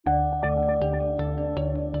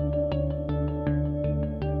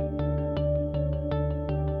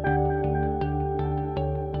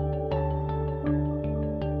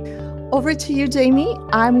Over to you, Jamie.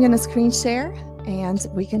 I'm going to screen share and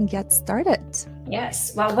we can get started.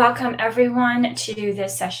 Yes. Well, welcome everyone to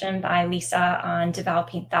this session by Lisa on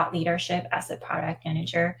developing thought leadership as a product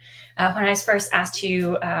manager. When I was first asked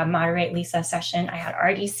to moderate Lisa's session, I had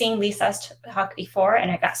already seen Lisa's talk before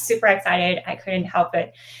and I got super excited. I couldn't help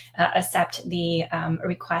but accept the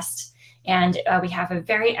request. And we have a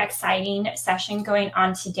very exciting session going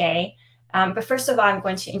on today. But first of all, I'm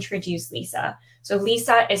going to introduce Lisa. So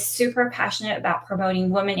Lisa is super passionate about promoting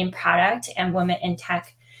women in product and women in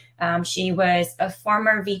tech. She was a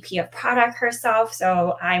former VP of product herself.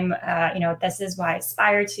 So I'm, this is why I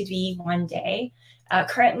aspire to be one day.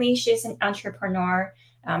 Currently, she's an entrepreneur.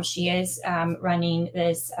 She is running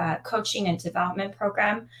this coaching and development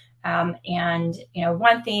program. And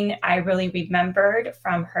one thing I really remembered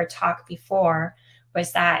from her talk before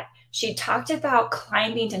was that she talked about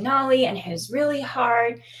climbing Denali and it was really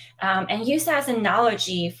hard, and used that as an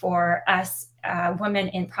analogy for us women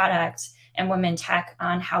in product and women tech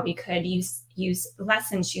on how we could use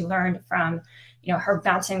lessons she learned from her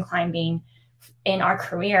mountain climbing in our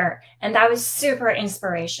career. And that was super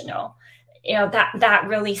inspirational. That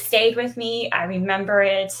really stayed with me. I remember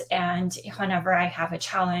it. And whenever I have a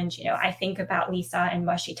challenge, I think about Lisa and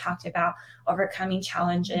what she talked about, overcoming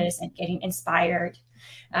challenges and getting inspired.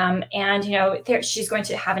 She's going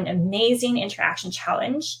to have an amazing interaction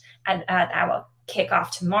challenge that will kick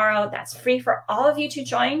off tomorrow. That's free for all of you to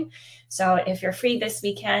join. So if you're free this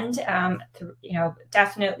weekend,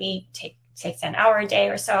 definitely takes an hour a day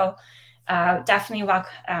or so. Definitely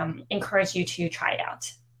encourage you to try it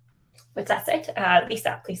out. With that said,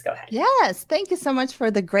 Lisa, please go ahead. Yes, thank you so much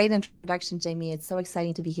for the great introduction, Jamie. It's so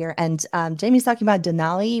exciting to be here. And Jamie's talking about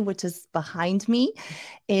Denali, which is behind me.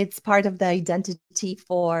 It's part of the identity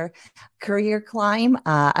for Career Climb.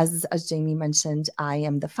 As Jamie mentioned, I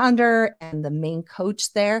am the founder and the main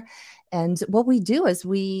coach there. And what we do is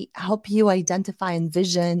we help you identify and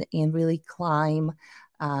vision and really climb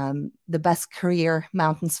the best career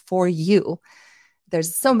mountains for you.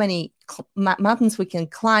 There's so many mountains we can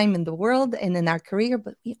climb in the world and in our career,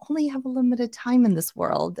 but we only have a limited time in this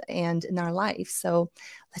world and in our life. So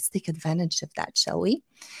let's take advantage of that, shall we?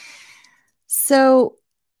 So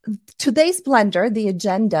today's Blender, the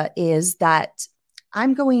agenda is that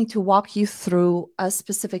I'm going to walk you through a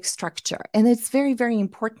specific structure. And it's very, very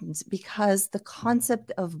important because the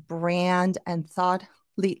concept of brand and thought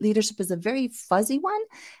leadership is a very fuzzy one,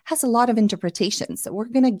 has a lot of interpretations. So we're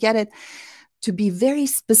going to get it to be very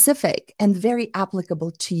specific and very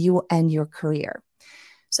applicable to you and your career.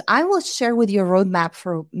 So I will share with you a roadmap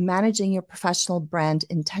for managing your professional brand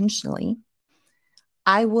intentionally.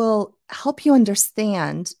 I will help you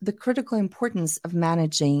understand the critical importance of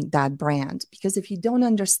managing that brand, because if you don't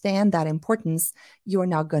understand that importance, you're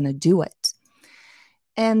not going to do it.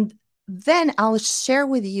 And then I'll share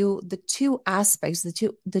with you the two aspects,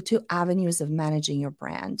 the two avenues of managing your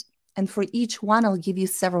brand. And for each one, I'll give you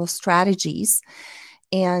several strategies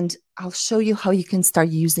and I'll show you how you can start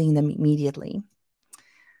using them immediately.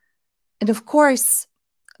 And of course,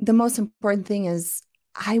 the most important thing is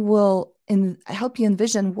I will help you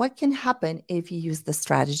envision what can happen if you use the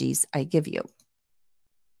strategies I give you.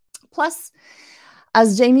 Plus,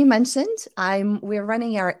 as Jamie mentioned, we're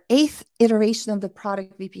running our 8th iteration of the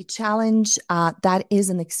Product VP Challenge. That is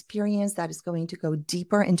an experience that is going to go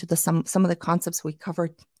deeper into some of the concepts we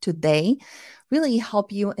covered today, really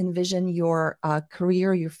help you envision your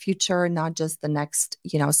career, your future, not just the next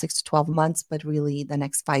 6 to 12 months, but really the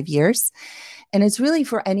next 5 years. And it's really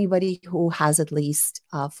for anybody who has at least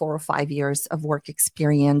 4 or 5 years of work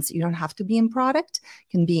experience. You don't have to be in product.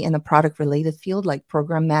 You can be in a product related field like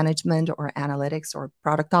program management or analytics or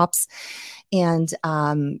product ops. And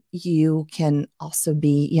you can also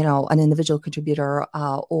be, an individual contributor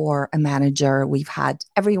or a manager. We've had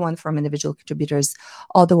everyone from individual contributors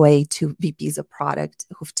all the way to VPs of product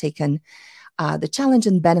who've taken the challenge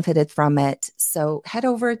and benefited from it. So head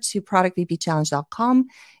over to productvpchallenge.com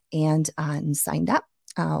and sign up.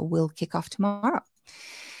 We'll kick off tomorrow.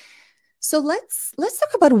 So let's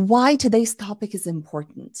talk about why today's topic is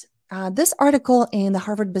important. This article in the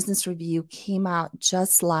Harvard Business Review came out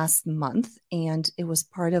just last month, and it was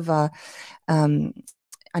part of an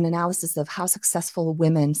analysis of how successful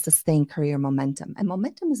women sustain career momentum. And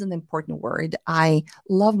momentum is an important word. I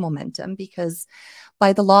love momentum because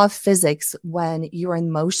by the law of physics, when you're in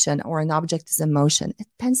motion or an object is in motion, it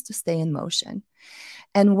tends to stay in motion.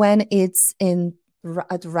 And when it's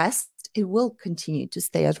at rest, it will continue to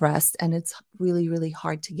stay at rest, and it's really, really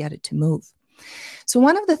hard to get it to move. So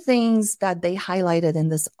one of the things that they highlighted in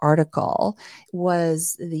this article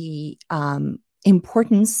was the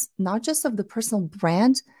importance, not just of the personal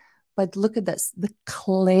brand, but look at this, the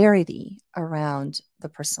clarity around the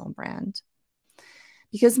personal brand.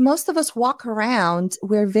 Because most of us walk around,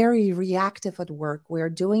 we're very reactive at work. We're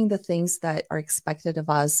doing the things that are expected of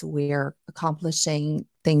us. We're accomplishing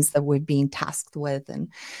things that we're being tasked with, and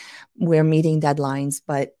we're meeting deadlines.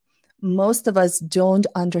 But most of us don't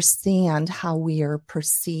understand how we are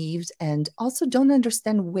perceived, and also don't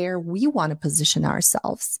understand where we want to position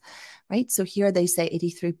ourselves, right? So here they say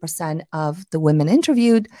 83% of the women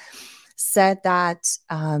interviewed said that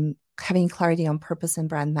having clarity on purpose and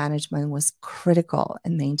brand management was critical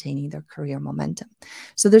in maintaining their career momentum.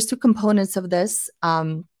 So there's two components of this,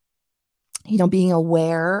 being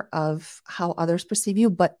aware of how others perceive you,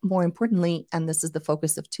 but more importantly, and this is the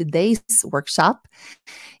focus of today's workshop,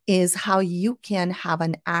 is how you can have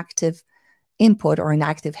an active input or an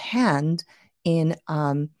active hand in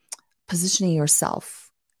positioning yourself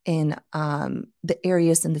in the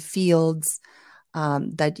areas and the fields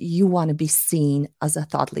that you want to be seen as a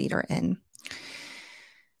thought leader in.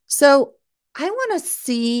 So I want to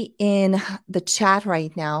see in the chat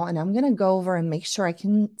right now, and I'm going to go over and make sure I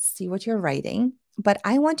can see what you're writing, but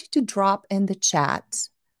I want you to drop in the chat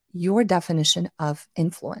your definition of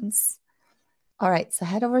influence. All right, so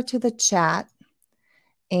head over to the chat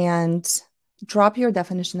and drop your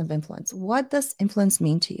definition of influence. What does influence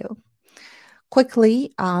mean to you?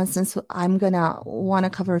 Quickly, since I'm going to want to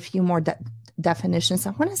cover a few more definitions,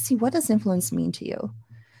 I want to see, what does influence mean to you?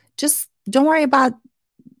 Just don't worry about,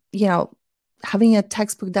 having a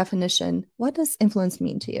textbook definition. What does influence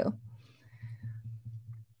mean to you?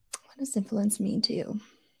 What does influence mean to you?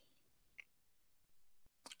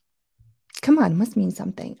 Come on, it must mean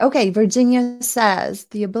something. Okay, Virginia says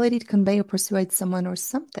the ability to convey or persuade someone or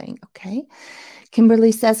something. Okay.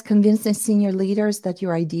 Kimberly says convincing senior leaders that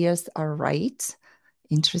your ideas are right.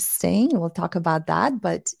 Interesting. We'll talk about that.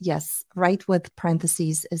 But yes, right with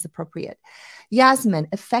parentheses is appropriate. Yasmin,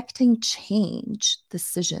 affecting change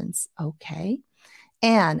decisions. Okay.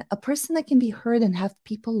 And a person that can be heard and have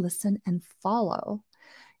people listen and follow.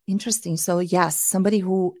 Interesting. So yes, somebody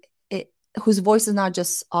whose voice is not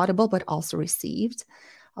just audible, but also received.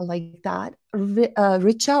 I like that.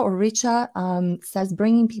 Richa says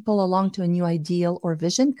bringing people along to a new ideal or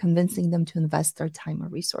vision, convincing them to invest their time or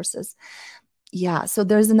resources. Yeah, so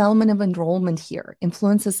there's an element of enrollment here.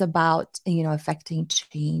 Influence is about, affecting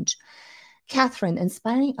change. Catherine,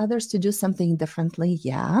 inspiring others to do something differently.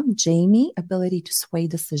 Yeah. Jamie, ability to sway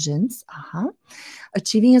decisions.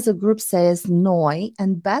 Achieving as a group says Noi.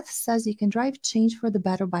 And Beth says you can drive change for the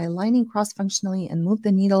better by aligning cross-functionally and move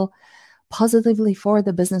the needle positively for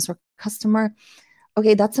the business or customer.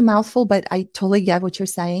 Okay, that's a mouthful, but I totally get what you're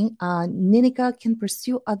saying. Ninika can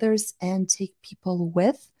pursue others and take people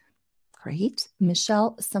with. Great.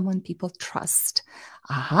 Michelle, someone people trust.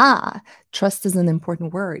 Trust is an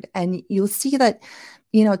important word. And you'll see that,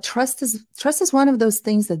 trust is one of those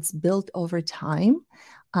things that's built over time.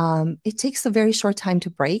 It takes a very short time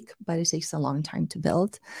to break, but it takes a long time to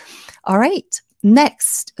build. All right.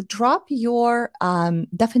 Next, drop your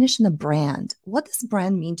definition of brand. What does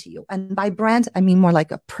brand mean to you? And by brand, I mean more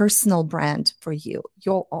like a personal brand for you,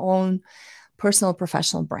 your own personal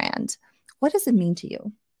professional brand. What does it mean to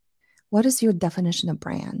you? What is your definition of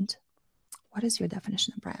brand? What is your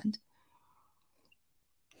definition of brand?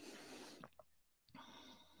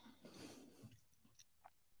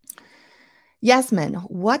 Yasmin,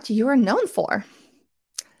 what you're known for?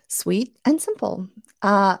 Sweet and simple.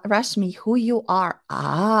 Rashmi, who you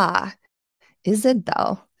are? Is it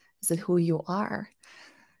though? Is it who you are?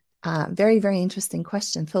 Very, very interesting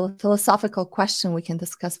question. Philosophical question we can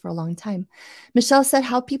discuss for a long time. Michelle said,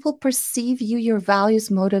 how people perceive you, your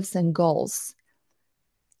values, motives, and goals.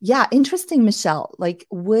 Yeah, interesting, Michelle. Like,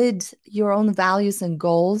 would your own values and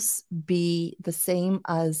goals be the same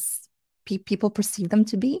as people perceive them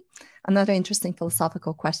to be? Another interesting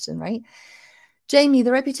philosophical question, right? Jamie,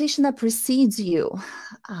 the reputation that precedes you.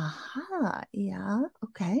 Yeah,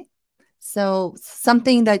 okay. So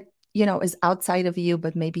something that is outside of you,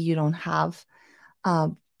 but maybe you don't have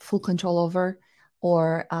full control over,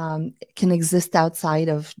 or can exist outside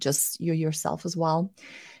of just you yourself as well.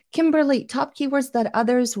 Kimberly, top keywords that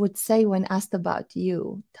others would say when asked about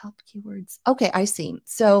you. Top keywords. Okay, I see.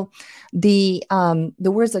 So the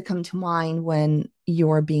words that come to mind when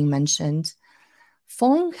you're being mentioned.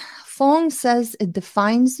 Fong says it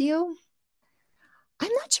defines you.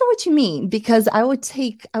 I'm not sure what you mean, because I would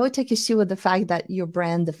take issue with the fact that your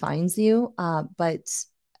brand defines you. But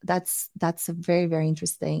that's a very, very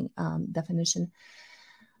interesting definition.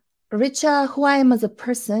 Richa, who I am as a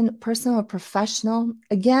person, personal or professional.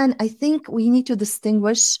 Again, I think we need to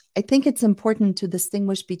distinguish. I think it's important to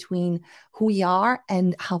distinguish between who we are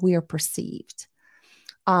and how we are perceived.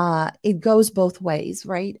 It goes both ways,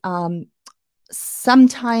 right?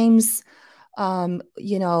 Sometimes,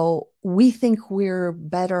 we think we're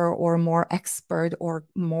better or more expert or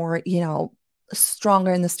more,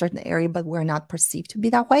 stronger in a certain area, but we're not perceived to be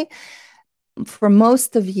that way. For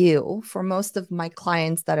most of my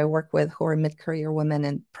clients that I work with who are mid-career women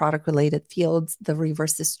in product-related fields, the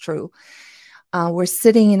reverse is true. We're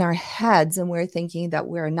sitting in our heads and we're thinking that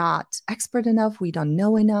we're not expert enough, we don't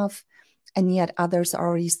know enough, and yet others are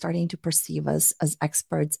already starting to perceive us as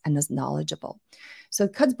experts and as knowledgeable. So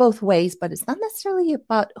it cuts both ways, but it's not necessarily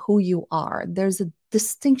about who you are. There's a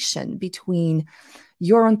distinction between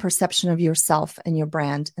your own perception of yourself and your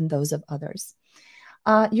brand and those of others.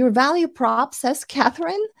 Your value prop, says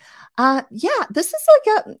Catherine. Yeah, this is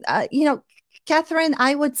like Catherine,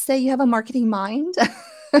 I would say you have a marketing mind.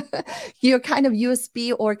 Your kind of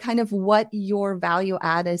USP or kind of what your value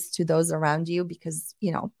add is to those around you, because,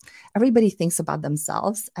 everybody thinks about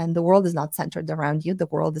themselves and the world is not centered around you. The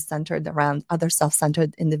world is centered around other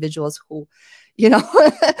self-centered individuals who,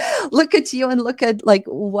 look at you and look at like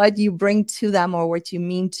what you bring to them or what you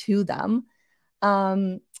mean to them.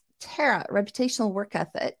 Tara, reputational work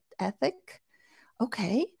ethic.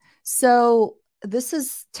 Okay. So this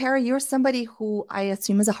is, Tara, you're somebody who I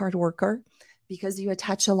assume is a hard worker because you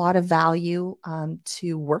attach a lot of value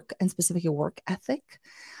to work and specifically work ethic.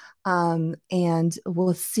 And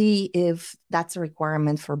we'll see if that's a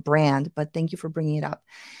requirement for brand, but thank you for bringing it up.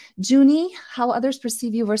 Junie, how others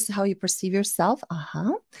perceive you versus how you perceive yourself.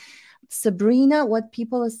 Sabrina, what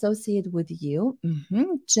people associate with you.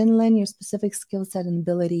 Jinlin, your specific skill set and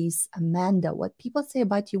abilities. Amanda, what people say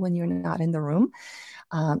about you when you're not in the room.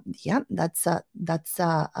 Yeah, that's a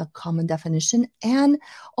common definition. And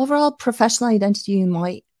overall professional identity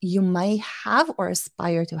you might have or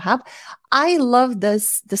aspire to have. I love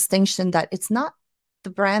this distinction that it's not the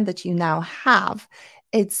brand that you now have,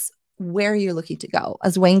 it's where you're looking to go.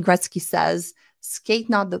 As Wayne Gretzky says, skate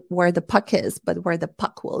not where the puck is, but where the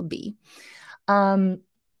puck will be.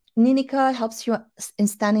 Ninika helps you in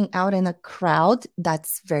standing out in a crowd.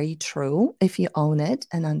 That's very true if you own it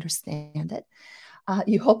and understand it.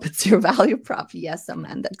 You hope it's your value prop. Yes,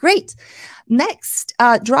 Amanda. Great. Next,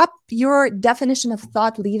 drop your definition of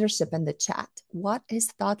thought leadership in the chat. What is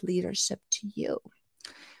thought leadership to you?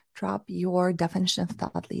 Drop your definition of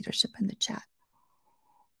thought leadership in the chat.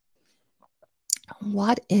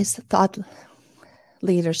 What is thought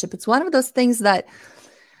leadership? It's one of those things that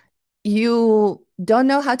you don't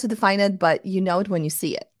know how to define it, but you know it when you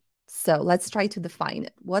see it. So let's try to define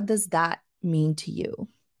it. What does that mean to you?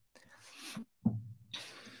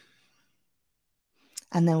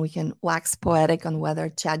 And then we can wax poetic on whether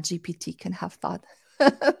ChatGPT can have thought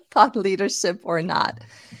leadership or not.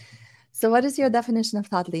 So what is your definition of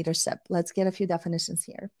thought leadership? Let's get a few definitions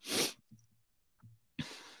here.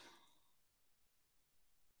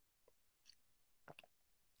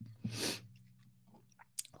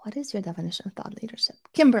 What is your definition of thought leadership?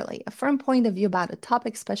 Kimberly, a firm point of view about a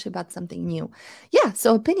topic, especially about something new. Yeah,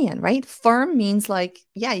 so opinion, right? Firm means like,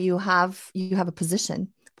 yeah, you have a position,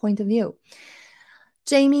 point of view.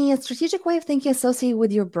 Jamie, a strategic way of thinking associated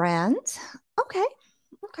with your brand. Okay.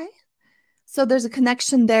 So there's a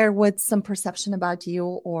connection there with some perception about you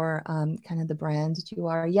or kind of the brand that you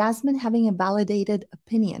are. Yasmin, having a validated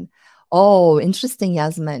opinion. Oh, interesting,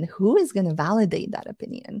 Yasmin. Who is going to validate that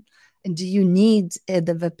opinion? And do you need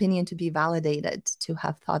the opinion to be validated to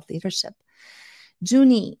have thought leadership?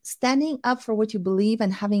 Junie, standing up for what you believe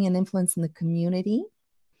and having an influence in the community.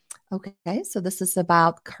 Okay, so this is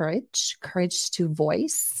about courage to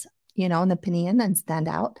voice, an opinion and stand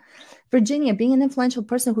out. Virginia, being an influential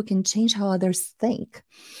person who can change how others think.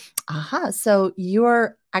 So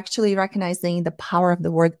you're actually recognizing the power of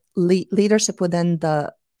the word leadership within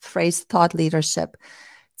the phrase thought leadership.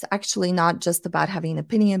 It's actually not just about having an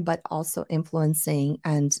opinion, but also influencing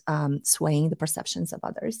and swaying the perceptions of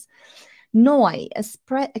others. Noi,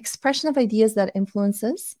 expression of ideas that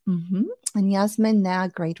influences. And Yasmin,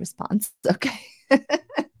 great response. Okay.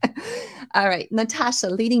 All right. Natasha,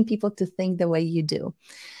 leading people to think the way you do.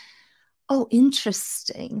 Oh,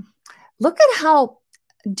 interesting. Look at how,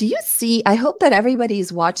 do you see, I hope that everybody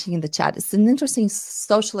is watching in the chat. It's an interesting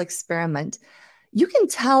social experiment. You can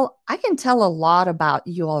tell, I can tell a lot about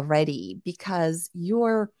you already because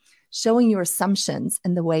you're showing your assumptions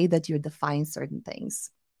in the way that you define certain things.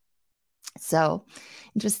 So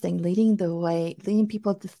interesting, leading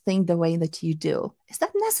people to think the way that you do. Is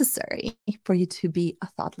that necessary for you to be a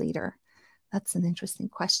thought leader? That's an interesting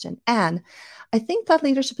question. And I think thought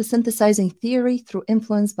leadership is synthesizing theory through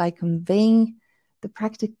influence by conveying the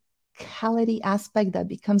practicality aspect that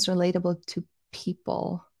becomes relatable to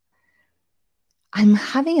people. I'm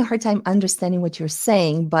having a hard time understanding what you're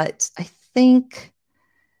saying, but I think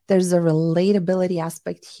there's a relatability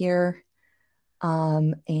aspect here,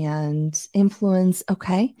 and influence.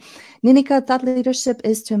 Okay. Ninika, thought leadership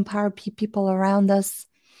is to empower people around us.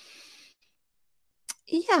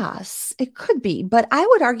 Yes, it could be, but I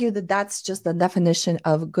would argue that that's just the definition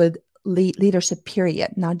of good leadership,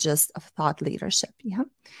 period, not just of thought leadership. Yeah.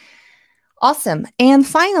 Awesome. And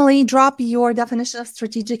finally, drop your definition of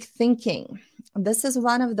strategic thinking. This is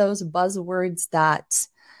one of those buzzwords that,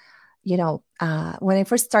 when I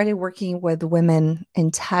first started working with women in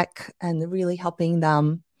tech and really helping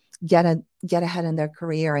them get ahead in their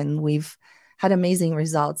career, and we've had amazing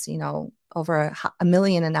results, over $1.5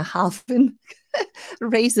 million in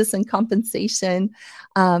raises and compensation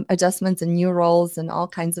adjustments and new roles and all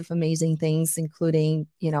kinds of amazing things, including,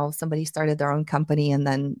 somebody started their own company and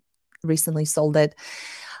then recently sold it.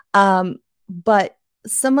 But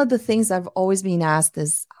some of the things I've always been asked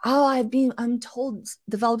is, I'm told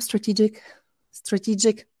develop strategic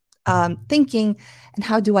thinking. And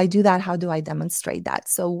how do I do that? How do I demonstrate that?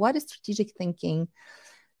 So what is strategic thinking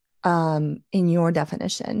in your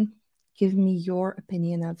definition? Give me your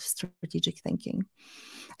opinion of strategic thinking.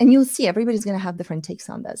 And you'll see everybody's going to have different takes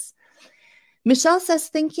on this. Michelle says,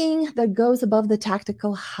 thinking that goes above the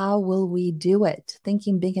tactical. How will we do it?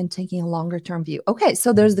 Thinking big and taking a longer term view. Okay,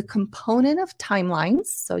 so there's the component of timelines.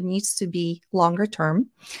 So it needs to be longer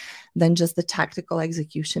term than just the tactical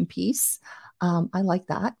execution piece. I like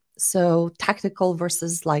that. So tactical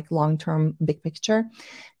versus like long-term big picture.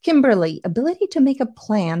 Kimberly, ability to make a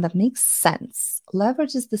plan that makes sense,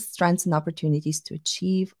 leverages the strengths and opportunities to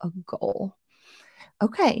achieve a goal.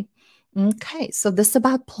 Okay, so this is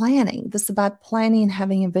about planning. This is about planning and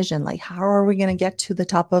having a vision. Like, how are we going to get to the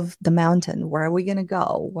top of the mountain? Where are we going to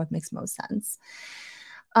go? What makes most sense?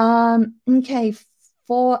 Okay,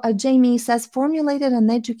 for Jamie says, formulated an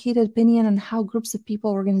educated opinion on how groups of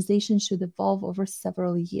people, organizations should evolve over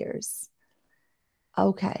several years.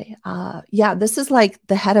 Okay, yeah, this is like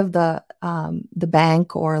the head of the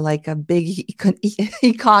bank or like a big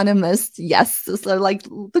economist. Yes, so like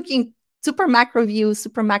looking super macro view,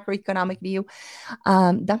 super macroeconomic view.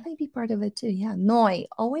 That might be part of it too. Yeah, Noi,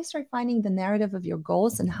 always refining the narrative of your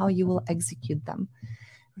goals and how you will execute them.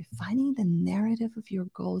 Refining the narrative of your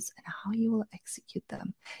goals and how you will execute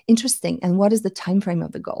them. Interesting. And what is the time frame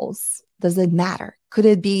of the goals? Does it matter? Could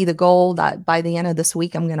it be the goal that by the end of this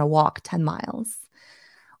week, I'm going to walk 10 miles?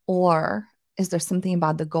 Or is there something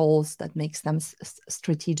about the goals that makes them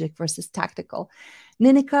strategic versus tactical?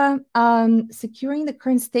 Ninika, securing the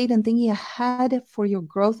current state and thinking ahead for your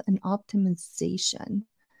growth and optimization.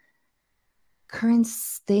 Current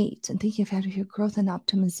state and thinking ahead of your growth and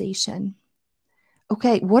optimization.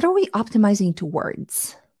 Okay, what are we optimizing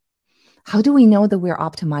towards? How do we know that we're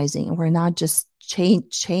optimizing and we're not just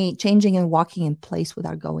changing and walking in place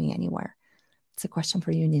without going anywhere? It's a question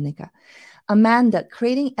for you, Ninika. Amanda,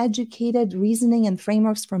 creating educated reasoning and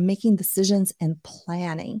frameworks for making decisions and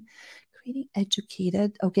planning. Creating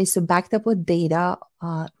educated, okay, so backed up with data,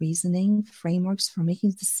 reasoning, frameworks for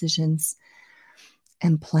making decisions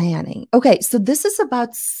and planning. Okay, so this is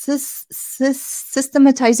about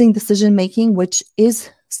systematizing decision-making, which is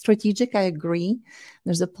strategic. I agree.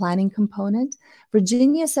 There's a planning component.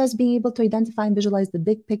 Virginia says being able to identify and visualize the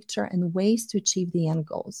big picture and ways to achieve the end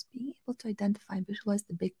goals. Being able to identify and visualize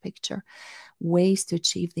the big picture, ways to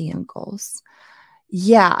achieve the end goals.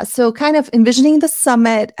 Yeah, so kind of envisioning the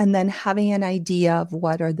summit and then having an idea of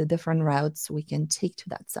what are the different routes we can take to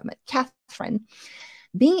that summit. Catherine,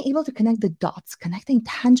 being able to connect the dots, connecting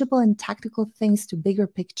tangible and tactical things to bigger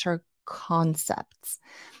picture concepts.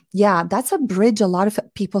 Yeah, that's a bridge a lot of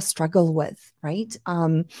people struggle with, right?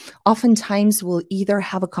 Oftentimes we'll either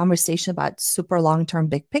have a conversation about super long-term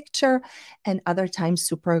big picture and other times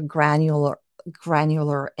super granular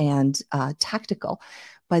and tactical.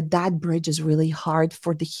 But that bridge is really hard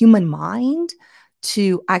for the human mind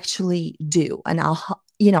to actually do. And I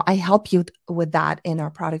help you with that in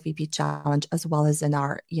our Product VP Challenge, as well as in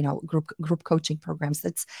our, group coaching programs.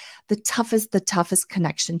 That's the toughest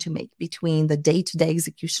connection to make between the day-to-day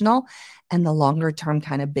executional and the longer term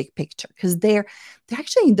kind of big picture, because they're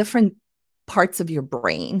actually in different parts of your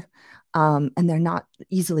brain, and they're not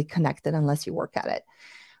easily connected unless you work at it.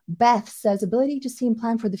 Beth says, ability to see and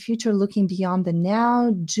plan for the future, looking beyond the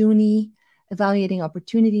now. Junie, evaluating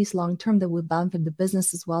opportunities long-term that will benefit the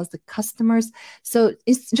business as well as the customers. So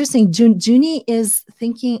it's interesting. Junie is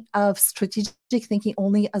thinking of strategic thinking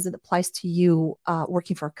only as it applies to you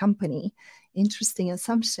working for a company. Interesting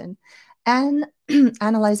assumption. And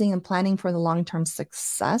analyzing and planning for the long-term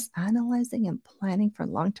success. Analyzing and planning for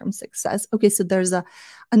long-term success. Okay, so there's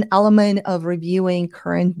an element of reviewing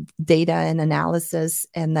current data and analysis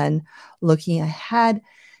and then looking ahead.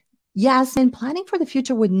 Yes, and planning for the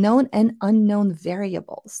future with known and unknown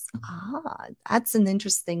variables. That's an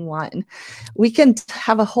interesting one. We can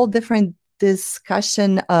have a whole different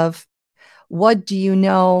discussion of what do you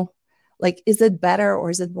know? Like, is it better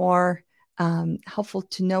or is it more helpful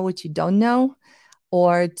to know what you don't know,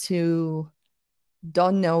 or to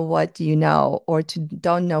don't know what you know, or to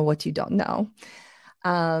don't know what you don't know?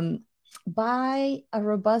 By a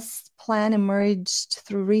robust plan emerged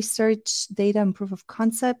through research, data, and proof of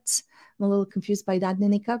concept. I'm a little confused by that,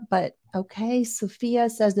 Ninika, but okay. Sophia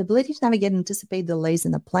says the ability to navigate and anticipate delays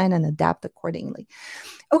in the plan and adapt accordingly.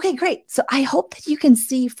 Okay, great. So I hope that you can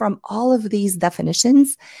see from all of these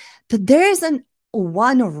definitions that there isn't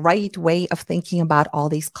one right way of thinking about all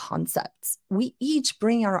these concepts. We each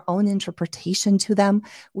bring our own interpretation to them.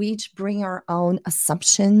 We each bring our own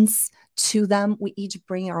assumptions to them. We each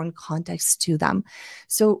bring our own context to them.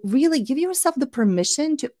 So really give yourself the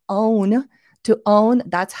permission to own.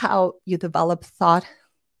 That's how you develop thought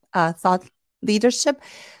leadership.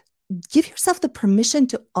 Give yourself the permission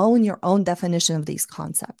to own your own definition of these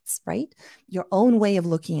concepts, right? Your own way of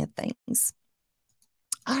looking at things.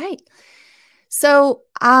 All right. So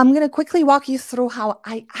I'm going to quickly walk you through how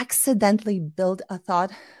I accidentally built a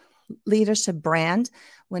thought leadership brand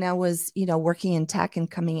when I was, working in tech and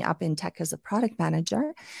coming up in tech as a product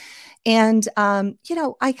manager. And, I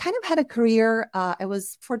kind of had a career. I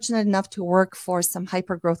was fortunate enough to work for some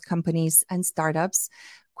hyper growth companies and startups,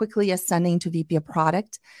 quickly ascending to VP of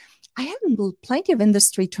product. I had plenty of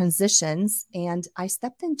industry transitions and I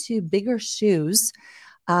stepped into bigger shoes.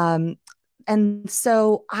 And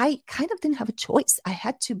so I kind of didn't have a choice. I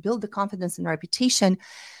had to build the confidence and reputation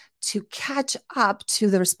to catch up to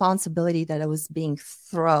the responsibility that I was being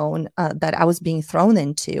thrown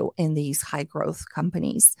into in these high growth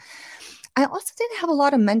companies. I also didn't have a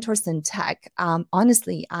lot of mentors in tech.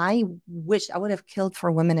 Honestly, I wish I would have killed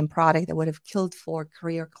for women in product. I would have killed for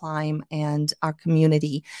Career Climb and our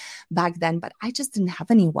community back then, but I just didn't have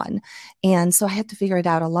anyone. And so I had to figure it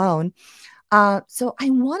out alone. So I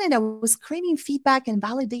was craving feedback and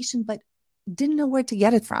validation, but didn't know where to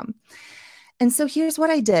get it from. And so here's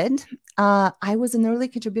what I did. I was an early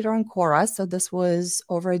contributor on Quora. So this was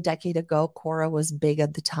over a decade ago. Quora was big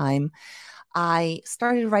at the time. I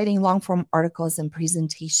started writing long form articles and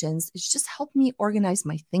presentations. It just helped me organize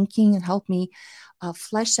my thinking and helped me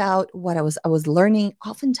flesh out what I was learning.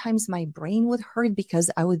 Oftentimes my brain would hurt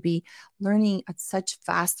because I would be learning at such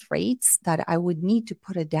fast rates that I would need to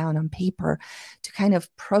put it down on paper to kind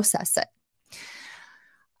of process it.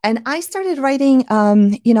 And I started writing,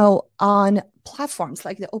 on platforms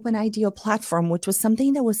like the OpenIDEO platform, which was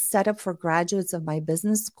something that was set up for graduates of my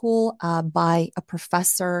business school by a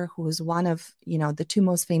professor who was one of, the two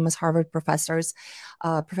most famous Harvard professors,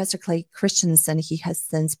 Professor Clay Christensen. He has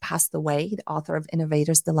since passed away, the author of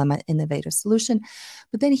Innovator's Dilemma, Innovator Solution.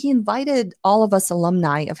 But then he invited all of us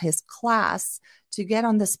alumni of his class to get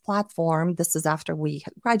on this platform. This is after we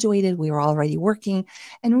had graduated, we were already working,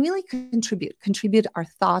 and really contribute our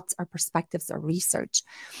thoughts, our perspectives, our research,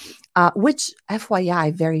 which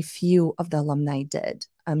FYI, very few of the alumni did.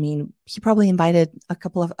 I mean, he probably invited a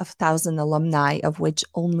couple of thousand alumni, of which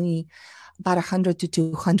only about 100 to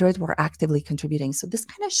 200 were actively contributing. So this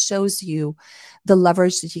kind of shows you the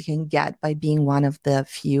leverage that you can get by being one of the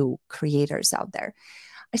few creators out there.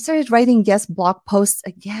 I started writing guest blog posts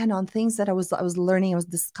again on things that I was learning, I was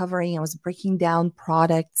discovering, I was breaking down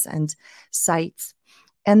products and sites.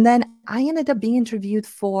 And then I ended up being interviewed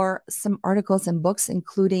for some articles and books,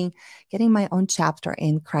 including getting my own chapter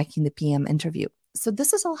in Cracking the PM interview. So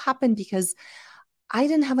this has all happened because I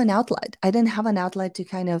didn't have an outlet. I didn't have an outlet to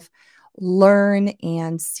kind of learn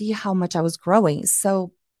and see how much I was growing.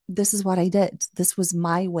 So this is what I did. This was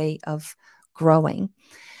my way of growing.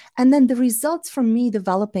 And then the results from me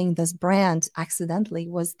developing this brand accidentally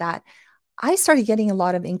was that I started getting a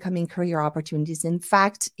lot of incoming career opportunities. In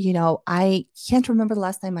fact, I can't remember the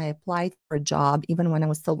last time I applied for a job, even when I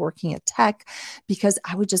was still working at tech, because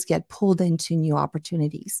I would just get pulled into new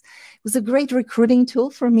opportunities. It was a great recruiting tool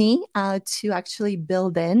for me to actually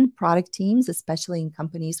build in product teams, especially in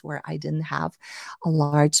companies where I didn't have a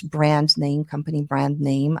large company brand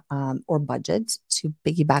name or budget to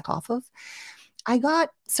piggyback off of. I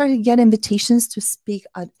started to get invitations to speak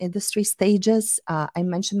at industry stages. I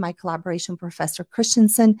mentioned my collaboration, Professor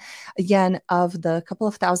Christensen. Again, of the couple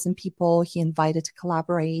of thousand people he invited to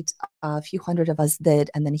collaborate, a few hundred of us did.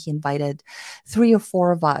 And then he invited 3 or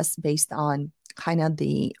 4 of us based on kind of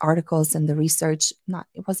the articles and the research.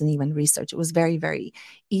 It wasn't even research. It was very, very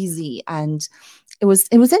easy. And it was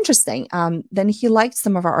interesting. Then he liked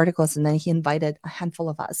some of our articles, and then he invited a handful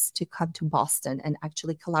of us to come to Boston and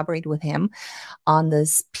actually collaborate with him on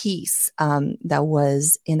this piece that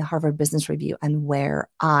was in the Harvard Business Review, and where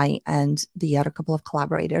I and the other couple of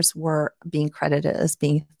collaborators were being credited as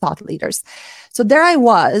being thought leaders. So there I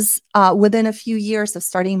was, within a few years of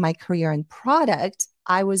starting my career in product,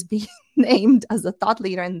 I was being named as a thought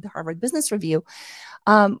leader in the Harvard Business Review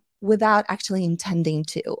without actually intending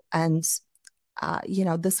to. And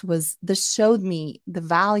this showed me the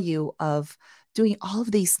value of doing all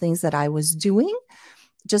of these things that I was doing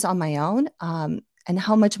just on my own, and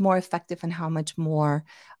how much more effective and how much more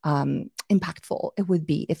impactful it would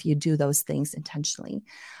be if you do those things intentionally.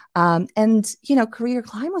 And Career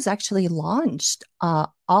Climb was actually launched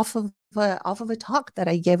off of a talk that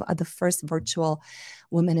I gave at the first virtual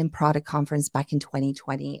Women in Product conference back in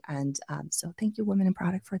 2020. And so thank you, Women in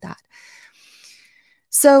Product, for that.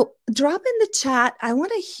 So drop in the chat. I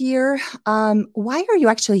want to hear, why are you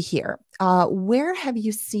actually here? Where have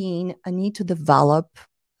you seen a need to develop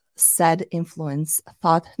said influence,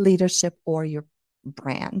 thought leadership, or your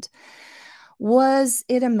brand? Was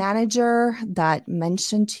it a manager that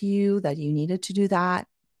mentioned to you that you needed to do that?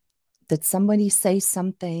 Did somebody say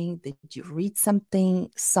something? Did you read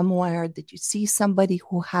something somewhere? Did you see somebody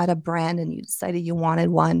who had a brand and you decided you wanted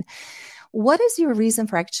one? What is your reason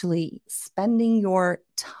for actually spending your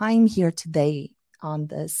time here today on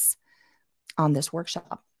this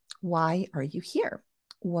workshop? Why are you here?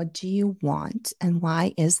 What do you want? And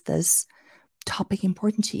why is this topic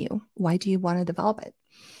important to you? Why do you want to develop it?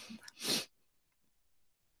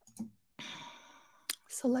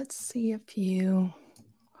 So let's see if you...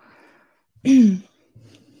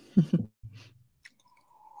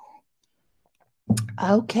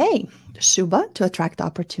 Okay, Shubha, to attract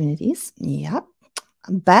opportunities. Yep.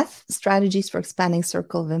 Beth, strategies for expanding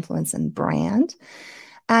circle of influence and brand.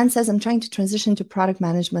 Anne says, I'm trying to transition to product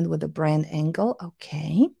management with a brand angle.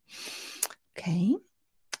 Okay.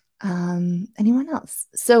 Anyone else?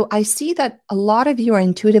 So I see that a lot of you are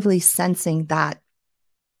intuitively sensing that,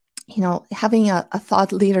 having a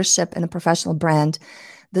thought leadership and a professional brand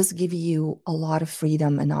does give you a lot of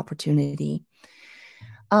freedom and opportunity.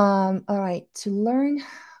 All right, to learn.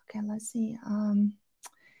 Okay, let's see.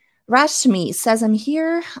 Rashmi says, I'm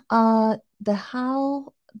here.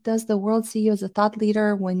 How does the world see you as a thought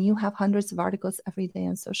leader when you have hundreds of articles every day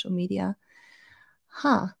on social media?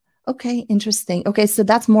 Okay, interesting. Okay, so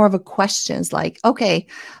that's more of a question. It's like, okay,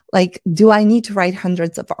 do I need to write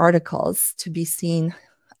hundreds of articles to be seen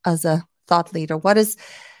as a thought leader? What is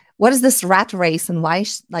this rat race, and why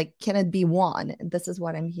can it be won? This is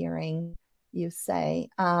what I'm hearing you say.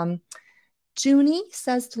 Junie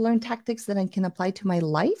says, to learn tactics that I can apply to my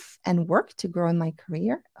life and work to grow in my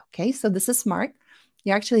career. Okay, so this is smart.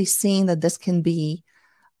 You're actually seeing that this can be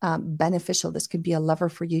beneficial. This could be a lever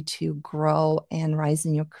for you to grow and rise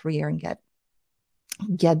in your career and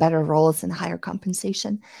get better roles and higher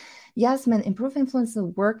compensation. Yasmin, improve influence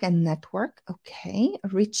of work and network. Okay.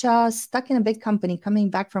 Richa, stuck in a big company, coming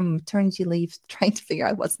back from maternity leave, trying to figure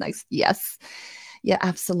out what's next. Yes. Yeah,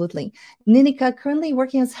 absolutely. Ninika, currently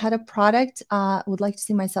working as head of product, would like to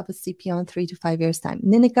see myself as CPO in 3 to 5 years' time.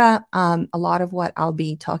 Ninika, a lot of what I'll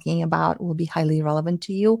be talking about will be highly relevant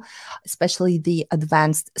to you, especially the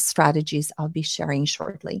advanced strategies I'll be sharing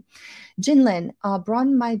shortly. Jinlin,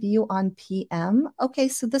 broaden my view on PM. Okay,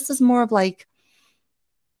 so this is more of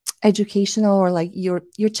educational, or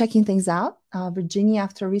you're checking things out. Virginia,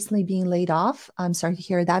 after recently being laid off, I'm sorry to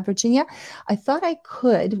hear that, Virginia. I thought I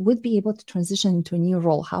would be able to transition into a new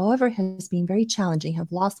role. However, it has been very challenging.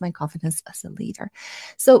 Have lost my confidence as a leader.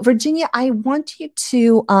 So Virginia, I want you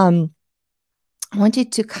to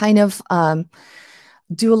kind of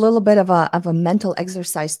do a little bit of a mental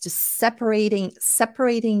exercise to separating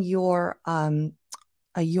your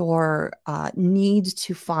need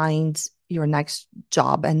to find your next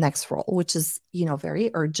job and next role, which is,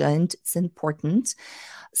 very urgent. It's important.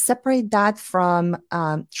 Separate that from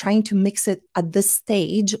trying to mix it at this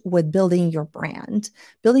stage with building your brand.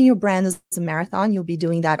 Building your brand is a marathon. You'll be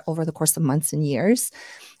doing that over the course of months and years.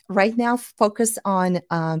 Right now, focus on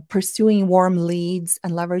pursuing warm leads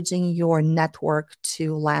and leveraging your network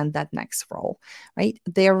to land that next role, right?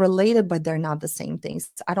 They're related, but they're not the same things.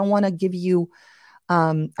 I don't want to give you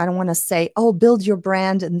I don't want to say, oh, build your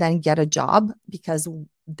brand and then get a job, because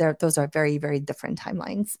those are very, very different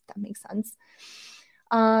timelines. If that makes sense.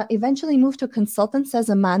 Eventually move to a consultant, says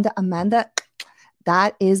Amanda. Amanda,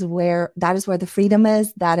 that is where the freedom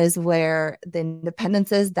is. That is where the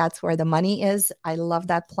independence is. That's where the money is. I love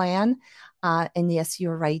that plan. And yes,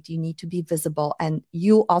 you're right. You need to be visible. And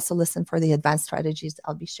you also listen for the advanced strategies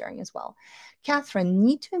I'll be sharing as well. Catherine,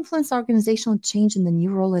 need to influence organizational change in the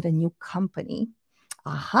new role at a new company.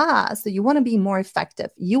 Aha. So you want to be more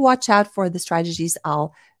effective. You watch out for the strategies.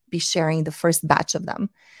 I'll be sharing the first batch of them.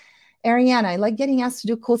 Ariana, I like getting asked to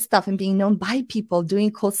do cool stuff and being known by people. Doing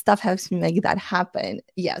cool stuff helps me make that happen.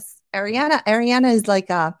 Yes. Ariana is like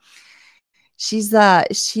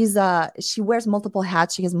she wears multiple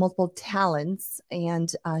hats. She has multiple talents,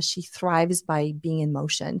 and she thrives by being in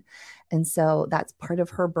motion. And so that's part of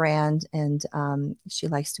her brand. And she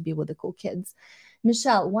likes to be with the cool kids.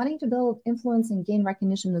 Michelle, wanting to build influence and gain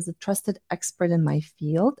recognition as a trusted expert in my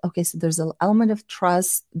field. Okay, so there's an element of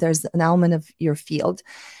trust. There's an element of your field.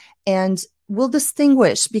 And we'll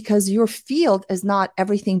distinguish, because your field is not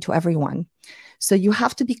everything to everyone. So you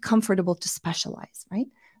have to be comfortable to specialize, right?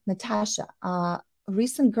 Natasha,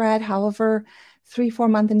 recent grad, however,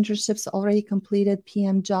 3-4 month internships already completed,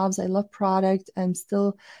 PM jobs. I love product. I'm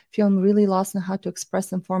still feeling really lost on how to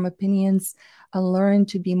express and form opinions. I learn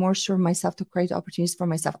to be more sure of myself, to create opportunities for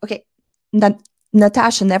myself. Okay,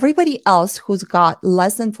 Natasha and everybody else who's got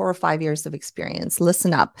less than 4 or 5 years of experience,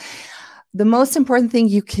 listen up. The most important thing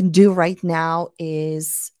you can do right now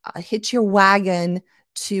is hitch your wagon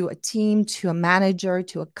to a team, to a manager,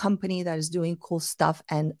 to a company that is doing cool stuff,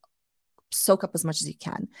 and soak up as much as you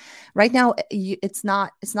can. Right now, it's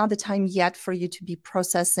not the time yet for you to be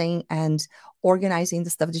processing and organizing the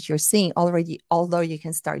stuff that you're seeing already, although you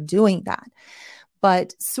can start doing that.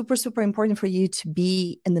 But super, super important for you to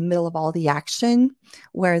be in the middle of all the action,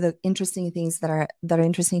 where the interesting things that are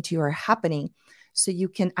interesting to you are happening. So you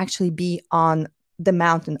can actually be on the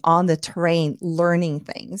mountain, on the terrain, learning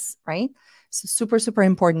things, right? So super, super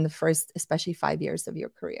important the first, especially 5 years of your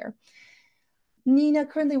career. Nina,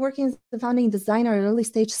 currently working as the founding designer at an early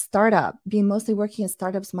stage startup, been mostly working in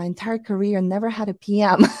startups my entire career, never had a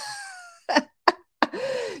PM.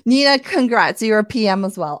 Nina, congrats. You're a PM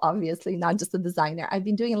as well, obviously, not just a designer. I've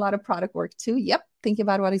been doing a lot of product work too. Yep. Thinking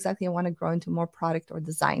about what exactly I want to grow into more product or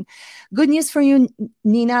design. Good news for you,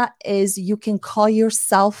 Nina, is you can call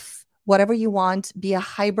yourself whatever you want, be a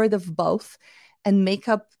hybrid of both, and make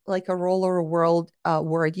up like a role or a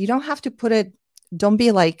word. You don't have to put it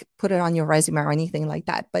on your resume or anything like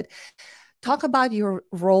that, but talk about your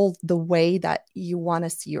role the way that you want to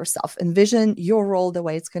see yourself. Envision your role the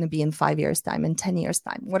way it's going to be in 5 years' time, in 10 years'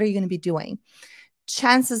 time. What are you going to be doing?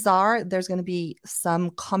 Chances are there's going to be some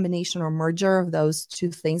combination or merger of those two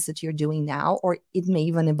things that you're doing now, or it may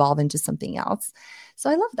even evolve into something else. So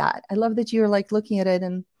I love that. I love that you're like looking at it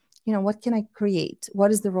and, what can I create?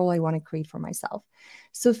 What is the role I want to create for myself?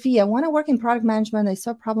 Sophia, I want to work in product management. I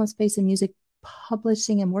saw problem space in music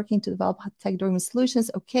publishing and working to develop tech-driven solutions.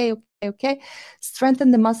 Okay. Strengthen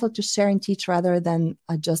the muscle to share and teach rather than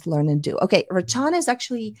just learn and do. Okay, Rachana is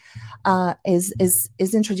actually is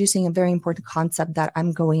introducing a very important concept that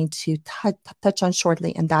I'm going to touch on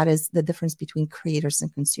shortly, and that is the difference between creators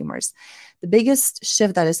and consumers. The biggest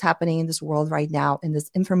shift that is happening in this world right now, in this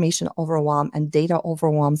information overwhelm and data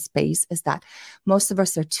overwhelm space, is that most of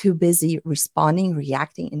us are too busy responding,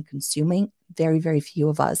 reacting, and consuming. Very, very few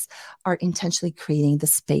of us are intentionally creating the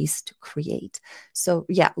space to create. So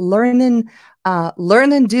yeah, learn and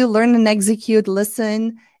do, learn and execute.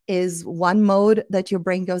 Listen is one mode that your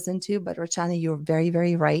brain goes into, but Rachana, you're very,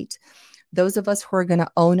 very right. Those of us who are going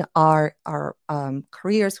to own our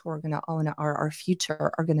careers, who are going to own our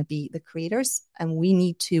future, are going to be the creators, and we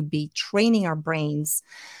need to be training our brains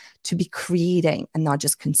to be creating and not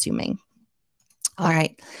just consuming. All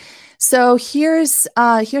right. So here's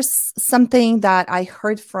something that I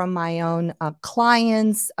heard from my own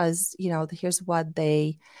clients. As here's what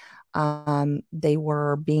they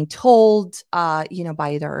were being told, by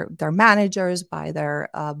their managers, by their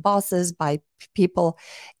bosses, by people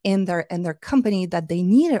in their company, that they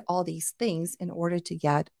needed all these things in order to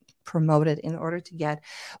get promoted, in order to get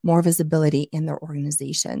more visibility in their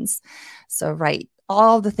organizations. So, right.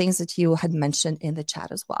 All the things that you had mentioned in the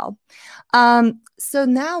chat as well. So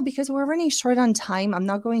now, because we're running short on time, I'm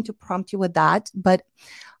not going to prompt you with that, but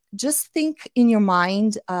just think in your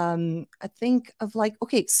mind, think of like,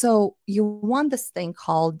 okay, so you want this thing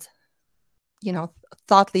called,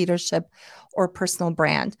 thought leadership or personal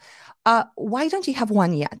brand. Why don't you have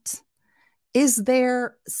one yet? Is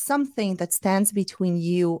there something that stands between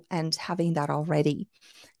you and having that already?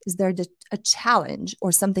 Is there a challenge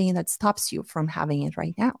or something that stops you from having it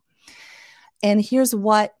right now? And here's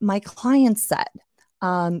what my client said.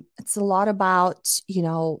 It's a lot about,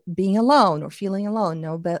 being alone or feeling alone,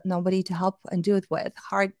 nobody to help and do it with,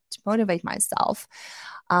 hard to motivate myself,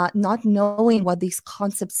 not knowing what these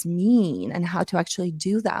concepts mean and how to actually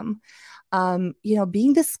do them.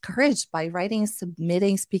 Being discouraged by writing and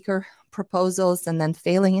submitting speaker proposals and then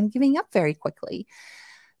failing and giving up very quickly.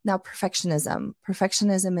 Now, perfectionism.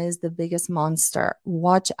 Perfectionism is the biggest monster.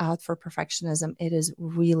 Watch out for perfectionism. It is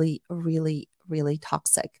really, really, really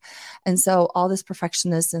toxic. And so all this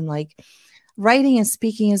perfectionism, like writing and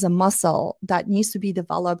speaking, is a muscle that needs to be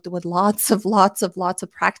developed with lots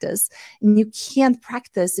of practice. And you can't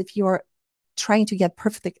practice if you're trying to get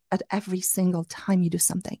perfect at every single time you do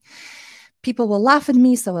something. People will laugh at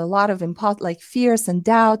me. So a lot of fears and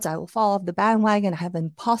doubts. I will fall off the bandwagon. I have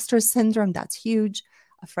imposter syndrome. That's huge.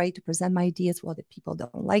 Afraid to present my ideas. Well, the people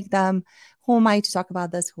don't like them. Who am I to talk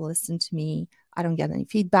about this? Who will listen to me? I don't get any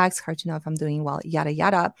feedbacks. Hard to know if I'm doing well, yada,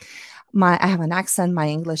 yada. I have an accent. My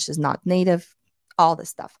English is not native. All this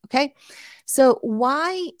stuff. Okay. So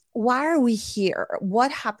why are we here?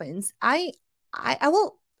 What happens? I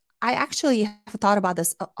actually have thought about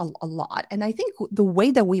this a lot. And I think the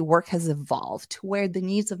way that we work has evolved to where the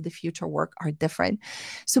needs of the future work are different.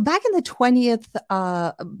 So back in the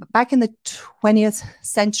 20th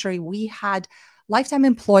century, we had lifetime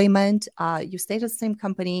employment. You stayed at the same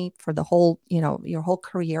company for the whole, your whole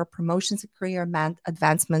career. Promotions and career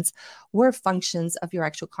advancements were functions of your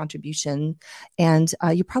actual contribution. And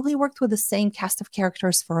you probably worked with the same cast of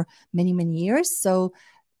characters for many, many years. So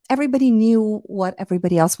everybody knew what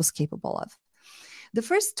everybody else was capable of. The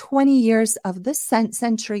first 20 years of this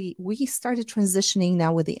century, we started transitioning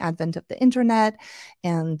now with the advent of the internet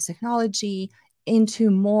and technology into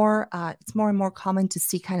more, it's more and more common to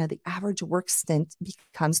see kind of the average work stint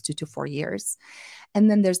becomes 2 to 4 years.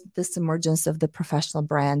 And then there's this emergence of the professional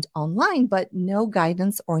brand online, but no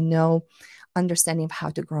guidance or no understanding of how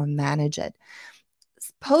to grow and manage it.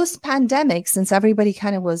 Post-pandemic, since everybody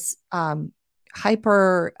kind of was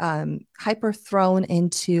hyper thrown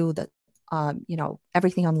into the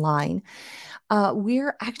everything online,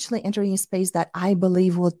 we're actually entering a space that I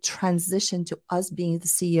believe will transition to us being the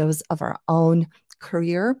CEOs of our own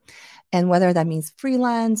career. And whether that means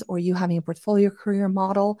freelance or you having a portfolio career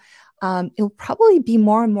model, it'll probably be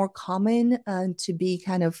more and more common to be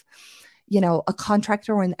kind of a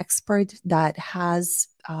contractor or an expert that has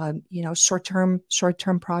short-term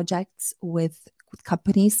projects with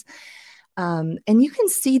companies. And you can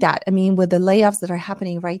see that, with the layoffs that are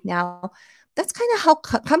happening right now, that's kind of how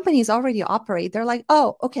companies already operate. They're like,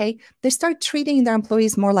 oh, okay. They start treating their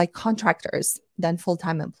employees more like contractors than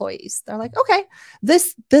full-time employees. They're like, okay,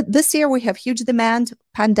 this year we have huge demand,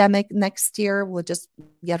 pandemic. Next year, we'll just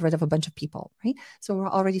get rid of a bunch of people, right? So we're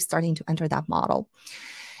already starting to enter that model.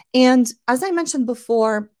 And as I mentioned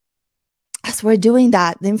before, as we're doing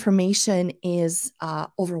that, the information is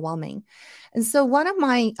overwhelming. And so one of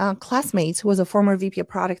my classmates, who was a former VP of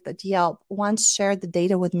product at Yelp, once shared the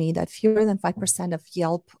data with me that fewer than 5% of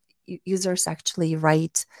Yelp users actually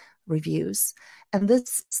write reviews. And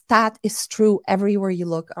this stat is true everywhere you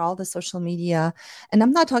look, all the social media. And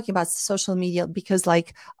I'm not talking about social media because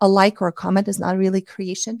like a like or a comment is not really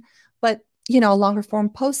creation, but a longer form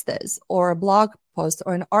post is, or a blog post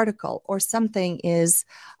or an article or something is,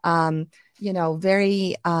 very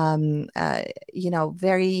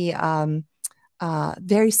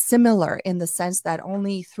similar in the sense that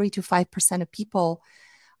only 3 to 5% of people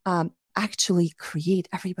actually create.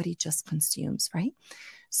 Everybody just consumes, right?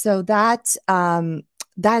 So that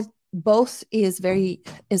both is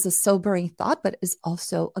a sobering thought, but is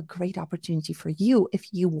also a great opportunity for you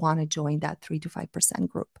if you want to join that 3 to 5%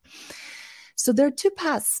 group. So there are two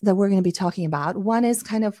paths that we're going to be talking about. One is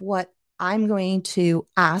kind of what I'm going to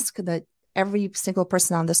ask that every single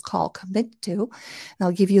person on this call commit to, and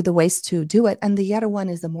I'll give you the ways to do it. And the other one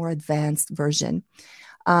is the more advanced version.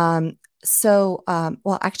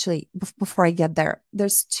 Actually, before I get there,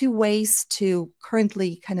 there's two ways to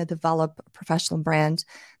currently kind of develop a professional brand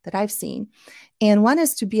that I've seen. And one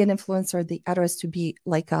is to be an influencer. The other is to be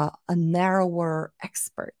like a narrower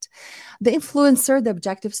expert. The influencer, the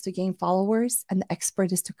objective is to gain followers, and the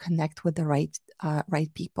expert is to connect with the right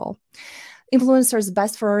people. Influencer is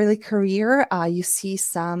best for early career. You see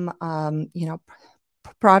some,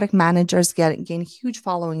 product managers gain huge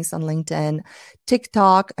followings on LinkedIn,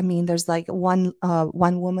 TikTok. There's like one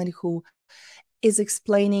woman who is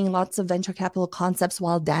explaining lots of venture capital concepts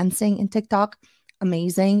while dancing in TikTok.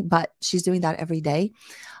 Amazing, but she's doing that every day.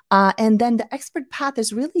 And then the expert path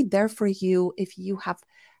is really there for you if you have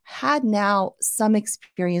had now some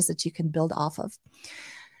experience that you can build off of.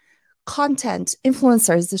 Content,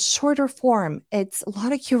 influencers, the shorter form, it's a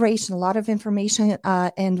lot of curation, a lot of information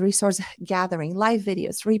and resource gathering, live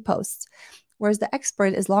videos, reposts. Whereas the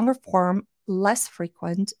expert is longer form, less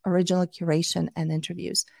frequent, original curation, and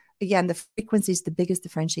interviews. Again, the frequency is the biggest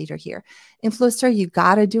differentiator here. Influencer, you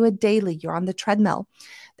got to do it daily. You're on the treadmill.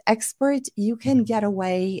 The expert, you can get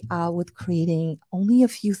away with creating only a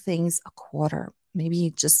few things a quarter,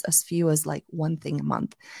 maybe just as few as like one thing a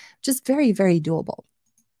month. Just very, very doable.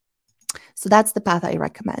 So that's the path I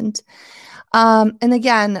recommend. And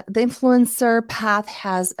again, the influencer path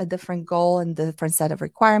has a different goal and a different set of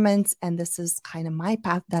requirements. And this is kind of my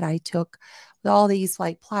path that I took with all these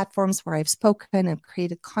like platforms where I've spoken and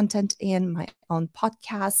created content in my own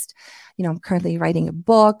podcast. You know, I'm currently writing a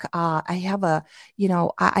book. I have a, you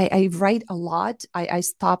know, I write a lot. I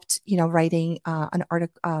stopped, you know, writing an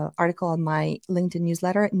article on my LinkedIn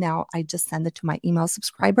newsletter. Now I just send it to my email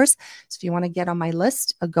subscribers. So if you want to get on my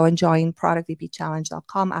list, go and join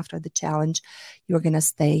productvpchallenge.com. After the challenge, you're going to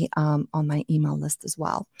stay on my email list as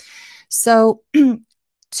well. So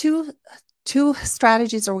two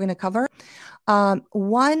strategies that we're going to cover.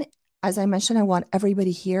 One, as I mentioned, I want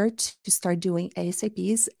everybody here to start doing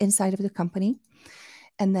ASAPs inside of the company.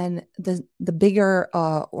 And then the bigger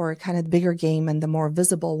or kind of the bigger game and the more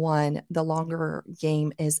visible one, the longer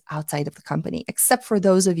game is outside of the company, except for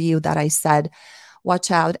those of you that I said,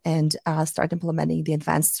 watch out and start implementing the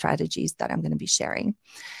advanced strategies that I'm going to be sharing.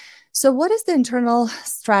 So what is the internal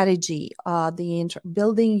strategy,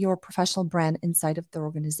 building your professional brand inside of the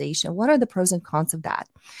organization? What are the pros and cons of that?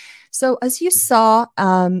 So as you saw,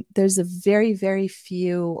 there's a very, very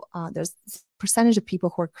few, there's percentage of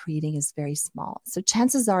people who are creating is very small. So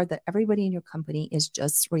chances are that everybody in your company is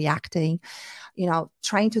just reacting, you know,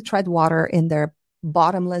 trying to tread water in their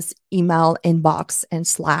bottomless email inbox and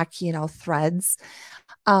Slack, you know, threads.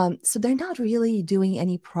 So they're not really doing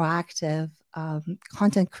any proactive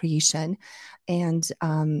content creation, and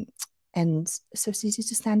so it's easy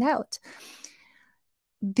to stand out.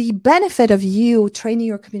 The benefit of you training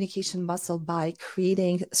your communication muscle by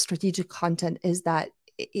creating strategic content is that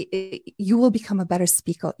you will become a better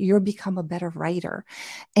speaker. You'll become a better writer.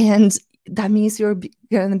 And that means you're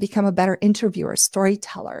going to become a better interviewer,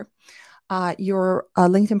 storyteller. Your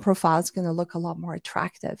LinkedIn profile is going to look a lot more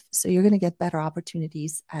attractive. So you're going to get better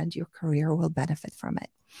opportunities and your career will benefit from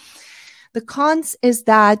it. The cons is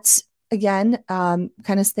that, again, kind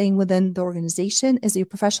of staying within the organization, is your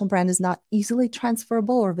professional brand is not easily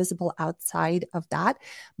transferable or visible outside of that,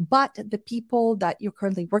 but the people that you're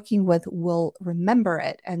currently working with will remember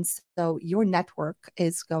it. And so your network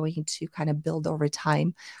is going to kind of build over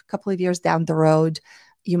time. A couple of years down the road,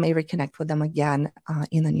 you may reconnect with them again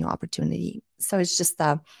in a new opportunity. So it's just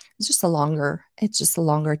a longer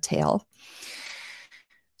tail.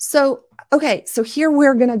 So, okay, so here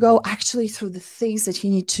we're going to go actually through the things that you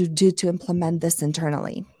need to do to implement this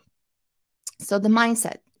internally. So the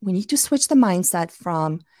mindset, we need to switch the mindset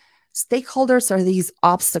from stakeholders are these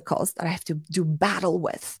obstacles that I have to do battle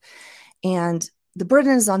with. And the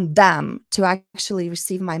burden is on them to actually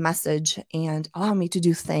receive my message and allow me to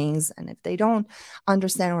do things. And if they don't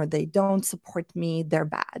understand or they don't support me, they're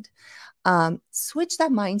bad. Switch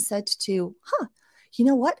that mindset to, you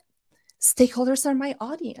know what? Stakeholders are my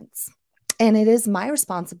audience. And it is my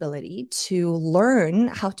responsibility to learn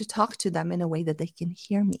how to talk to them in a way that they can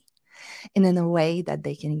hear me and in a way that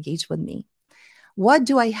they can engage with me. What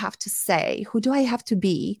do I have to say? Who do I have to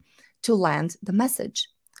be to land the message?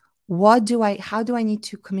 How do I need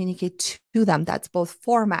to communicate to them? That's both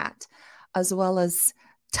format as well as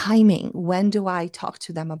timing. When do I talk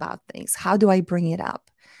to them about things? How do I bring it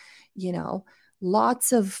up? You know,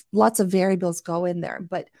 lots of variables go in there.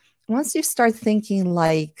 But once you start thinking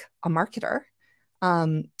like a marketer,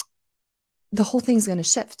 the whole thing's going to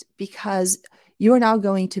shift, because you're now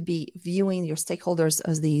going to be viewing your stakeholders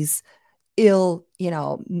as these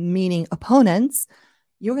meaning opponents.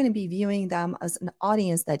 You're going to be viewing them as an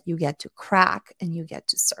audience that you get to crack and you get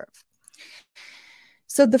to serve.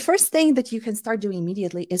 So the first thing that you can start doing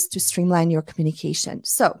immediately is to streamline your communication.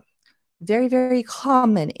 So very, very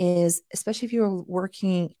common is, especially if you're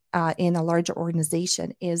working in a larger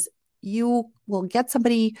organization, is you will get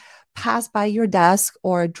somebody pass by your desk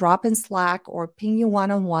or drop in Slack or ping you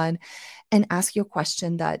one-on-one and ask you a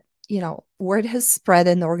question that, word has spread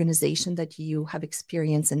in the organization that you have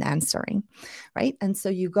experience in answering, right? And so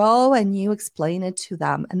you go and you explain it to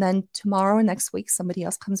them. And then tomorrow or next week, somebody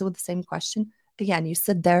else comes with the same question. Again, you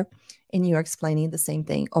sit there and you're explaining the same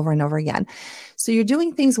thing over and over again. So you're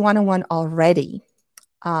doing things one-on-one already.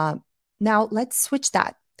 Now let's switch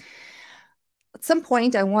that. at some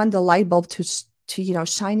point, I want the light bulb to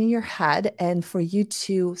shine in your head, and for you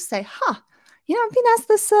to say, huh, I've been asked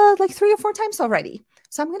this like 3 or 4 times already.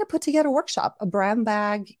 So I'm going to put together a workshop, a brand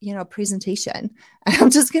bag, presentation. And I'm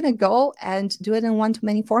just going to go and do it in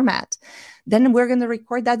one-to-many format. Then we're going to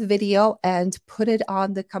record that video and put it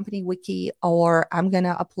on the company wiki, or I'm going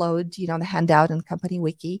to upload, the handout in company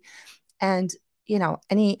wiki. And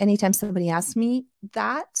anytime somebody asks me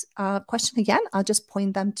that question again, I'll just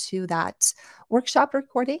point them to that workshop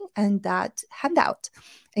recording and that handout.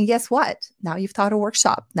 And guess what? Now you've taught a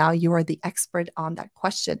workshop. Now you are the expert on that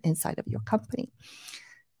question inside of your company.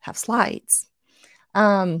 Have slides.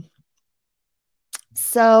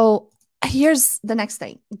 So here's the next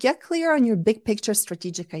thing. Get clear on your big picture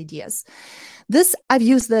strategic ideas. I've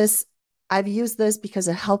used this because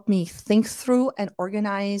it helped me think through and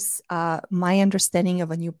organize my understanding of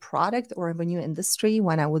a new product or of a new industry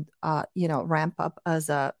when I would, ramp up as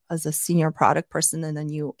a senior product person in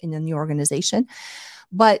a new organization.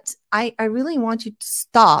 But I really want you to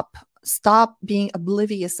stop being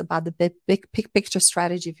oblivious about the big picture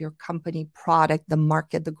strategy of your company, product, the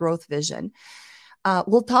market, the growth vision.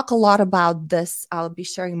 We'll talk a lot about this. I'll be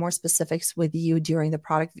sharing more specifics with you during the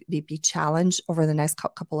Product VP Challenge over the next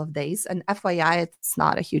couple of days. And FYI, it's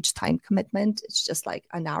not a huge time commitment. It's just like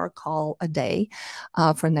an hour call a day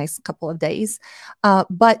for the next couple of days.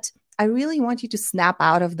 But I really want you to snap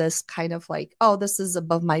out of this kind of like, oh, this is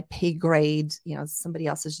above my pay grade, somebody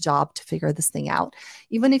else's job to figure this thing out.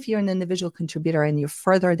 Even if you're an individual contributor and you're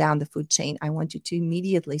further down the food chain, I want you to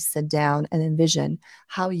immediately sit down and envision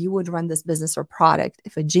how you would run this business or product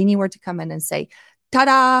if a genie were to come in and say,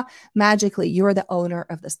 ta-da, magically, you're the owner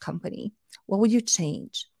of this company. What would you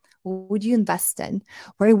change? What would you invest in?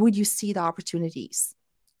 Where would you see the opportunities,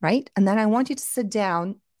 right? And then I want you to sit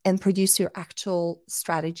down and produce your actual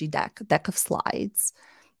strategy deck of slides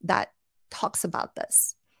that talks about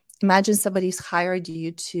this. Imagine somebody's hired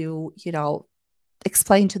you to,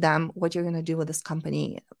 explain to them what you're going to do with this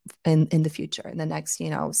company in the future, in the next,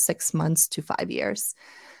 6 months to 5 years.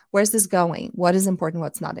 Where's this going? What is important?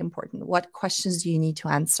 What's not important? What questions do you need to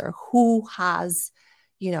answer? Who has,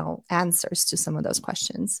 answers to some of those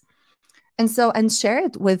questions? And share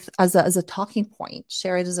it as a talking point,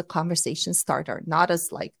 share it as a conversation starter, not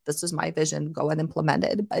as like, this is my vision, go and implement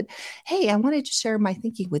it. But hey, I wanted to share my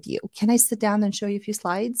thinking with you. Can I sit down and show you a few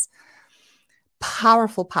slides?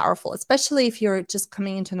 Powerful, powerful, especially if you're just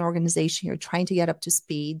coming into an organization, you're trying to get up to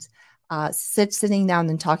speed. Sitting down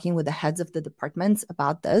and talking with the heads of the departments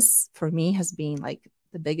about this, for me, has been like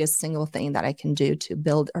the biggest single thing that I can do to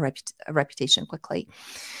build a reputation quickly.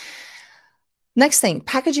 Next thing,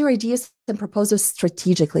 package your ideas and proposals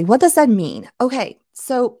strategically. What does that mean? Okay,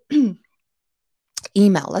 so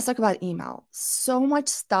email. Let's talk about email. So much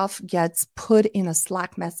stuff gets put in a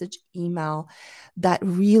Slack message email that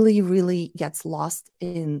really, really gets lost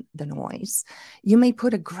in the noise. You may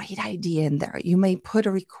put a great idea in there. You may put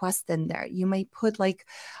a request in there. You may put like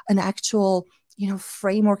an actual,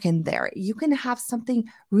 framework in there. You can have something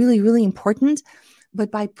really, really important, but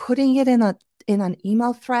by putting it in an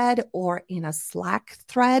email thread or in a Slack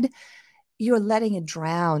thread, you're letting it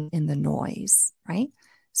drown in the noise, right?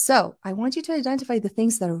 So I want you to identify the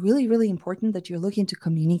things that are really, really important that you're looking to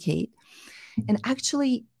communicate, and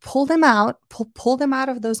actually pull them out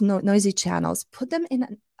of those noisy channels, put them in a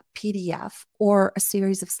PDF or a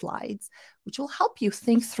series of slides, which will help you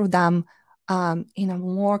think through them in a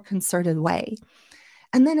more concerted way,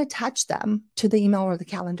 and then attach them to the email or the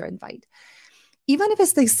calendar invite. Even if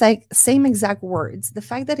it's the same exact words, the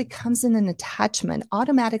fact that it comes in an attachment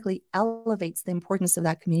automatically elevates the importance of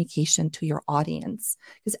that communication to your audience,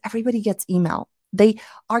 because everybody gets email. They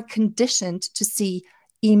are conditioned to see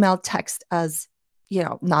email text as,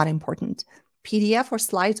 not important. PDF or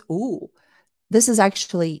slides, ooh, this is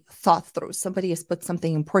actually thought through. Somebody has put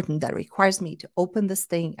something important that requires me to open this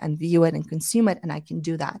thing and view it and consume it, and I can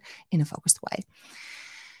do that in a focused way.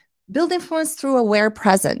 Build influence through aware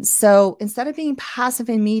presence. So instead of being passive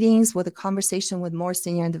in meetings with a conversation with more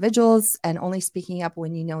senior individuals and only speaking up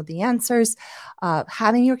when you know the answers,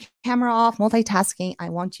 having your camera off, multitasking, I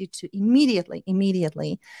want you to immediately,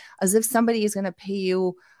 as if somebody is going to pay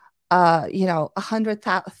you,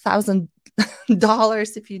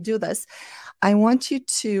 $100,000 if you do this, I want you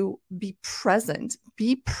to be present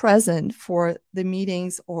for the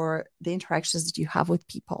meetings or the interactions that you have with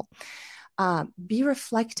people. Be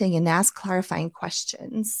reflecting and ask clarifying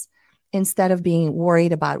questions instead of being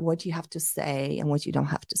worried about what you have to say and what you don't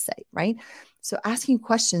have to say, right? So asking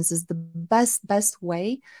questions is the best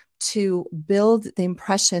way to build the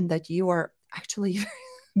impression that you are actually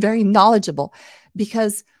very knowledgeable,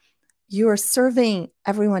 because you are serving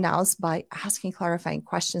everyone else by asking clarifying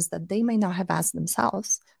questions that they may not have asked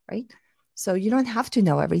themselves, right? So you don't have to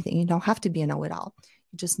know everything. You don't have to be a know-it-all.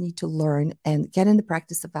 You just need to learn and get in the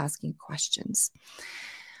practice of asking questions.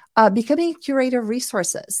 Becoming a curator of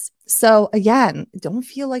resources. So again, don't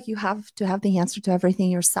feel like you have to have the answer to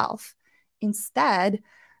everything yourself. Instead,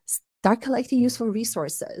 start collecting useful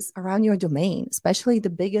resources around your domain, especially the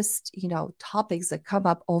biggest, topics that come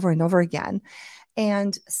up over and over again,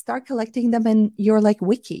 and start collecting them in your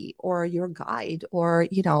wiki or your guide or,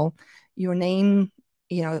 your name,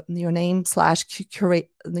 your name slash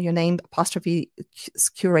curate, your name apostrophe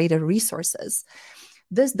curated resources.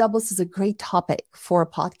 This doubles as a great topic for a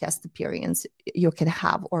podcast appearance you can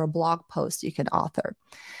have or a blog post you can author.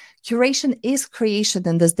 Curation is creation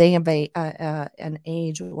in this day of an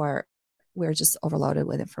age where we're just overloaded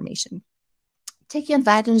with information. Taking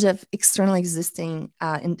advantage of existing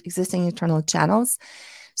internal channels.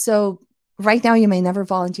 So right now, you may never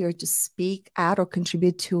volunteer to speak at or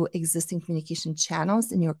contribute to existing communication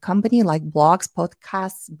channels in your company, like blogs,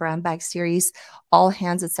 podcasts, brand bag series, all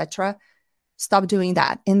hands, etc. Stop doing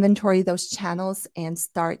that. Inventory those channels and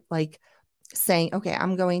start saying, okay,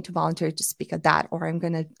 I'm going to volunteer to speak at that, or I'm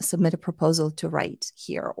going to submit a proposal to write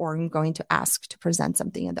here, or I'm going to ask to present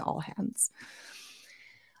something at the all hands.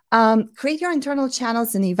 Create your internal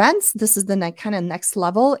channels and events. This is the next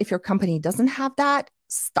level. If your company doesn't have that,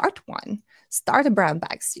 start one. Start a brown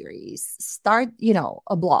bag series. Start,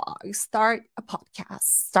 a blog. Start a podcast.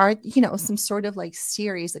 Start, some sort of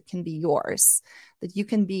series that can be yours, that you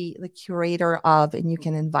can be the curator of, and you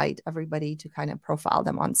can invite everybody to kind of profile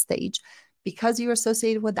them on stage. Because you're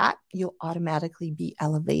associated with that, you'll automatically be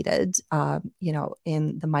elevated,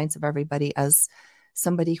 in the minds of everybody as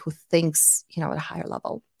somebody who thinks, at a higher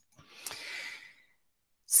level.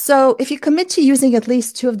 So if you commit to using at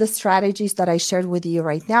least 2 of the strategies that I shared with you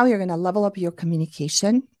right now, you're going to level up your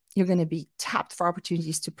communication. You're going to be tapped for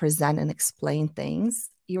opportunities to present and explain things.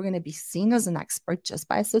 You're going to be seen as an expert just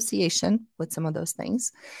by association with some of those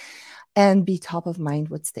things, and be top of mind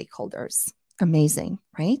with stakeholders. Amazing,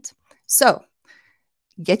 right? So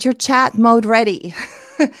get your chat mode ready.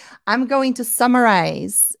 I'm going to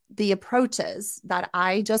summarize the approaches that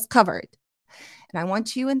I just covered. And I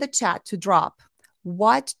want you in the chat to drop,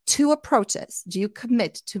 what 2 approaches do you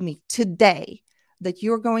commit to me today that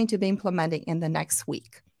you're going to be implementing in the next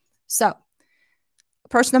week? So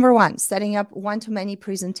approach number 1, setting up one-to-many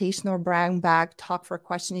presentation or brand bag talk for a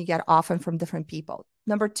question you get often from different people.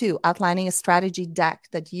 Number 2, outlining a strategy deck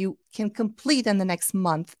that you can complete in the next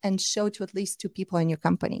month and show to at least 2 people in your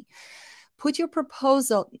company. Put your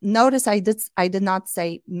proposal. Notice I did not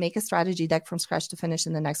say make a strategy deck from scratch to finish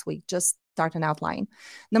in the next week. Just start an outline.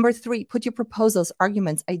 Number 3, put your proposals,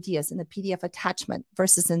 arguments, ideas in a PDF attachment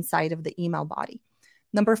versus inside of the email body.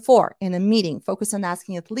 Number 4, in a meeting, focus on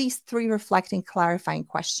asking at least 3 reflecting, clarifying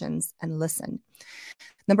questions and listen.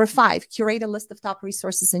 Number 5, curate a list of top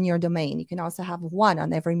resources in your domain. You can also have 1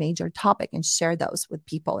 on every major topic and share those with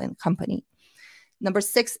people in company. Number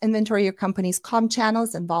 6, inventory your company's comm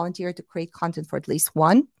channels and volunteer to create content for at least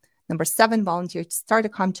 1. Number 7, volunteer to start a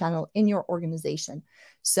comm channel in your organization.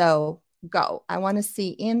 So go. I want to see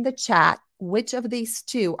in the chat, which of these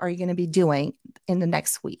 2 are you going to be doing in the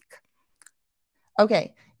next week?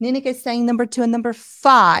 Okay. Ninika is saying number 2 and number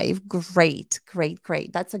 5. Great, great,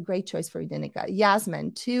 great. That's a great choice for you, Ninika.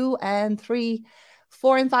 Yasmin, 2 and 3.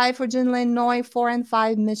 4 and 5 for Jinlin Noi, 4 and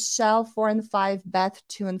 5 Michelle, 4 and 5 Beth,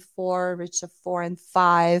 2 and 4 Richa, 4 and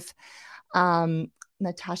 5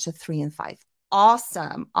 Natasha, 3 and 5.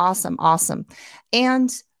 Awesome, awesome, awesome. And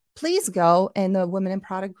please go in the Women in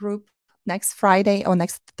Product group next Friday or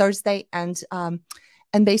next Thursday and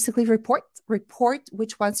basically report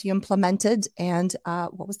which ones you implemented and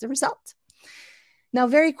what was the result. Now,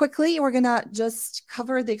 very quickly, we're going to just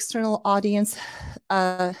cover the external audience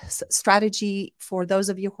strategy for those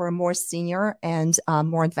of you who are more senior and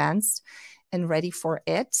more advanced and ready for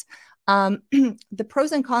it. The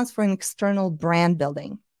pros and cons for an external brand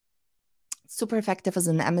building. Super effective as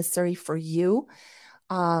an emissary for you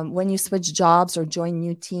when you switch jobs or join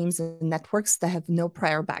new teams and networks that have no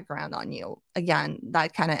prior background on you. Again,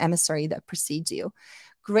 that kind of emissary that precedes you.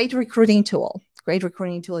 Great recruiting tool. Great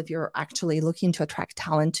recruiting tool if you're actually looking to attract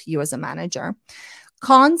talent to you as a manager.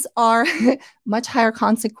 Cons are much higher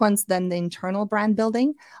consequence than the internal brand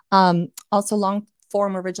building. Also, long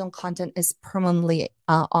form original content is permanently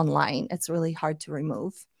online. It's really hard to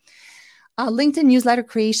remove. LinkedIn newsletter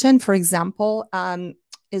creation, for example,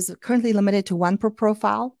 is currently limited to 1 per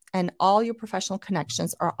profile, and all your professional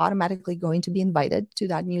connections are automatically going to be invited to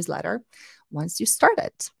that newsletter. once you start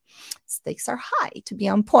it. Stakes are high to be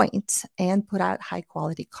on point and put out high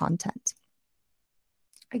quality content.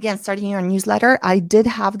 Again, starting your newsletter. I did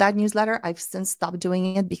have that newsletter. I've since stopped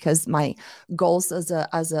doing it because my goals as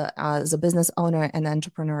a business owner and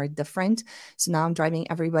entrepreneur are different. So now I'm driving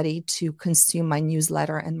everybody to consume my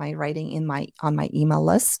newsletter and my writing on my email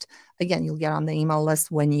list. Again, you'll get on the email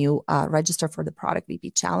list when you register for the Product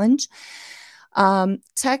VP Challenge. Okay,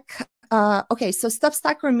 so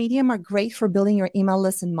Substack or Medium are great for building your email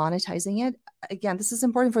list and monetizing it. Again, this is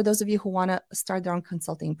important for those of you who want to start their own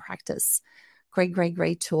consulting practice.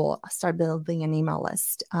 Great tool. Start building an email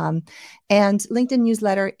list. And LinkedIn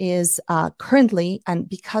newsletter is currently, and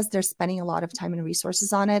because they're spending a lot of time and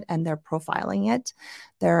resources on it and they're profiling it,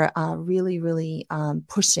 they're really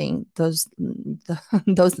pushing those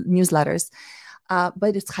newsletters.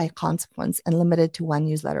 But it's high consequence and limited to one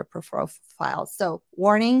newsletter per profile. So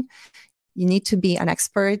warning, you need to be an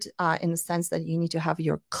expert in the sense that you need to have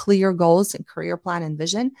your clear goals and career plan and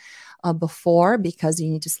vision before, because you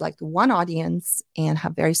need to select one audience and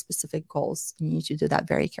have very specific goals. You need to do that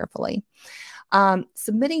very carefully.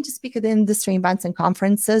 Submitting to speak at industry events and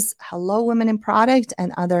conferences. Hello, Women in Product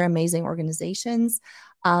and other amazing organizations.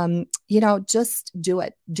 Just do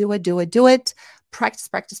it. Practice.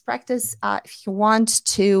 If you want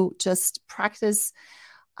to just practice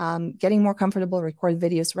getting more comfortable, record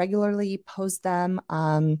videos regularly, post them,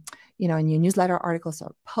 in your newsletter articles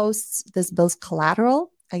or posts. This builds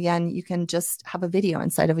collateral. Again, you can just have a video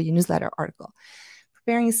inside of a newsletter article.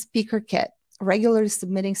 Preparing a speaker kit, regularly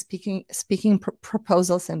submitting speaking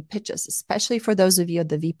proposals and pitches, especially for those of you at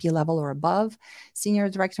the VP level or above, senior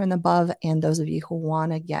director and above, and those of you who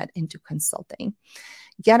want to get into consulting.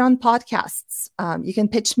 Get on podcasts. You can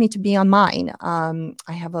pitch me to be on mine.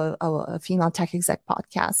 I have a female tech exec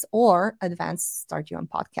podcast or advanced Start You On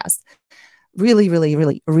podcast.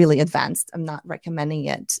 Really advanced. I'm not recommending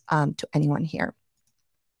it to anyone here.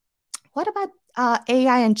 What about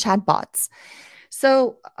AI and chatbots?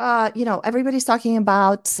 So, everybody's talking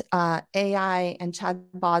about AI and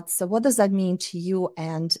chatbots. So what does that mean to you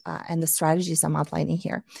and the strategies I'm outlining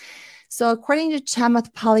here? So according to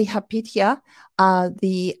Chamath Palihapitiya,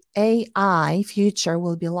 the AI future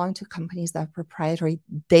will belong to companies that have proprietary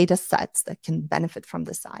data sets that can benefit from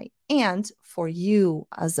this AI. And for you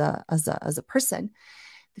as a person,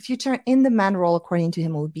 the future in demand role, according to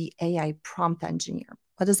him, will be AI prompt engineer.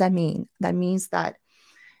 What does that mean? That means that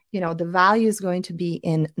the value is going to be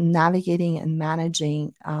in navigating and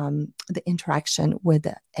managing the interaction with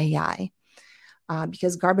the AI.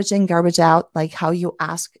 Because garbage in, garbage out, like how you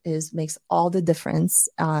ask makes all the difference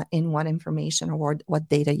in what information or what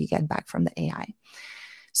data you get back from the AI.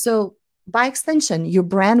 So by extension, your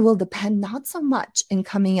brand will depend not so much in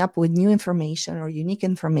coming up with new information or unique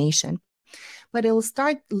information, but it will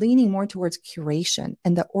start leaning more towards curation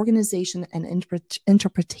and the organization and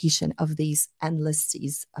interpretation of these endless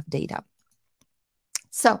seas of data.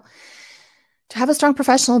 So to have a strong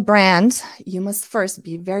professional brand, you must first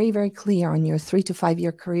be very clear on your 3 to 5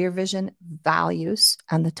 year career vision, values,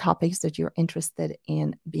 and the topics that you're interested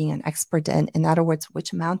in being an expert in. In other words,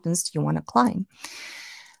 which mountains do you want to climb?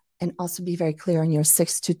 And also be very clear on your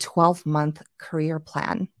 6 to 12 month career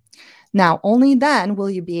plan. Now, only then will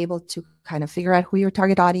you be able to kind of figure out who your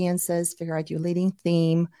target audience is, figure out your leading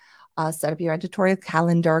theme, set up your editorial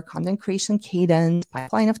calendar, content creation cadence,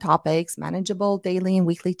 pipeline of topics, manageable daily and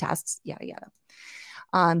weekly tasks, yada.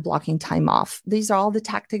 Blocking time off. These are all the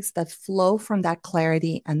tactics that flow from that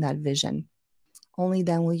clarity and that vision. Only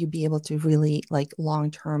then will you be able to really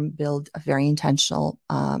long-term build a very intentional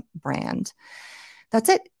brand. That's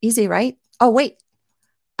it. Easy, right? Oh, wait.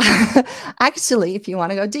 Actually, if you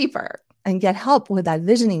want to go deeper and get help with that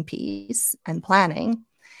visioning piece and planning,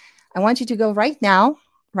 I want you to go right now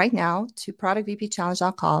to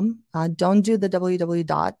productvpchallenge.com. Don't do the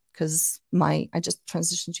www. Because I just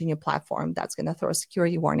transitioned to a new platform that's going to throw a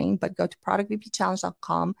security warning, but go to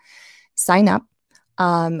productvpchallenge.com, sign up.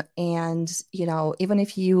 And, even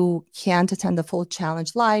if you can't attend the full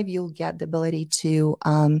challenge live, you'll get the ability to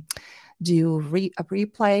do a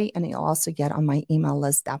replay, and you'll also get on my email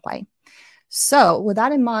list that way. So with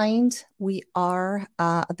that in mind, we are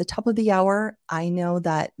at the top of the hour. I know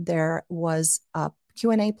that there was a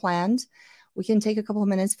Q&A planned. We can take a couple of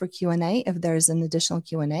minutes for Q&A if there's an additional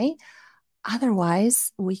Q&A.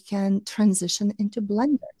 Otherwise, we can transition into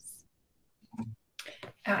blenders.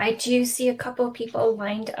 I do see a couple of people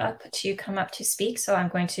lined up to come up to speak, so I'm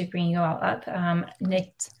going to bring you all up.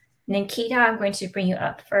 Nikita, I'm going to bring you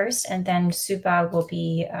up first, and then Suba will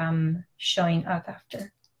be showing up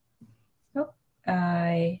after.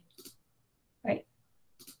 Right.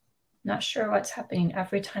 Not sure what's happening.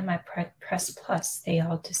 Every time I press plus, they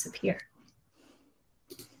all disappear.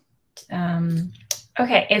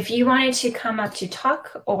 Okay, if you wanted to come up to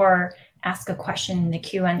talk or ask a question in the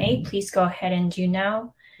Q&A, please go ahead and do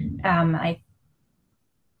now.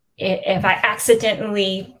 If I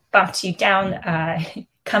accidentally bumped you down,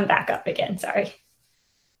 come back up again, sorry.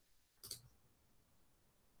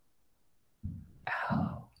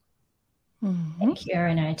 Oh. Thank you,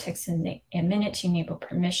 Erin. It takes a minute to enable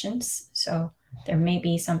permissions, so there may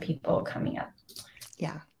be some people coming up.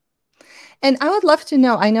 Yeah. And I would love to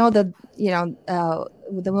know, I know that, you know,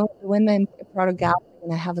 the women product gap,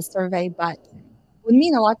 and I have a survey, but it would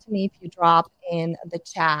mean a lot to me if you drop in the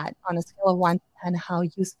chat on a scale of 1 to 10, how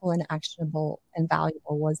useful and actionable and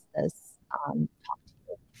valuable was this talk to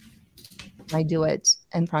you. I do it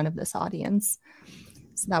in front of this audience.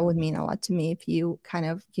 So that would mean a lot to me if you kind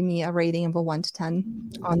of give me a rating of a 1 to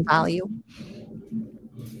 10 on value.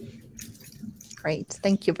 Great.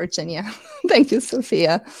 Thank you, Virginia. Thank you,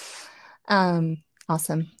 Sophia.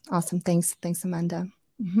 Awesome. Thanks, Amanda.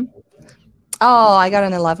 Oh, I got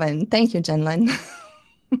an 11. Thank you, Jenlin.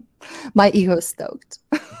 My ego is stoked.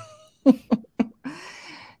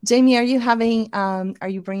 Jamie, are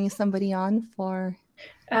you bringing somebody on for?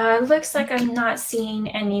 Looks like I'm not seeing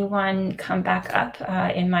anyone come back up.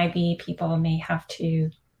 It might be people may have to.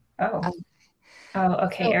 Oh,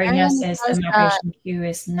 okay. So Ariana says the moderation queue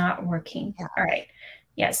is not working. Yeah. All right.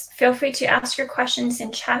 Yes. Feel free to ask your questions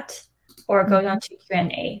in chat or go down to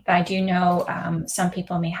Q&A. But I do know some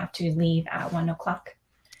people may have to leave at 1 o'clock.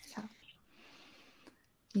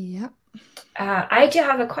 Yeah. I do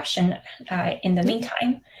have a question in the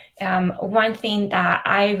meantime. One thing that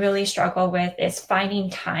I really struggle with is finding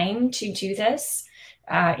time to do this.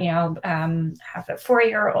 Have a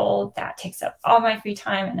 4-year-old that takes up all my free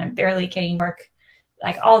time, and I'm barely getting work.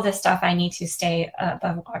 Like all this stuff I need to stay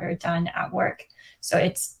above water done at work. So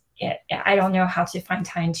I don't know how to find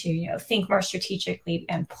time to think more strategically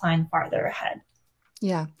and plan farther ahead.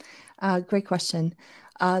 Yeah, great question.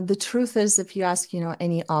 The truth is, if you ask,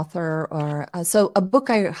 any author or so a book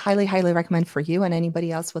I highly, highly recommend for you and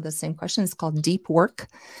anybody else with the same question is called Deep Work.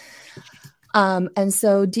 And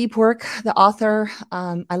so Deep Work, the author,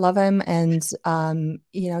 I love him. And,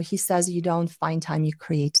 he says you don't find time, you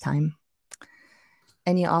create time.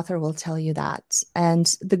 Any author will tell you that.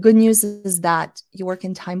 And the good news is that you work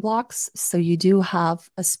in time blocks. So you do have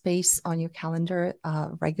a space on your calendar,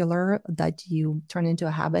 regular, that you turn into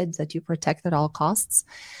a habit that you protect at all costs.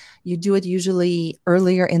 You do it usually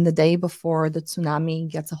earlier in the day before the tsunami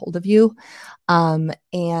gets a hold of you. And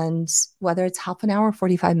whether it's half an hour,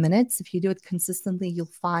 45 minutes, if you do it consistently, you'll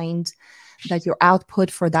find that your output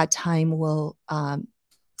for that time will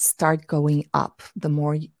start going up the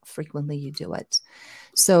more frequently you do it.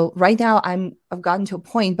 So right now I've gotten to a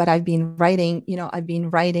point, but I've been writing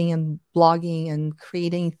and blogging and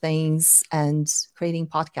creating things and creating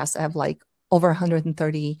podcasts. I have like over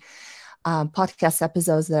 130 podcast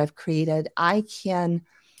episodes that I've created. I can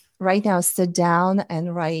right now sit down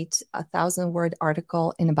and write a 1,000-word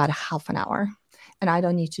article in about a half an hour. And I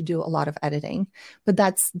don't need to do a lot of editing, but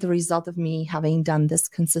that's the result of me having done this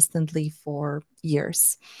consistently for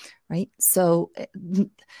years, right? So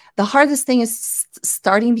the hardest thing is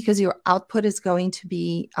starting, because your output is going to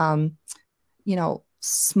be,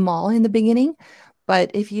 small in the beginning.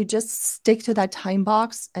 But if you just stick to that time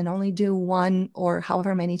box and only do one or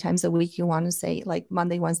however many times a week you want to say, like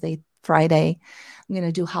Monday, Wednesday, Friday, I'm going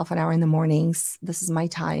to do half an hour in the mornings. This is my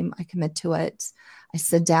time. I commit to it. I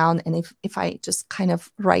sit down, and if I just kind of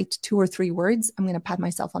write 2 or 3 words, I'm going to pat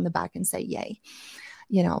myself on the back and say, yay.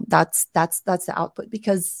 That's the output,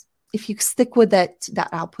 because if you stick with it, that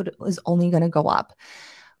output is only going to go up.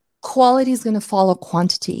 Quality is going to follow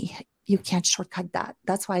quantity. You can't shortcut that.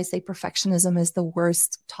 That's why I say perfectionism is the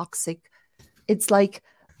worst toxic. It's like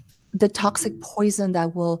the toxic poison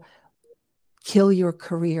that will kill your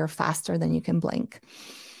career faster than you can blink.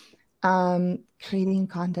 Creating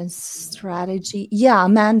content strategy. Yeah,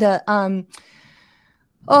 Amanda.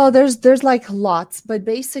 There's like lots, but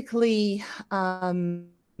basically,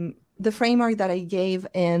 the framework that I gave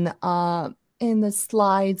in the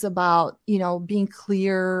slides about, being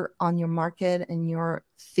clear on your market and your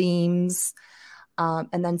themes,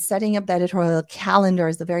 and then setting up the editorial calendar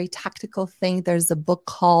is a very tactical thing. There's a book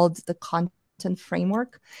called The Content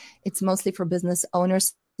Framework. It's mostly for business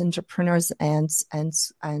owners, entrepreneurs, and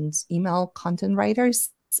email content writers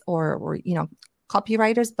or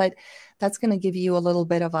copywriters, but that's going to give you a little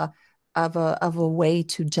bit of a way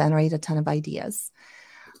to generate a ton of ideas.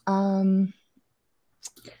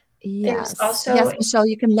 Yes, Michelle,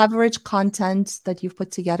 you can leverage content that you've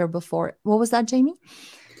put together before. What was that, Jamie?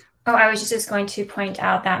 Oh, I was just going to point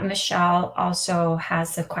out that Michelle also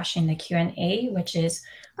has a question in the Q&A, which is,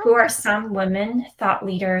 who are some women thought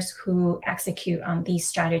leaders who execute on these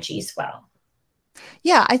strategies well?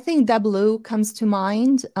 Yeah, I think Deb Liu comes to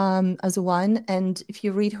mind as one. And if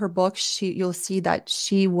you read her book, you'll see that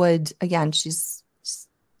she would, again, she's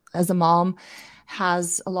as a mom,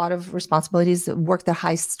 has a lot of responsibilities, work the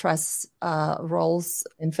high stress roles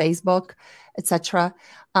in Facebook, etc.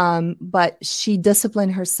 But she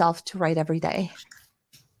disciplined herself to write every day.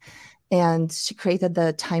 And she created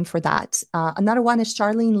the time for that. Another one is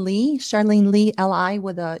Charlene Lee, L-I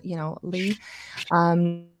with a, Lee.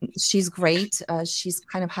 She's great. She's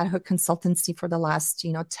kind of had her consultancy for the last,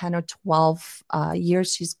 10 or 12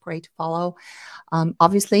 years. She's great to follow.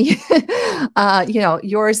 Obviously,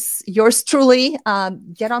 yours truly,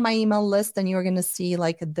 get on my email list and you're going to see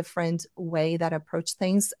like a different way that I approach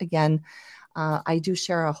things. Again, I do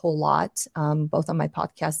share a whole lot, both on my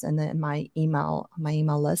podcast and in my email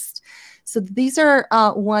list. So these are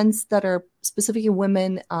ones that are specifically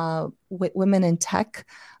women, women in tech,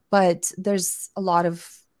 but there's a lot of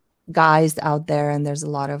guys out there, and there's a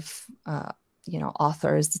lot of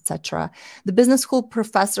authors, etc. The business school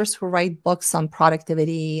professors who write books on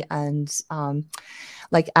productivity and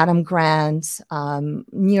like Adam Grant,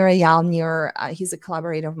 Nir Eyal. He's a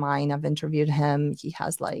collaborator of mine. I've interviewed him. He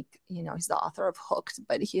has he's the author of Hooked,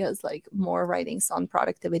 but he has like more writings on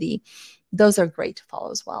productivity. Those are great to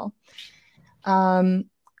follow as well.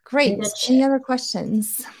 Great. Any other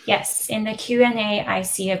questions? Yes. In the Q&A, I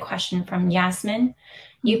see a question from Yasmin.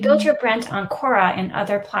 You built your brand on Quora and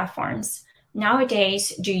other platforms. Nowadays,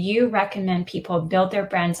 do you recommend people build their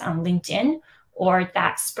brands on LinkedIn, or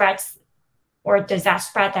does that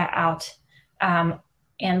spread that out?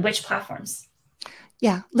 And which platforms?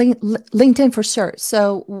 Yeah, LinkedIn for sure.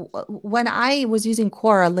 So when I was using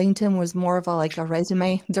Quora, LinkedIn was more of a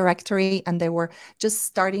resume directory, and they were just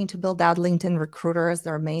starting to build out LinkedIn Recruiter as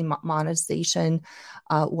their main monetization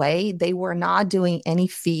way. They were not doing any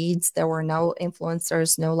feeds. There were no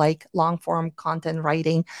influencers, no long form content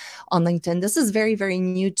writing on LinkedIn. This is very, very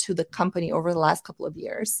new to the company over the last couple of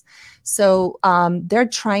years. So they're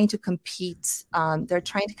trying to compete. They're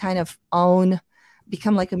trying to kind of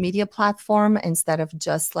become like a media platform instead of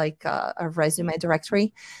just like a resume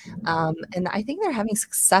directory. And I think they're having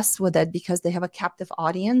success with it because they have a captive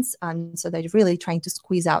audience. So they're really trying to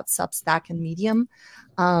squeeze out Substack and Medium.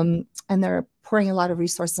 And they're pouring a lot of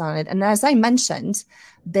resources on it. And as I mentioned,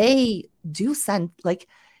 they do send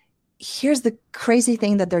here's the crazy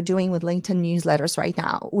thing that they're doing with LinkedIn newsletters right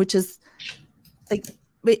now, which is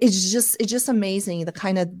it's just amazing, the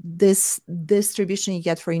kind of this distribution you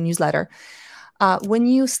get for your newsletter. When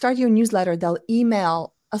you start your newsletter, they'll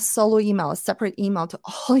email a solo email, a separate email to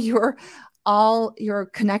all your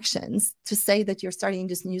connections to say that you're starting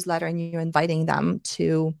this newsletter and you're inviting them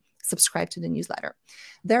to subscribe to the newsletter.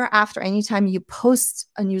 Thereafter, anytime you post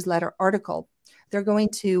a newsletter article, they're going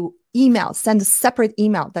to send a separate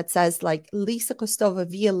email that says Lisa Kostova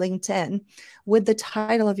via LinkedIn with the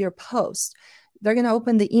title of your post. They're going to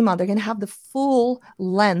open the email. They're going to have the full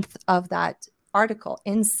length of that article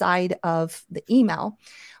inside of the email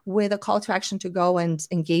with a call to action to go and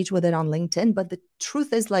engage with it on LinkedIn. But the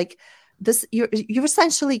truth is this, you're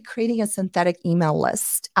essentially creating a synthetic email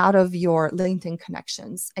list out of your LinkedIn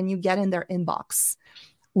connections, and you get in their inbox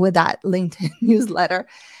with that LinkedIn newsletter.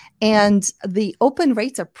 And the open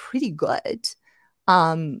rates are pretty good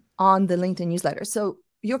on the LinkedIn newsletter. So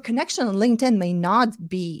your connection on LinkedIn may not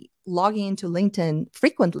be logging into LinkedIn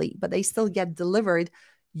frequently, but they still get delivered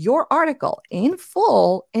your article in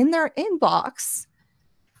full in their inbox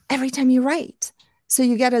every time you write. So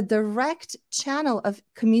you get a direct channel of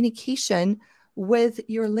communication with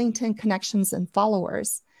your LinkedIn connections and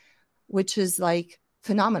followers, which is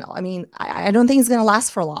phenomenal. I mean, I don't think it's going to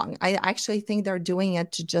last for long. I actually think they're doing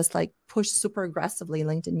it to just push super aggressively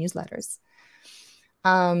LinkedIn newsletters.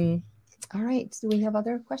 All right. Do we have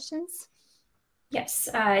other questions? Yes,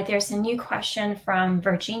 there's a new question from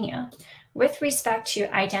Virginia. With respect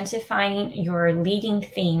to identifying your leading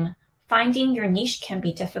theme, finding your niche can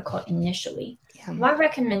be difficult initially. Yeah. What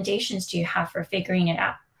recommendations do you have for figuring it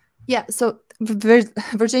out? Yeah, so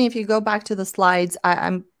Virginia, if you go back to the slides,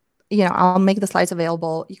 I'll make the slides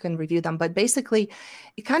available. You can review them. But basically,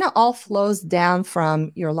 it kind of all flows down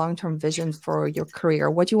from your long-term vision for your career,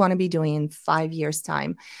 what you want to be doing in 5 years'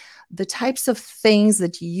 time, the types of things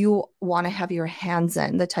that you want to have your hands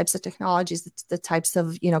in, the types of technologies, the types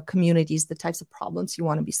of communities, the types of problems you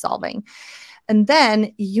want to be solving. And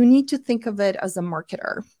then you need to think of it as a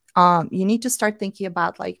marketer. You need to start thinking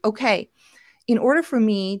about okay, in order for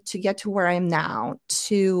me to get to where I am now,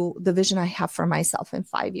 to the vision I have for myself in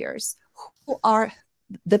 5 years, who are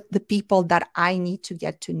the people that I need to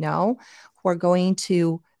get to know, who are going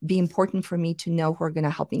to be important for me to know, who are going to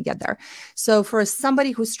help me get there. So for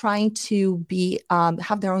somebody who's trying to be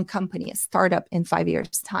have their own company, a startup in 5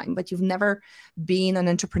 years time, but you've never been an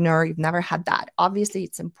entrepreneur, you've never had that, obviously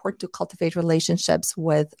it's important to cultivate relationships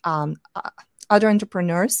with other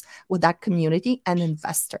entrepreneurs, with that community, and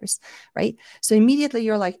investors, right? So immediately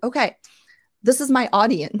you're like, okay, this is my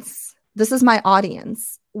audience. This is my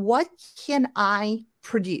audience. What can I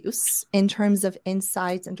produce in terms of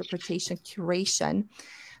insights, interpretation, curation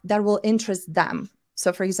that will interest them?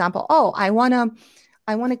 So for example, I want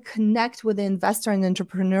to connect with the investor and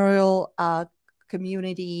entrepreneurial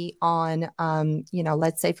community on,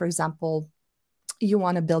 let's say, for example, you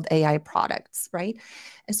want to build AI products, right?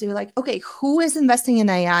 And so you're like, okay, who is investing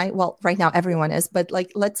in AI? Well, right now everyone is, but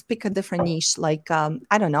like, let's pick a different niche, like,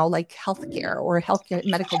 I don't know, like healthcare or healthcare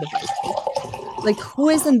medical devices. Like, who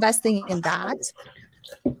is investing in that?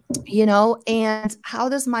 And how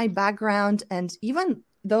does my background, and even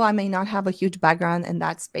though I may not have a huge background in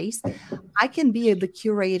that space, I can be the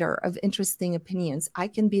curator of interesting opinions. I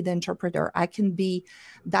can be the interpreter. I can be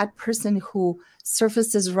that person who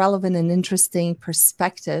surfaces relevant and interesting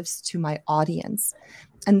perspectives to my audience.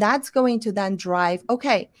 And that's going to then drive,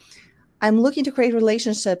 okay, I'm looking to create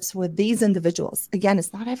relationships with these individuals. Again,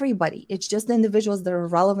 it's not everybody. It's just the individuals that are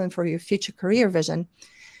relevant for your future career vision.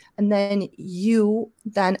 And then you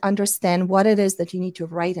then understand what it is that you need to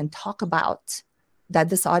write and talk about that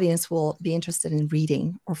this audience will be interested in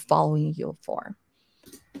reading or following you for.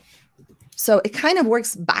 So it kind of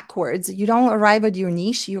works backwards. You don't arrive at your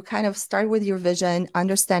niche. You kind of start with your vision,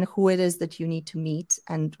 understand who it is that you need to meet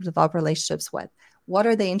and develop relationships with. What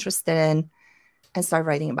are they interested in? And start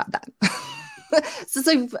writing about that.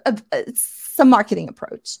 So it's some marketing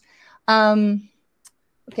approach.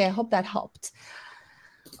 Okay, I hope that helped.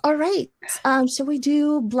 All right. Shall we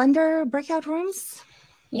do Blender breakout rooms?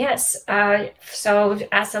 Yes. So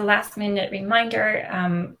as a last minute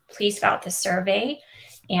reminder, please fill out the survey.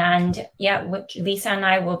 And yeah, Lisa and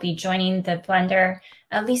I will be joining the Blender.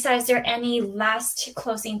 Lisa, is there any last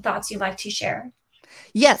closing thoughts you'd like to share?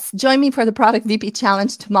 Yes, join me for the Product VP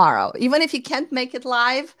Challenge tomorrow. Even if you can't make it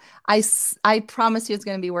live, I promise you it's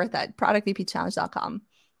going to be worth it. productvpchallenge.com.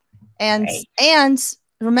 And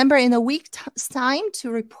remember, in a week's time to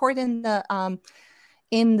report in the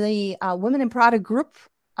Women in Product group,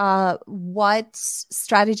 what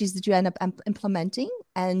strategies did you end up implementing,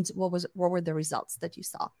 and what were the results that you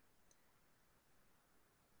saw?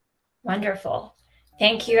 Wonderful.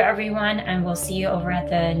 Thank you, everyone, and we'll see you over at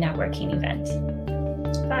the networking event.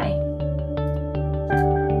 Bye.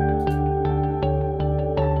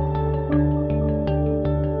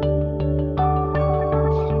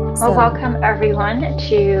 Well, welcome everyone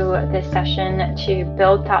to this session to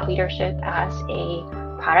build thought leadership as a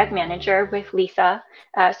product manager with Lisa.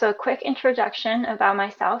 So a quick introduction about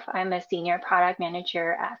myself. I'm a senior product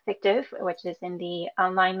manager at Fictive, which is in the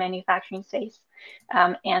online manufacturing space.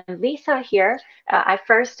 And Lisa here, I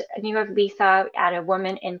first knew of Lisa at a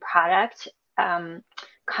Women in Product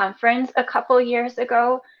conference a couple years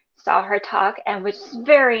ago, saw her talk and was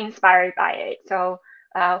very inspired by it. So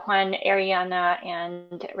when Ariana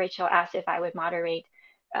and Rachel asked if I would moderate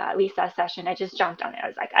Lisa's session, I just jumped on it. I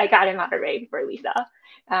was like, I got to moderate for Lisa.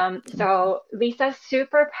 So Lisa's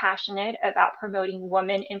super passionate about promoting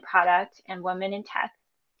women in product and women in tech.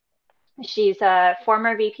 She's a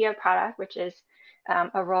former VP of product, which is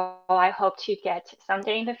a role I hope to get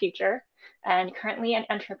someday in the future, and currently an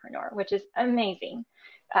entrepreneur, which is amazing.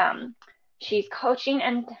 She's coaching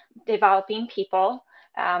and developing people.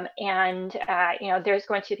 There's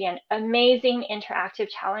going to be an amazing interactive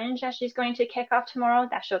challenge that she's going to kick off tomorrow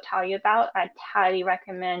that she'll tell you about. I highly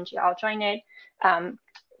recommend you all join it.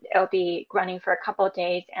 It'll be running for a couple of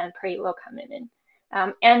days and pretty low commitment.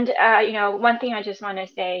 One thing I just want to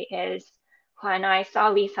say is when I saw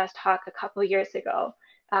Lisa's talk a couple of years ago,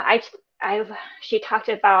 she talked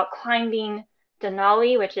about climbing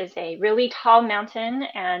Denali, which is a really tall mountain,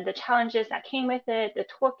 and the challenges that came with it, the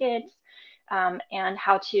toolkits, and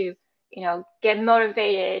how to, get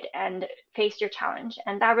motivated and face your challenge.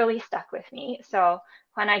 And that really stuck with me. So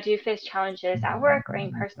when I do face challenges at work or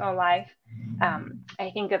in personal life,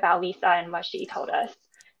 I think about Lisa and what she told us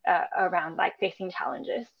around like facing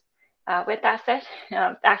challenges. With that said,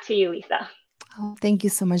 back to you, Lisa. Oh, thank you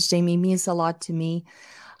so much, Jamie. It means a lot to me.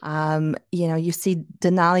 You see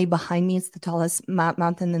Denali behind me. It's the tallest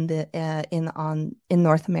mountain in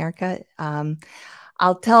North America.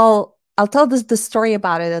 I'll tell I'll tell the story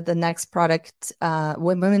about it at the next product,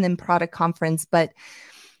 Women in Product conference. But,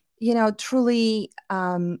 truly,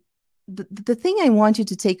 the thing I want you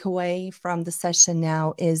to take away from the session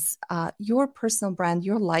now is your personal brand,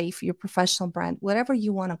 your life, your professional brand, whatever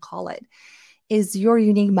you want to call it, is your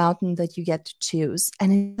unique mountain that you get to choose.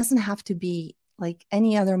 And it doesn't have to be like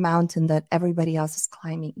any other mountain that everybody else is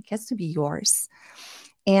climbing. It gets to be yours.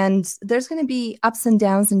 And there's going to be ups and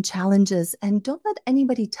downs and challenges. And don't let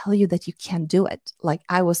anybody tell you that you can't do it. Like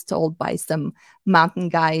I was told by some mountain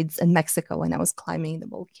guides in Mexico when I was climbing the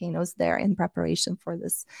volcanoes there in preparation for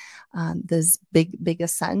this big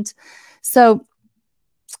ascent. So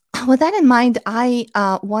with that in mind, I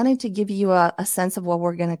wanted to give you a sense of what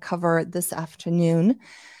we're going to cover this afternoon.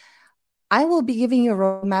 I will be giving you a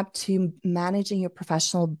roadmap to managing your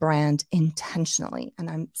professional brand intentionally. And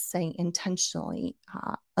I'm saying intentionally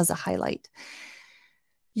as a highlight.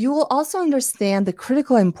 You will also understand the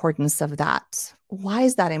critical importance of that. Why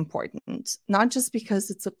is that important? Not just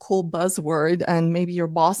because it's a cool buzzword and maybe your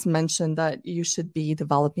boss mentioned that you should be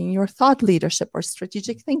developing your thought leadership or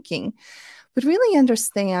strategic thinking, but really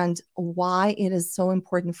understand why it is so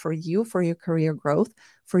important for you, for your career growth,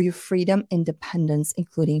 for your freedom, independence,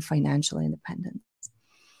 including financial independence.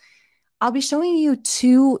 I'll be showing you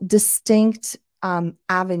two distinct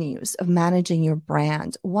avenues of managing your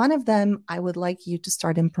brand. One of them, I would like you to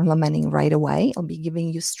start implementing right away. I'll be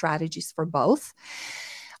giving you strategies for both.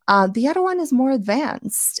 The other one is more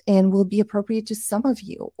advanced and will be appropriate to some of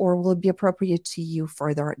you or will be appropriate to you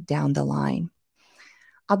further down the line.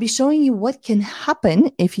 I'll be showing you what can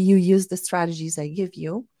happen if you use the strategies I give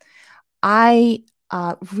you. I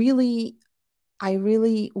really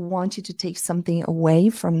want you to take something away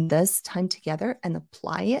from this time together and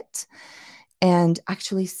apply it and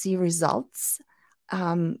actually see results.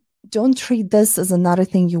 Don't treat this as another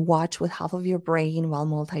thing you watch with half of your brain while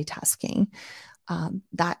multitasking.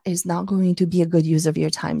 That is not going to be a good use of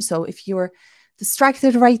your time. So if you're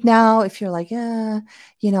distracted right now, if you're like, I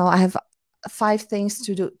have 5 things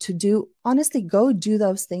to do, honestly, go do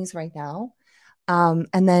those things right now. And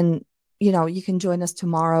then, you can join us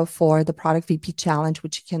tomorrow for the Product VP Challenge,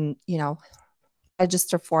 which you can,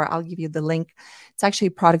 register for. I'll give you the link. It's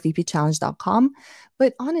actually productvpchallenge.com.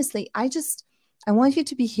 But honestly, I want you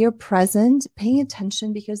to be here present, paying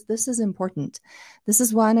attention, because this is important. This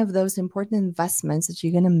is one of those important investments that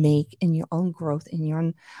you're going to make in your own growth, in your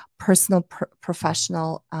own personal,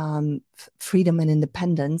 professional freedom and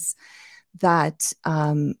independence that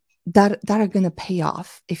are going to pay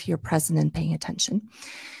off if you're present and paying attention.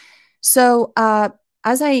 So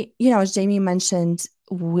as Jamie mentioned,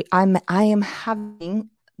 I am having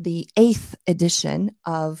the 8th edition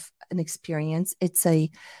of an experience. It's a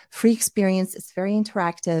free experience. It's very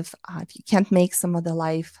interactive. If you can't make some of the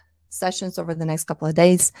live sessions over the next couple of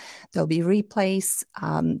days, there'll be replays.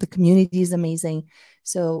 The community is amazing.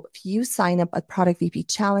 So if you sign up at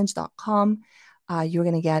productvpchallenge.com, you're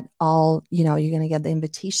going to get you're going to get the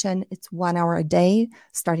invitation. It's 1 hour a day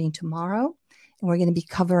starting tomorrow. And we're going to be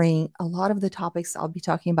covering a lot of the topics I'll be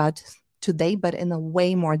talking about today, but in a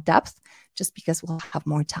way more depth, just because we'll have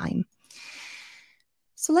more time.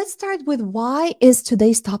 So let's start with, why is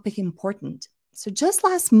today's topic important? So just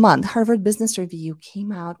last month, Harvard Business Review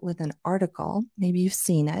came out with an article, maybe you've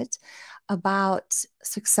seen it, about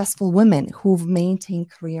successful women who've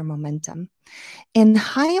maintained career momentum. And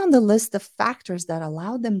high on the list of factors that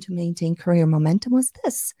allowed them to maintain career momentum was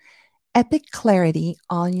this: epic clarity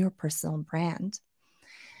on your personal brand.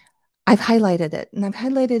 I've highlighted it, and I've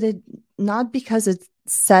highlighted it not because it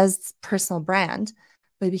says personal brand,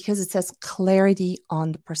 but because it says clarity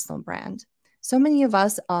on the personal brand. So many of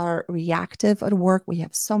us are reactive at work. We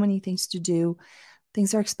have so many things to do.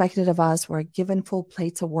 Things are expected of us. We're given full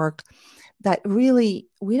plates of work that really,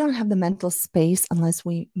 we don't have the mental space unless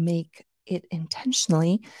we make it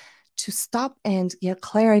intentionally to stop and get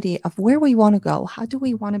clarity of where we want to go. How do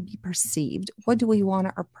we want to be perceived? What do we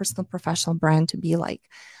want our personal professional brand to be like?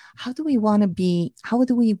 How do we want to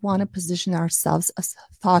position ourselves as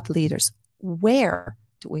thought leaders? Where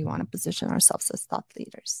do we want to position ourselves as thought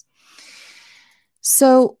leaders?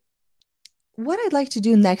 So what I'd like to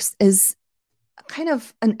do next is kind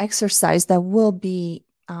of an exercise that will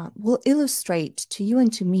illustrate to you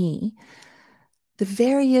and to me the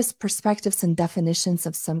various perspectives and definitions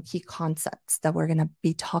of some key concepts that we're going to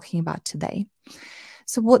be talking about today.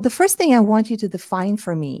 So the first thing I want you to define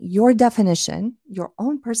for me, your definition, your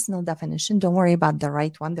own personal definition. Don't worry about the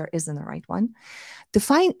right one. There isn't a right one.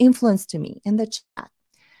 Define influence to me in the chat.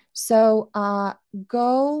 So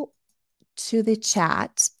go to the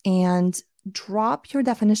chat and drop your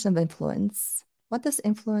definition of influence. What does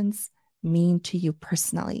influence mean to you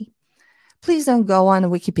personally? please don't go on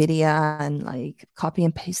Wikipedia and like copy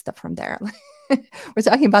and paste stuff from there. We're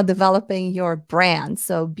talking about developing your brand.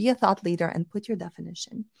 So be a thought leader and put your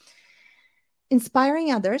definition.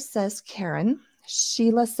 Inspiring others, says Karen.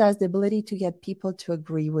 Sheila says the ability to get people to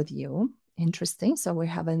agree with you. Interesting. So we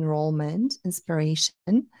have enrollment,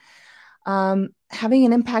 inspiration. Having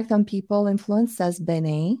an impact on people, influence, says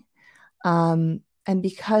Benet. And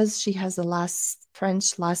because she has a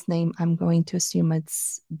French last name, I'm going to assume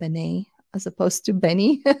it's Benet as opposed to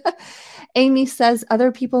Benny. Amy says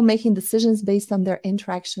other people making decisions based on their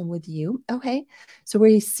interaction with you. Okay. So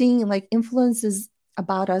we're seeing like influences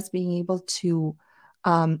about us being able to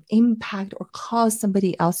impact or cause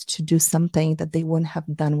somebody else to do something that they wouldn't have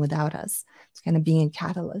done without us. It's kind of being a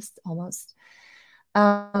catalyst almost.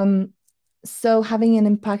 So having an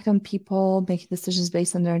impact on people, making decisions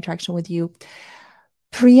based on their interaction with you.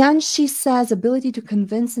 Priyanshi says ability to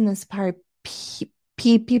convince and inspire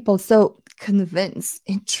people. So convince,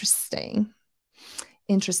 interesting,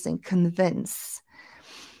 convince.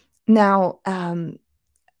 Now,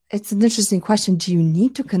 it's an interesting question. Do you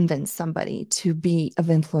need to convince somebody to be of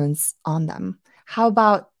influence on them? How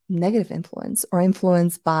about negative influence or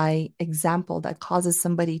influence by example that causes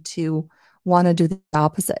somebody to want to do the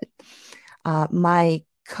opposite? My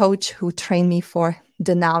coach who trained me for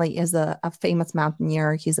Denali is a famous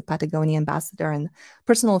mountaineer. He's a Patagonia ambassador and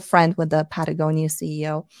personal friend with the Patagonia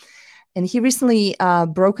CEO. And he recently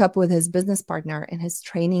broke up with his business partner in his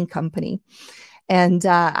training company. And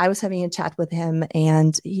I was having a chat with him,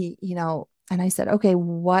 and he, and I said, okay,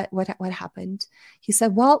 what happened? He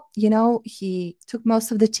said, well, he took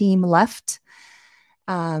most of the team, left,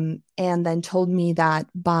 and then told me that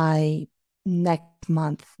by next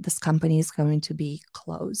month, this company is going to be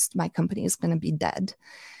closed. My company is going to be dead.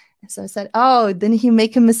 And so I said, oh, didn't he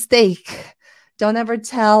make a mistake? Don't ever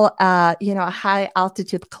tell, a high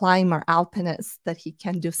altitude climber, alpinist, that he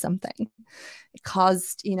can do something. It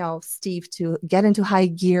caused, Steve to get into high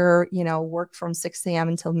gear, work from 6 a.m.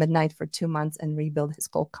 until midnight for 2 months and rebuild his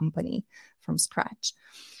whole company from scratch,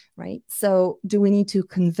 right? So do we need to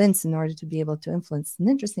convince in order to be able to influence? An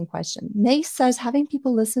interesting question. May says having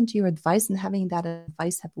people listen to your advice and having that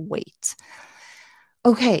advice have weight.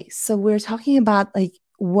 Okay, so we're talking about like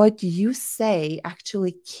what you say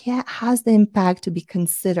actually has the impact to be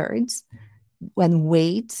considered when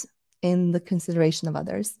weighed in the consideration of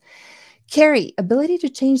others. Carrie, ability to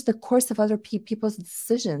change the course of other people's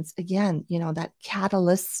decisions. Again, that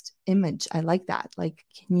catalyst image. I like that. Like,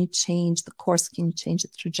 can you change the course? Can you change the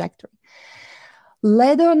trajectory?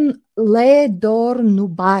 Ledor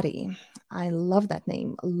Nubari. I love that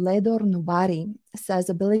name. Ledor Nubari says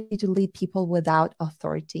ability to lead people without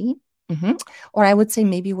authority. Or I would say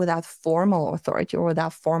maybe without formal authority or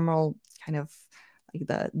without formal kind of like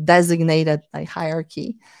the designated like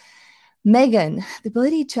hierarchy. Megan, the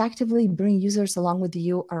ability to actively bring users along with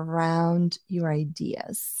you around your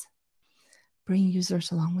ideas. Bring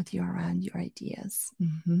users along with you around your ideas.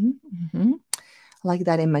 I like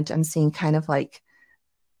that image. I'm seeing kind of like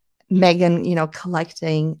Megan,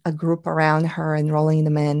 collecting a group around her and rolling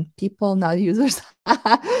them in. People, not users.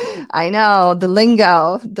 I know, the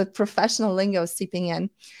lingo, the professional lingo seeping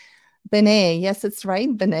in. Benet, yes, it's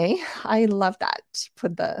right, Benet. I love that.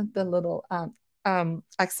 Put the little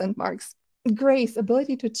accent marks. Grace,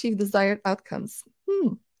 ability to achieve desired outcomes.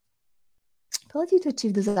 Ability to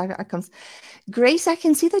achieve desired outcomes. Grace, I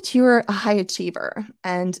can see that you're a high achiever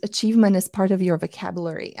and achievement is part of your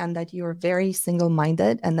vocabulary and that you're very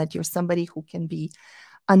single-minded and that you're somebody who can be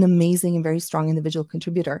an amazing and very strong individual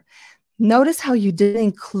contributor. Notice how you didn't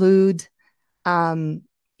include,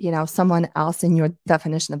 someone else in your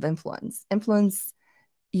definition of influence. Influence,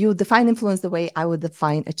 you define influence the way I would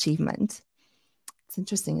define achievement. It's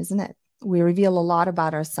interesting, isn't it? We reveal a lot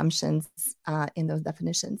about our assumptions in those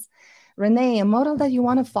definitions. Renee, a model that you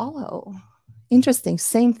want to follow. Interesting.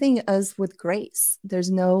 Same thing as with Grace.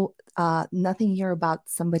 There's nothing here about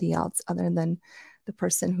somebody else other than the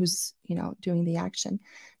person who's, doing the action.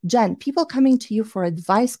 Jen, people coming to you for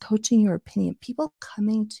advice, coaching, your opinion. People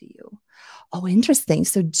coming to you. Oh, interesting.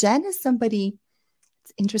 So Jen is somebody,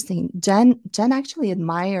 it's interesting. Jen actually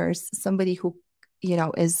admires somebody who,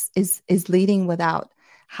 is leading without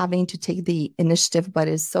having to take the initiative, but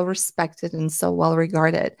is so respected and so well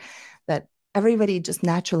regarded that everybody just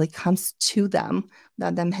naturally comes to them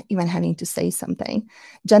without them even having to say something.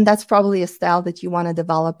 Jen, that's probably a style that you want to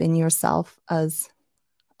develop in yourself as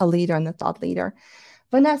a leader and a thought leader.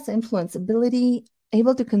 Vanessa, influence, ability,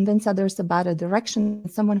 able to convince others about a direction,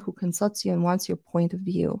 someone who consults you and wants your point of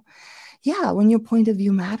view. Yeah, when your point of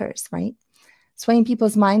view matters, right? Swaying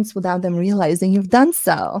people's minds without them realizing you've done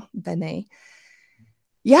so, Benet.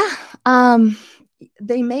 Yeah.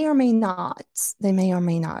 They may or may not. They may or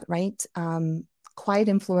may not, right? Quiet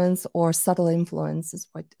influence or subtle influence is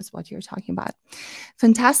what you're talking about.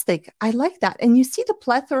 Fantastic. I like that. And you see the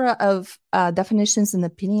plethora of definitions and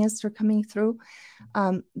opinions that are coming through.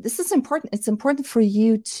 This is important. It's important for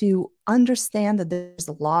you to understand that there's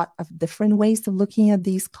a lot of different ways of looking at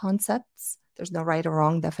these concepts. There's no right or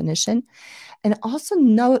wrong definition. And also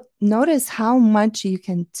notice how much you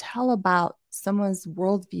can tell about someone's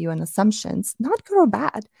worldview and assumptions, not good or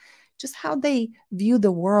bad, just how they view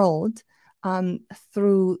the world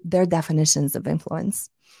through their definitions of influence.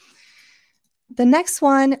 The next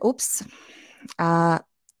one, oops,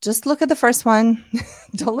 just look at the first one.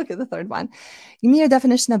 Don't look at the third one. Give me your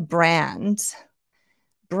definition of brand.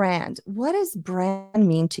 Brand. What does brand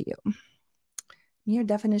mean to you? Your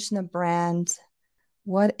definition of brand.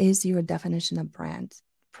 What is your definition of brand?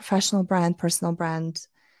 Professional brand, personal brand,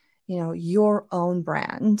 your own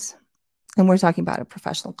brand. And we're talking about a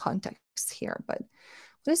professional context here, but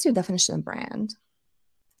what is your definition of brand?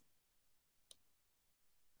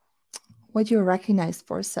 What you're recognized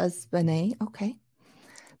for, says Vinay. Okay.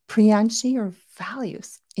 Priyanshi, or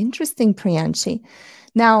values. Interesting, Priyanshi.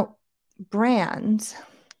 Now, brand.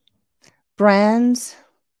 Priyanshi,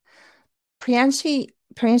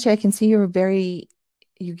 I can see you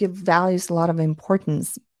give values a lot of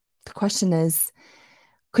importance. The question is,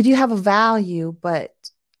 could you have a value, but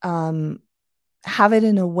have it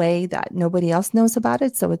in a way that nobody else knows about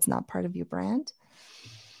it, so it's not part of your brand?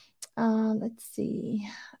 Let's see.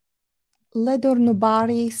 Ledor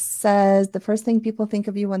Nubari says the first thing people think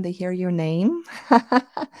of you when they hear your name.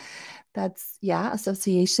 That's,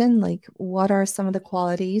 association. Like, what are some of the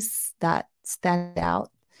qualities that stand out?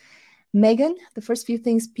 Megan, the first few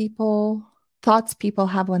thoughts people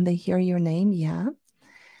have when they hear your name. Yeah.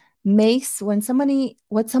 Mace, what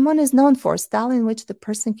someone is known for, style in which the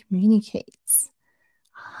person communicates.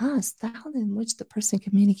 Style in which the person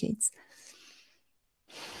communicates.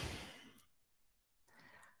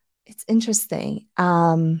 It's interesting.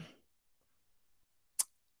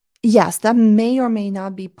 Yes, that may or may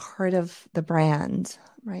not be part of the brand,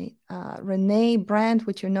 right? Renee, brand,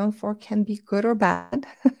 which you're known for, can be good or bad.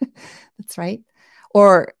 That's right.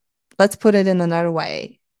 Or let's put it in another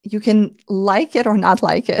way. You can like it or not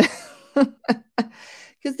like it.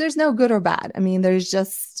 Because there's no good or bad. I mean, there's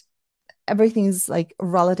just everything's like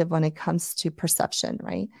relative when it comes to perception,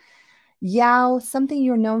 right? Yao, something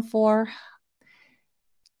you're known for.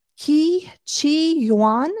 Qi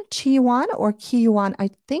Yuan, or Qi Yuan. I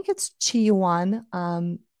think it's Qi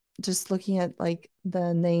Yuan. Just looking at like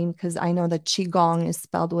the name, because I know that Qigong is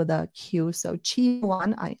spelled with a Q. So Qi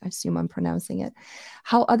Yuan, I assume I'm pronouncing it.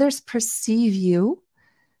 How others perceive you.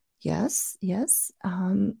 Yes.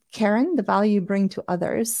 Karen, the value you bring to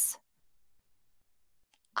others.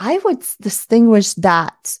 I would distinguish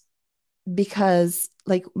that because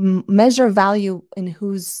like measure value in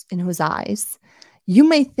whose eyes. You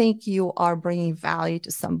may think you are bringing value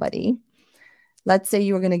to somebody. Let's say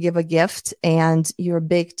you were going to give a gift and you're a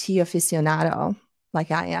big tea aficionado,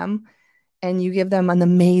 like I am, and you give them an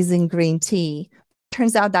amazing green tea.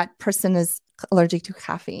 Turns out that person is allergic to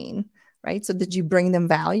caffeine, right? So did you bring them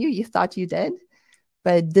value? You thought you did,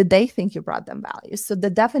 but did they think you brought them value? So the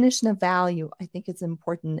definition of value, I think it's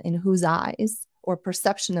important in whose eyes, or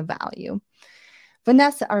perception of value.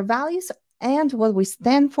 Vanessa, our values and what we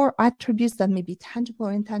stand for, attributes that may be tangible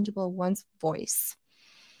or intangible, one's voice.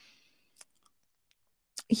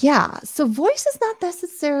 Yeah, so voice is not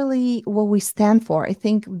necessarily what we stand for. I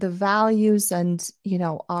think the values and,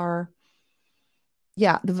 the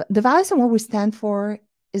values and what we stand for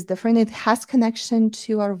is different. It has connection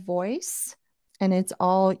to our voice, and it's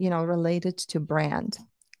all, related to brand.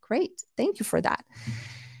 Great. Thank you for that.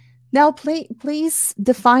 Now, please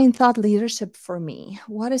define thought leadership for me.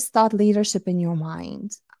 What is thought leadership in your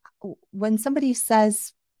mind? When somebody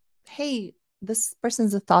says, hey, this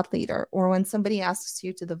person's a thought leader, or when somebody asks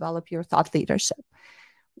you to develop your thought leadership,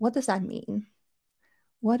 what does that mean?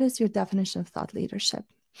 What is your definition of thought leadership?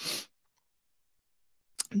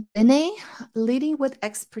 Bene, leading with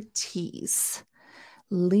expertise.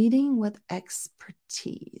 Leading with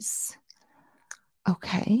expertise.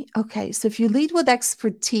 Okay. So if you lead with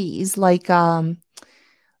expertise, like a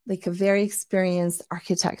very experienced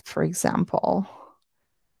architect, for example,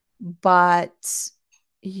 but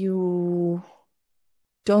you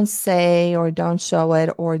don't say or don't show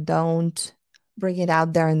it or don't bring it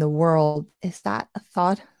out there in the world, is that a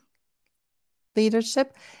thought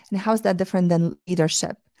leadership? And how is that different than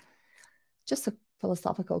leadership? Just a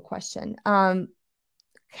philosophical question.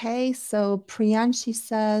 Okay, so Priyanshi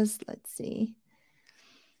says, let's see.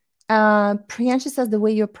 Priyanshi says the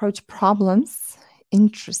way you approach problems.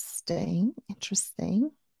 Interesting.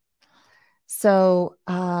 So,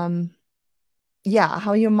 yeah,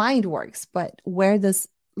 how your mind works, but where does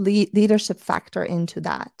leadership factor into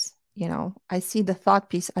that? You know, I see the thought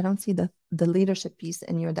piece. I don't see the leadership piece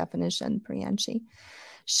in your definition, Priyanshi.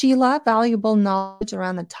 Sheila, valuable knowledge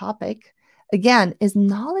around the topic. Again, is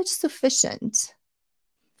knowledge sufficient?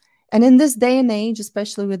 And in this day and age,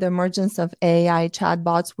 especially with the emergence of AI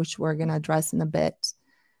chatbots, which we're going to address in a bit,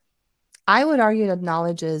 I would argue that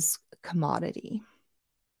knowledge is commodity.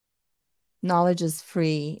 Knowledge is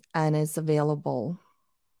free and is available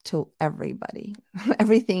to everybody.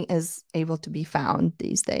 Everything is able to be found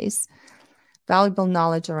these days. Valuable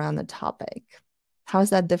knowledge around the topic. How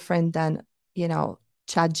is that different than, you know,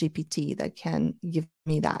 ChatGPT that can give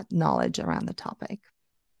me that knowledge around the topic,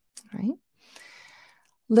 right?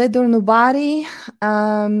 Ledur Nubari,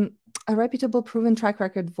 a reputable, proven track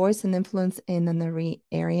record, voice and influence in the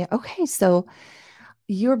area. Okay, so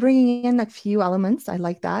you're bringing in a few elements. I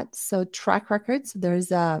like that. So track records.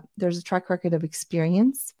 There's a track record of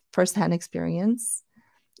experience, firsthand experience.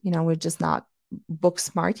 You know, we're just not book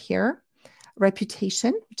smart here.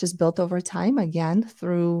 Reputation, which is built over time, again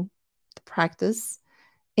through the practice.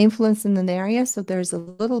 Influence in an area. So there's a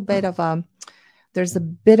little bit of an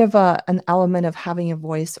element of having a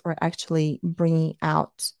voice or actually bringing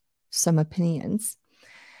out some opinions.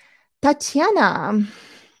 Tatiana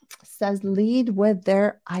says lead with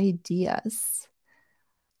their ideas.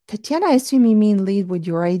 Tatiana, I assume you mean lead with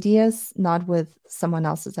your ideas, not with someone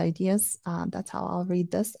else's ideas. That's how I'll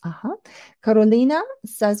read this. Carolina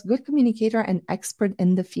says good communicator and expert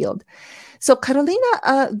in the field. So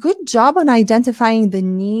Carolina, good job on identifying the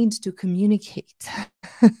need to communicate.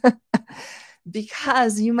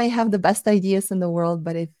 Because you may have the best ideas in the world,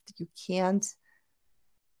 but if you can't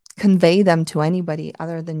convey them to anybody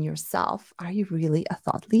other than yourself, are you really a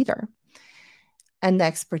thought leader? And the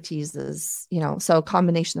expertise is, you know, so a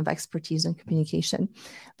combination of expertise and communication.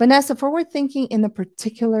 Vanessa, forward thinking in a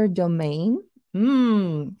particular domain.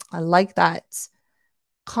 I like that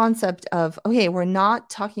concept of, okay, we're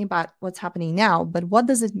not talking about what's happening now, but what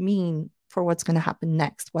does it mean for what's going to happen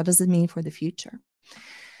next? What does it mean for the future?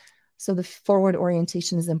 So the forward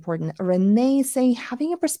orientation is important. Renee saying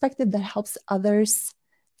having a perspective that helps others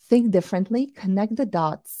think differently, connect the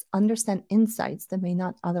dots, understand insights that may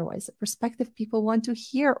not otherwise, a perspective people want to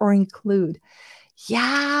hear or include.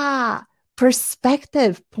 Yeah,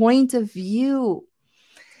 perspective, point of view.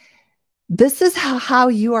 This is how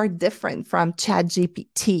you are different from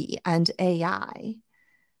ChatGPT and AI.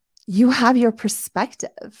 You have your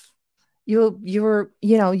perspective. Your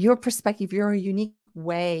perspective, your unique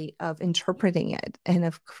way of interpreting it and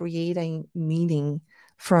of creating meaning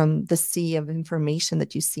from the sea of information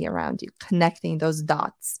that you see around you, connecting those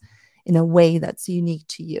dots in a way that's unique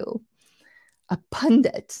to you. A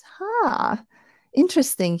pundit.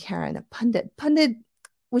 Interesting, Karen. A pundit. Pundit,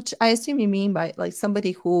 which I assume you mean by like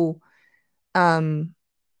somebody who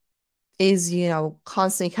is, you know,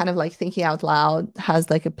 constantly kind of like thinking out loud, has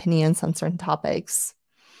like opinions on certain topics.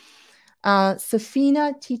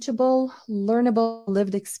 Safina, teachable, learnable,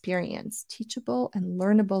 lived experience. Teachable and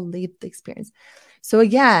learnable lived experience. So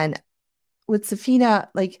again, with Safina,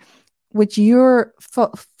 like what you're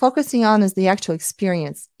focusing on is the actual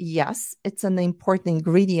experience. Yes, it's an important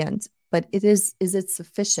ingredient, but is it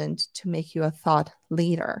sufficient to make you a thought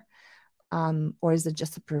leader? Or is it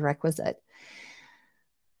just a prerequisite?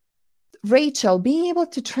 Rachel, being able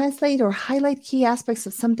to translate or highlight key aspects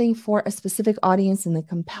of something for a specific audience in a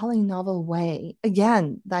compelling, novel way.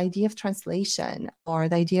 Again, the idea of translation or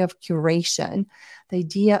the idea of curation, the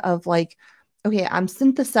idea of like, okay, I'm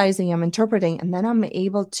synthesizing, I'm interpreting, and then I'm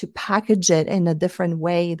able to package it in a different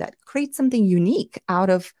way that creates something unique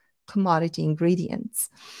out of commodity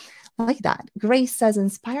ingredients. Like that. Grace says,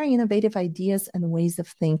 inspiring innovative ideas and ways of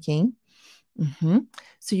thinking.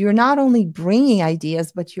 So you're not only bringing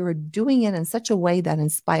ideas, but you're doing it in such a way that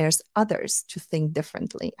inspires others to think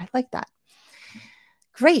differently. I like that.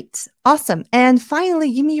 Great. Awesome. And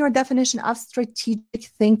finally, give me your definition of strategic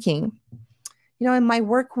thinking. You know, in my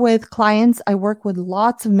work with clients, I work with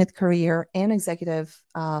lots of mid-career and executive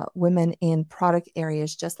women in product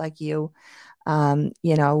areas, just like you. You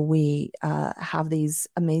know, we have these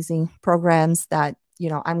amazing programs that, you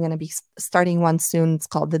know, I'm going to be starting one soon. It's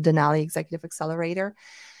called the Denali Executive Accelerator.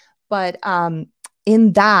 But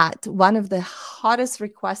in that, one of the hottest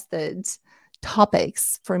requested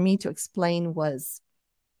topics for me to explain was,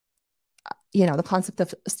 you know, the concept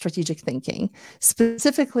of strategic thinking,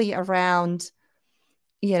 specifically around,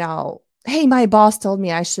 you know, hey, my boss told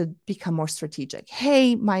me I should become more strategic.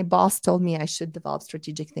 Hey, my boss told me I should develop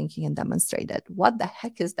strategic thinking and demonstrate it. What the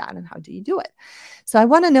heck is that and how do you do it? So I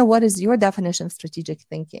want to know, what is your definition of strategic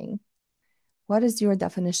thinking? What is your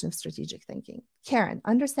definition of strategic thinking? Karen,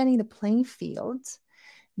 understanding the playing field,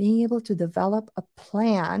 being able to develop a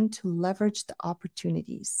plan to leverage the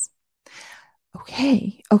opportunities.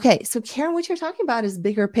 Okay. So Karen, what you're talking about is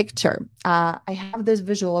bigger picture. I have this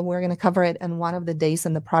visual, and we're going to cover it in one of the days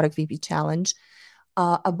in the Product VP Challenge,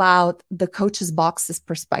 about the coach's box's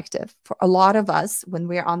perspective. For a lot of us, when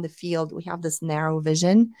we're on the field, we have this narrow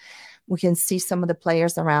vision. We can see some of the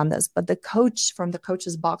players around us, but the coach from the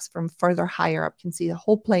coach's box from further higher up can see the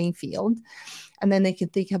whole playing field. And then they can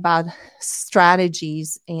think about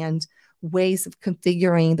strategies and ways of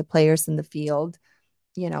configuring the players in the field,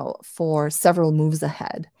 for several moves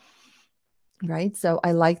ahead, right? So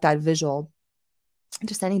I like that visual,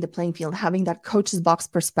 understanding the playing field, having that coach's box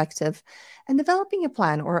perspective, and developing a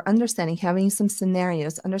plan, or understanding, having some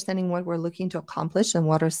scenarios, understanding what we're looking to accomplish and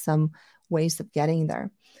what are some ways of getting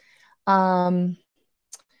there. Megan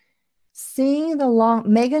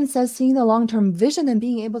says, seeing the long-term vision and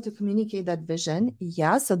being able to communicate that vision.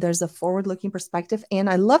 Yeah, so there's a forward-looking perspective. And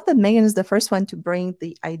I love that Megan is the first one to bring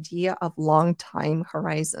the idea of long time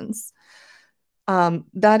horizons.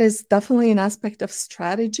 That is definitely an aspect of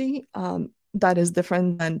strategy that is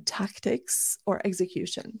different than tactics or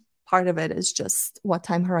execution. Part of it is just, what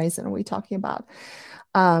time horizon are we talking about?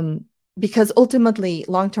 Because ultimately,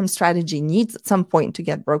 long-term strategy needs at some point to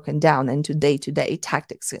get broken down into day-to-day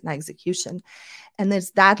tactics and execution. And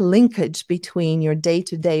there's that linkage between your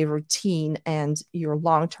day-to-day routine and your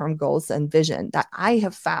long-term goals and vision that I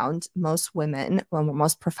have found most women,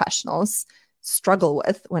 most professionals, struggle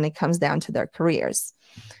with when it comes down to their careers.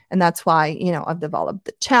 And that's why, I've developed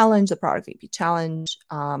the challenge, the Product VP Challenge.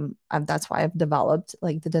 That's why I've developed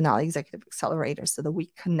like the Denali Executive Accelerator, so that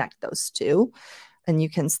we connect those two. And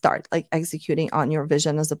you can start like executing on your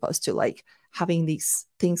vision, as opposed to like having these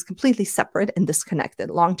things completely separate and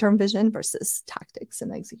disconnected, long-term vision versus tactics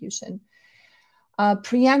and execution.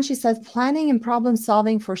 Priyanshi says, planning and problem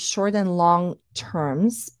solving for short and long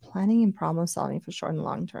terms. Planning and problem solving for short and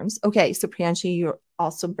long terms. Okay, so Priyanshi, you're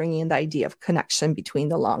also bringing in the idea of connection between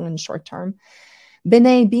the long and short term.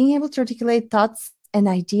 Binay, being able to articulate thoughts and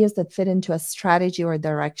ideas that fit into a strategy or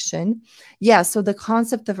direction. Yeah, so the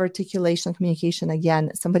concept of articulation, communication,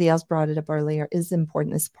 again, somebody else brought it up earlier, is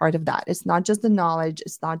important as part of that. It's not just the knowledge,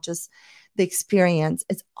 it's not just the experience,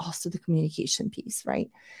 it's also the communication piece, right?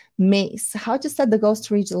 MACE, how to set the goals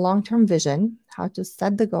to reach the long-term vision, how to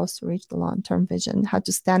set the goals to reach the long-term vision, how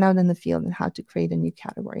to stand out in the field, and how to create a new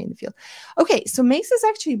category in the field. Okay, so MACE is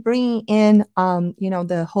actually bringing in,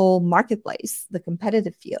 the whole marketplace, the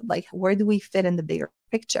competitive field, like where do we fit in the bigger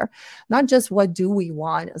picture? Not just what do we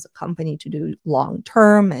want as a company to do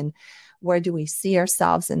long-term, and where do we see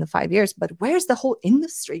ourselves in the 5 years, but where's the whole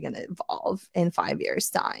industry going to evolve in 5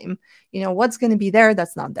 years' time? What's going to be there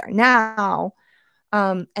that's not there now?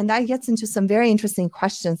 And that gets into some very interesting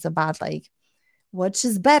questions about like, which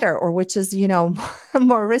is better, or which is,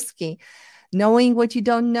 more risky. Knowing what you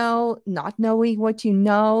don't know, not knowing what you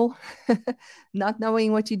know, not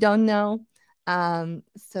knowing what you don't know.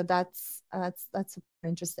 So that's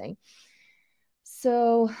interesting.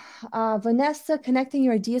 So Vanessa, connecting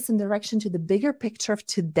your ideas and direction to the bigger picture of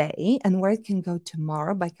today and where it can go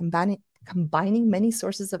tomorrow by combining many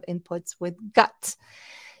sources of inputs with gut.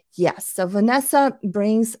 Yes, so Vanessa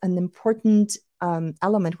brings an important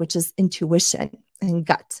element, which is intuition and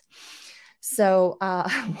gut. So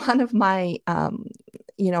one of my,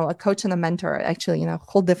 a coach and a mentor, actually in a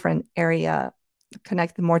whole different area,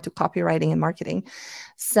 connected more to copywriting and marketing,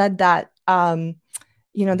 said that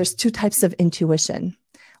there's two types of intuition.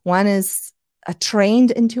 One is a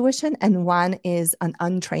trained intuition, and one is an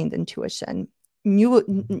untrained intuition. New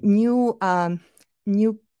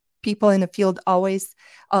people in the field always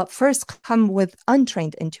first come with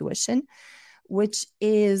untrained intuition, which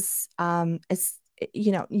is,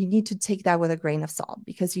 you need to take that with a grain of salt,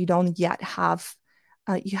 because you don't yet have,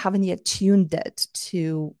 you haven't yet tuned it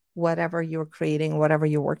to whatever you're creating, whatever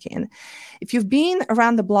you're working in. If you've been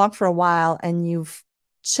around the block for a while and you've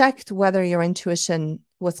checked whether your intuition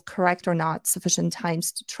was correct or not sufficient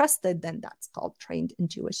times to trust it, then that's called trained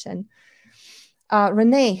intuition.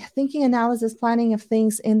 Renee, thinking, analysis, planning of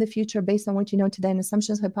things in the future based on what you know today and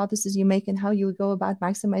assumptions, hypotheses you make, and how you would go about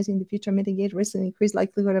maximizing the future, mitigate risk, and increase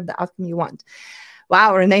likelihood of the outcome you want.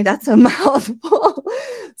 Wow, Renee, that's a mouthful.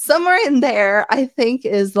 Somewhere in there, I think,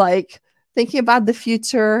 is like thinking about the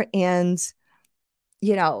future and,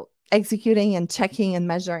 executing and checking and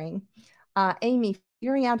measuring. Amy,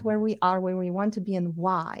 figuring out where we are, where we want to be, and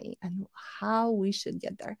why, and how we should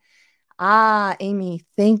get there. Ah, Amy,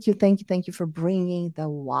 thank you, thank you, thank you for bringing the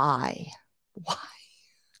why. Why?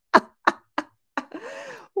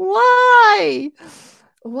 Why?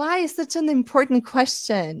 Why is such an important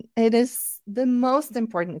question? It is the most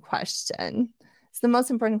important question. It's the most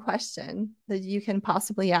important question that you can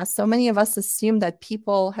possibly ask. So many of us assume that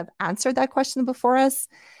people have answered that question before us.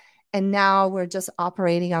 And now we're just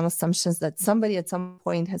operating on assumptions that somebody at some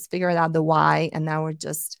point has figured out the why. And now we're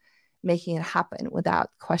just making it happen without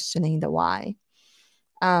questioning the why.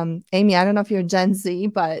 Amy, I don't know if you're Gen Z,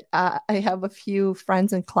 but I have a few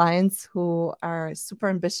friends and clients who are super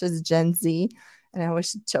ambitious Gen Z. And I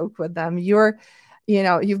always joke with them.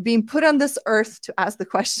 You've been put on this earth to ask the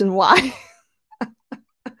question why.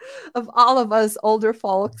 Of all of us older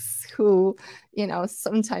folks who,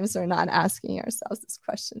 sometimes are not asking ourselves this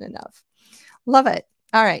question enough. Love it.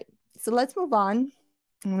 All right. So let's move on.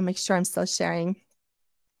 I want to make sure I'm still sharing.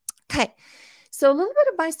 Okay. So a little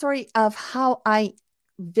bit of my story of how I,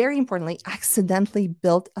 very importantly, accidentally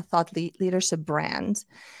built a thought leadership brand.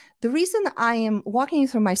 The reason I am walking you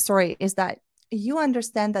through my story is that you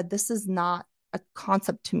understand that this is not a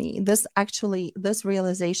concept to me. This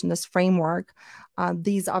realization, this framework,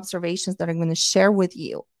 these observations that I'm going to share with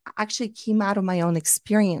you actually came out of my own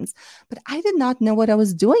experience. But I did not know what I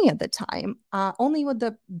was doing at the time. Only with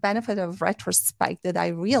the benefit of retrospect did I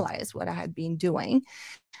realize what I had been doing.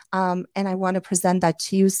 And I want to present that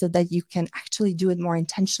to you so that you can actually do it more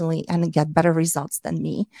intentionally and get better results than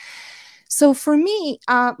me. So for me,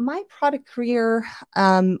 my product career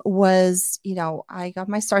was, I got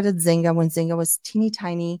my start at Zynga when Zynga was teeny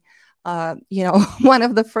tiny. One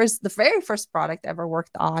of the very first product I ever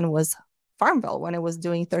worked on was Farmville when it was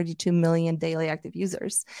doing 32 million daily active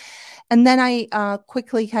users. And then I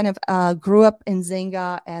quickly kind of grew up in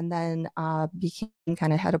Zynga and then became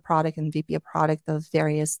kind of head of product and VP of product of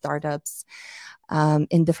various startups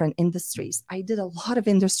in different industries. I did a lot of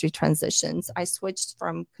industry transitions. I switched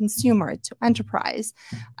from consumer to enterprise.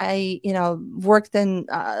 I, worked in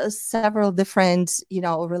several different,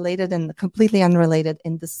 related and completely unrelated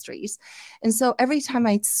industries. And so every time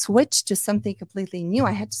I switched to something completely new,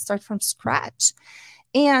 I had to start from scratch.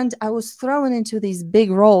 And I was thrown into these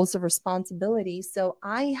big roles of responsibility. So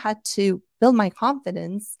I had to build my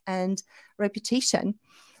confidence and reputation.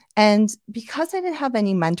 And because I didn't have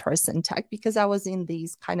any mentors in tech, because I was in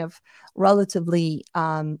these kind of relatively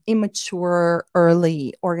immature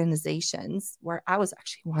early organizations where I was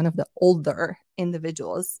actually one of the older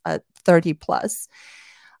individuals at 30 plus,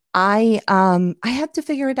 I had to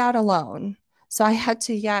figure it out alone. So I had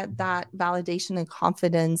to get that validation and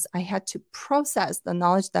confidence. I had to process the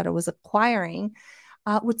knowledge that I was acquiring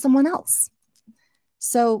with someone else.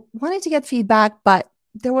 So wanted to get feedback, but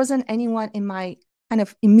there wasn't anyone in my kind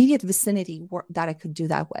of immediate vicinity that I could do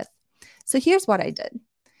that with. So here's what I did.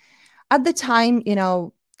 At the time,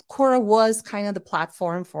 Quora was kind of the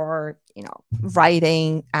platform for,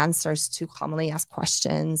 writing answers to commonly asked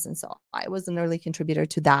questions. And so I was an early contributor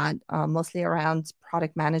to that, mostly around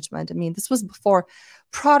product management. I mean, this was before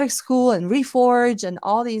Product School and Reforge and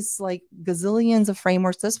all these like gazillions of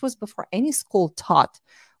frameworks. This was before any school taught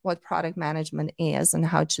what product management is and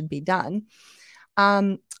how it should be done.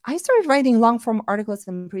 I started writing long form articles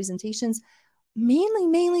and presentations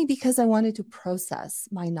mainly because I wanted to process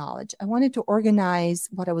my knowledge. I wanted to organize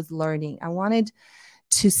what I was learning. I wanted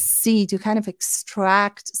to kind of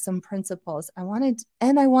extract some principles. I wanted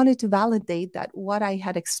to validate that what I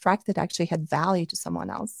had extracted actually had value to someone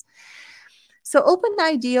else. So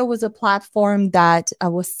OpenIDEA was a platform that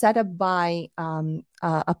was set up by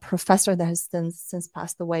a professor that has since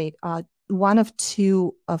passed away, one of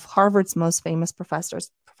two of Harvard's most famous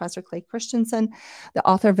professors, Professor Clay Christensen, the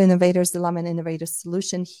author of Innovator's Dilemma and Innovator's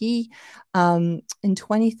Solution. He, in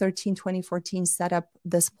 2013, 2014, set up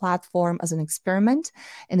this platform as an experiment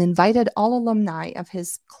and invited all alumni of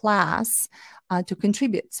his class to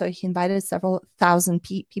contribute. So he invited several thousand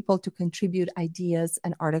people to contribute ideas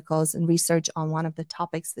and articles and research on one of the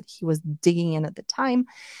topics that he was digging in at the time.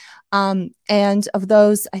 And of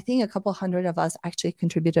those, I think a couple hundred of us actually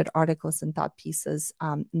contributed articles and thought pieces.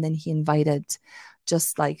 And then he invited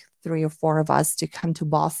just like 3 or 4 of us to come to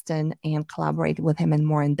Boston and collaborate with him in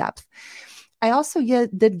more in depth. I also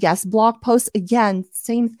did guest blog posts. Again,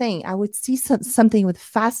 same thing. I would see something would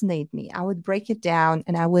fascinate me. I would break it down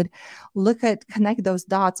and I would connect those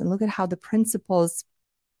dots and look at how the principles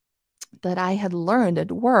that I had learned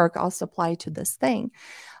at work also apply to this thing.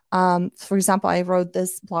 For example, I wrote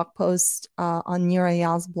this blog post on Nir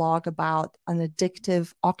Eyal's blog about an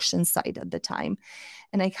addictive auction site at the time.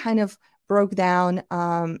 And I kind of broke down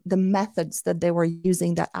the methods that they were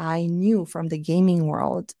using that I knew from the gaming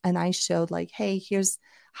world. And I showed like, hey, here's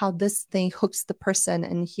how this thing hooks the person,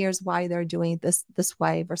 and here's why they're doing this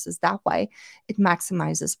way versus that way. It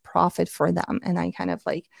maximizes profit for them. And I kind of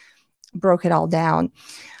like broke it all down.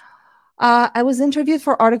 I was interviewed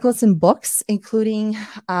for articles and books, including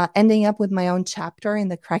ending up with my own chapter in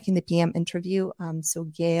the Cracking the PM interview. So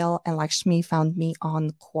Gail and Lakshmi found me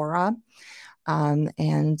on Quora,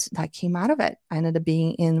 and that came out of it. I ended up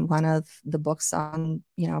being in one of the books on,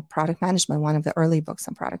 product management, one of the early books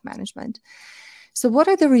on product management. So what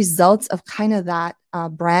are the results of kind of that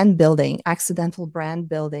brand building, accidental brand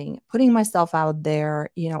building, putting myself out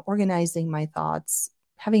there, organizing my thoughts,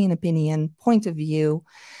 having an opinion, point of view,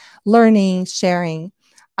 learning, sharing?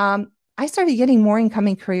 I started getting more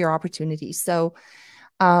incoming career opportunities. So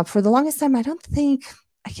for the longest time, I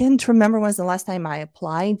can't remember when was the last time I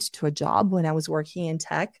applied to a job when I was working in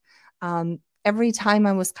tech. Every time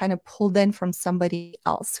I was kind of pulled in from somebody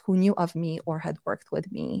else who knew of me or had worked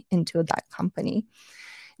with me into that company.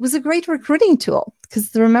 It was a great recruiting tool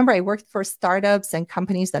because remember, I worked for startups and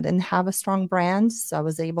companies that didn't have a strong brand. So I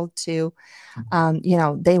was able to,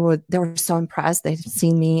 they were so impressed. They'd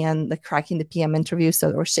seen me and the Cracking the PM interview.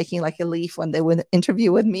 So they were shaking like a leaf when they would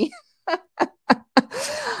interview with me.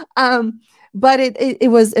 But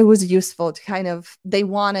it was useful to kind of, they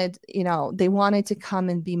wanted to come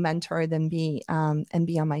and be mentored and be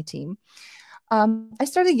on my team. I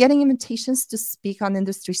started getting invitations to speak on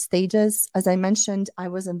industry stages. As I mentioned, I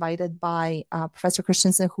was invited by Professor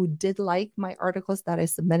Christensen, who did like my articles that I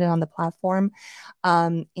submitted on the platform.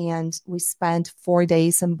 And we spent 4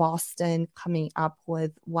 days in Boston coming up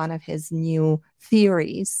with one of his new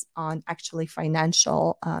theories on actually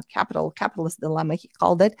financial capitalist dilemma, he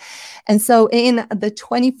called it. And so in the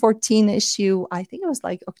 2014 issue, I think it was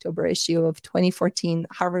like October issue of 2014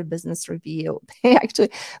 Harvard Business Review,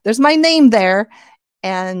 there's my name there.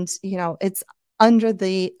 And, it's under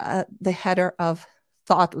the header of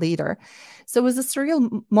thought leader. So it was a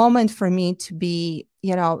surreal moment for me to be,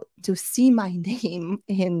 to see my name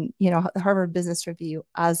in, Harvard Business Review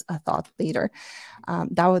as a thought leader.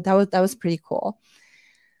 That was pretty cool.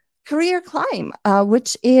 Career Climb,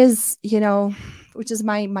 which is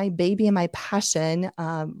my baby and my passion,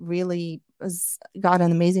 really got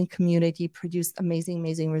an amazing community, produced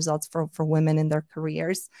amazing results for women in their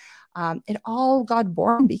careers. It all got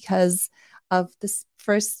born because of this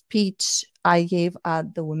first speech I gave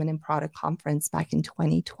at the Women in Product Conference back in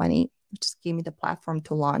 2020, which gave me the platform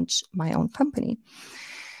to launch my own company.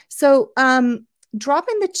 So drop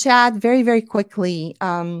in the chat very, very quickly.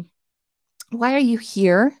 Why are you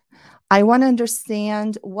here? I want to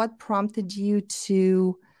understand what prompted you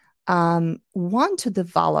to want to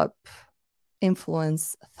develop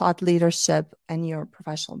influence, thought leadership, and your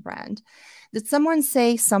professional brand. Did someone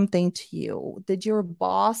say something to you? Did your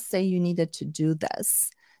boss say you needed to do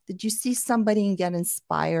this? Did you see somebody and get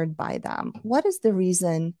inspired by them? What is the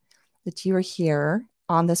reason that you are here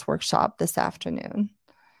on this workshop this afternoon?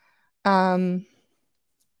 Okay,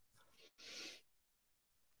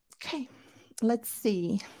 let's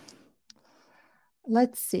see.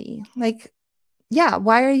 Like, yeah,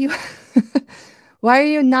 why are you why are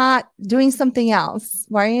you not doing something else?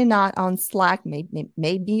 Why are you not on Slack?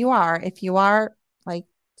 Maybe you are. If you are, like,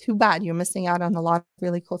 too bad. You're missing out on a lot of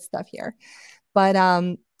really cool stuff here. But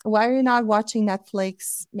why are you not watching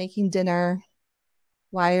Netflix, making dinner?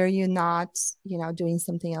 Why are you not, doing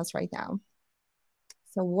something else right now?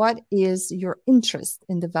 So what is your interest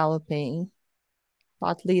in developing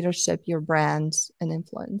thought leadership, your brand, and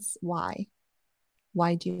influence? Why?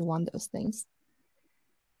 Why do you want those things?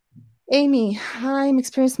 Amy, I'm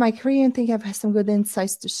experiencing my career and think I've had some good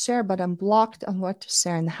insights to share, but I'm blocked on what to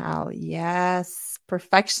share and how. Yes,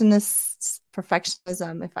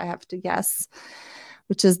 perfectionism, if I have to guess,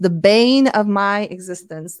 which is the bane of my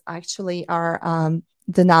existence. Actually, our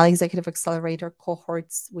Denali Executive Accelerator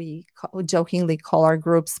cohorts, we jokingly call our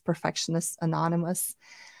groups Perfectionists Anonymous.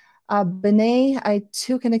 Benet, I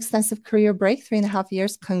took an extensive career break, 3.5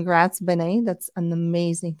 years. Congrats, Benet. That's an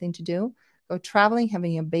amazing thing to do. Go traveling,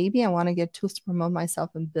 having a baby. I want to get tools to promote myself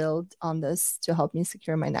and build on this to help me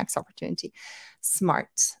secure my next opportunity. Smart.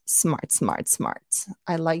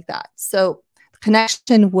 I like that. So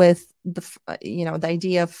connection with the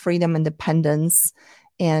idea of freedom, independence,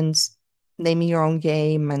 and naming your own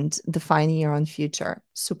game and defining your own future.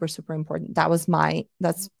 Super, super important. That's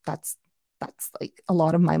like a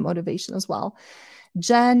lot of my motivation as well.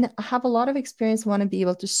 Jen, I have a lot of experience, want to be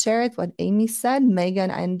able to share it. What Amy said. Megan,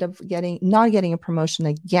 I ended up not getting a promotion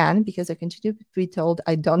again because I continue to be told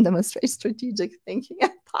I don't demonstrate strategic thinking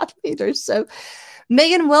at thought leadership.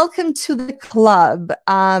 Megan, welcome to the club.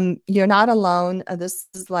 You're not alone. This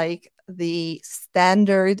is like the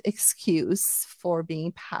standard excuse for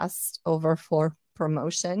being passed over for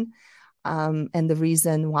promotion. And the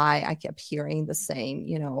reason why I kept hearing the same,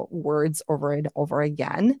 words over and over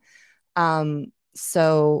again.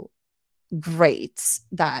 So great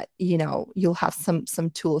that, you'll have some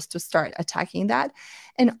tools to start attacking that.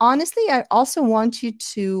 And honestly, I also want you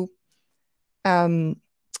to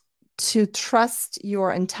trust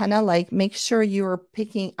your antenna, like make sure you're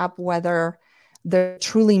picking up whether they're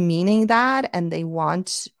truly meaning that and they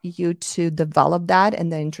want you to develop that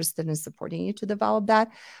and they're interested in supporting you to develop that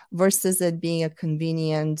versus it being a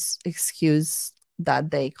convenient excuse that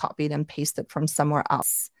they copied and pasted from somewhere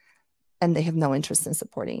else and they have no interest in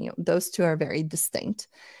supporting you. Those two are very distinct.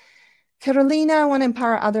 Carolina, I want to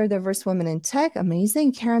empower other diverse women in tech.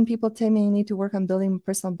 Amazing. Karen, people tell me I need to work on building a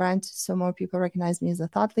personal brand so more people recognize me as a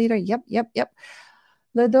thought leader. Yep.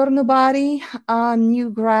 Ledor Nubari, new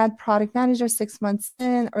grad product manager, 6 months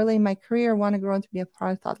in, early in my career, want to grow to be a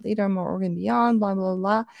product thought leader, more org and beyond, blah, blah,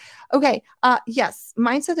 blah. Okay, yes,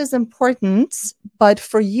 mindset is important, but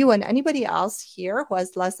for you and anybody else here who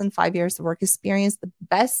has less than 5 years of work experience, the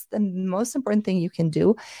best and most important thing you can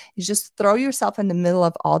do is just throw yourself in the middle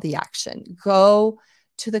of all the action. Go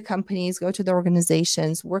to the companies, go to the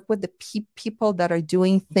organizations, work with the people that are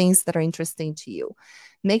doing things that are interesting to you.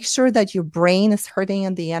 Make sure that your brain is hurting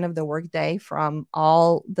at the end of the workday from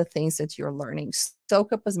all the things that you're learning.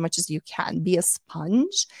 Soak up as much as you can. Be a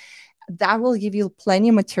sponge. That will give you plenty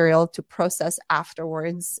of material to process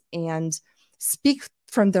afterwards and speak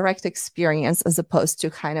from direct experience as opposed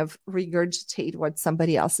to kind of regurgitate what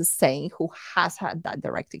somebody else is saying who has had that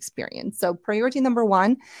direct experience. So priority number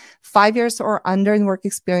 1, 5 years or under in work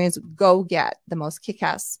experience, go get the most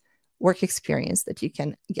kick-ass work experience that you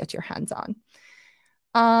can get your hands on.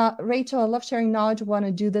 Rachel, I love sharing knowledge. Want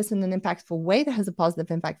to do this in an impactful way that has a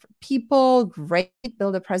positive impact for people. Great.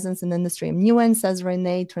 Build a presence in the industry. I'm new in, says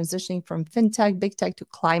Renee, transitioning from fintech, big tech to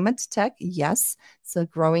climate tech. Yes, it's a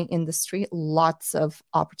growing industry. Lots of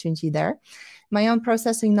opportunity there. My own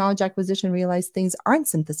processing, knowledge acquisition, realize things aren't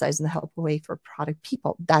synthesized in a helpful way for product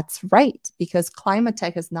people. That's right, because climate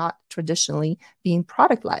tech has not traditionally been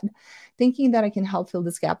product-led. Thinking that I can help fill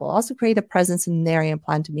this gap will also create a presence in an area and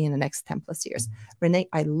plan to be in the next 10 plus years. Renee,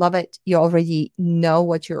 I love it. You already know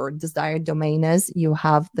what your desired domain is. You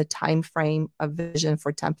have the time frame of vision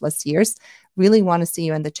for 10 plus years. Really want to see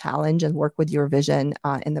you in the challenge and work with your vision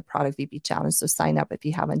in the Product VP Challenge. So sign up if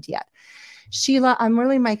you haven't yet. Sheila, I'm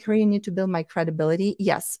really in my career, need to build my credibility.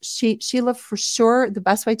 Yes, Sheila, for sure, the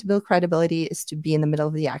best way to build credibility is to be in the middle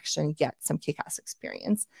of the action, get some kick-ass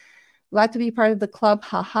experience. Glad to be part of the club.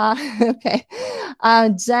 Haha. Okay.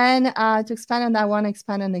 Jen, to expand on that, I want to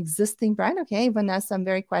expand on existing brand. Okay. Vanessa, I'm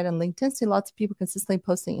very quiet on LinkedIn. See lots of people consistently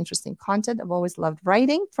posting interesting content. I've always loved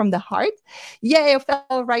writing from the heart. Yay, a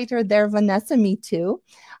fellow writer there, Vanessa. Me too.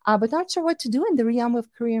 But not sure what to do in the realm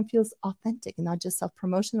of career and feels authentic and not just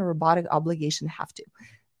self-promotion or robotic obligation have to.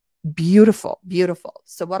 Beautiful, beautiful.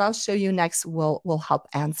 So what I'll show you next will help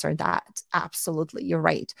answer that. Absolutely, you're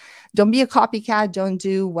right. Don't be a copycat. Don't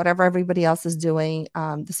do whatever everybody else is doing.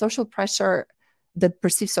 The social pressure, the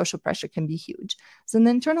perceived social pressure can be huge. So an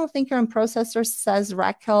internal thinker and processor, says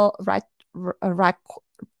Raquel, I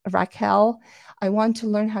want to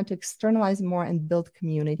learn how to externalize more and build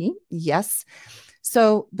community. Yes.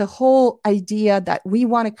 So the whole idea that we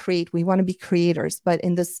want to create, we want to be creators, but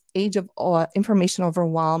in this age of information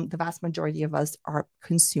overwhelm, the vast majority of us are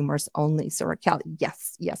consumers only. So Raquel,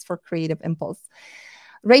 yes, for creative impulse.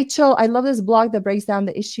 Rachel, I love this blog that breaks down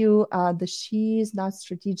the issue, the she's not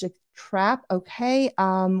strategic trap. Okay,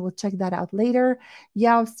 we'll check that out later.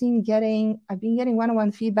 Yeah, I've been getting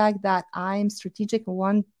one-on-one feedback that I'm strategic and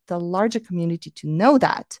want the larger community to know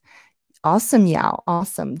that. Awesome, Yao.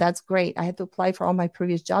 Awesome. That's great. I had to apply for all my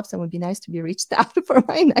previous jobs and it would be nice to be reached out for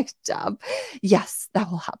my next job. Yes, that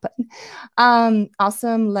will happen.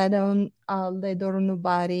 Awesome. Ledor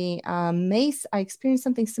Nubari. Mace, I experienced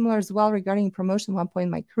something similar as well regarding promotion at one point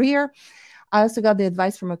in my career. I also got the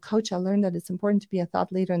advice from a coach. I learned that it's important to be a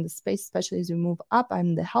thought leader in the space, especially as we move up. I'm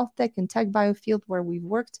in the health tech and tech bio field where we've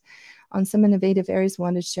worked on some innovative areas.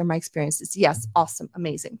 Wanted to share my experiences. Yes, awesome.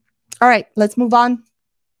 Amazing. All right, let's move on.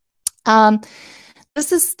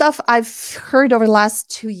 This is stuff I've heard over the last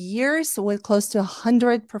 2 years with close to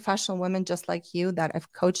 100 professional women just like you that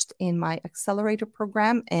I've coached in my accelerator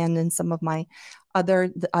program and in some of my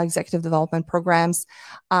other executive development programs.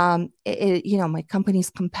 My company's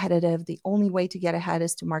competitive. The only way to get ahead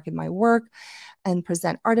is to market my work and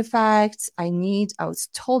present artifacts. I was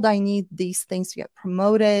told I need these things to get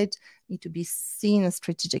promoted. need to be seen as a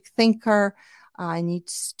strategic thinker. I need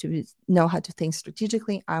to know how to think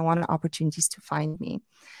strategically. I want opportunities to find me.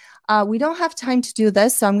 We don't have time to do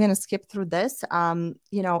this, so I'm going to skip through this. I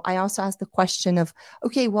also asked the question of,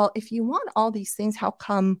 okay, well, if you want all these things, how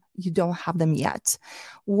come you don't have them yet?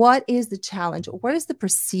 What is the challenge? What is the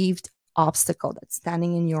perceived obstacle that's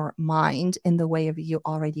standing in your mind in the way of you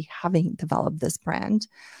already having developed this brand?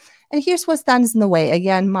 And here's what stands in the way.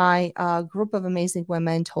 Again, my group of amazing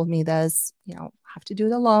women told me this, have to do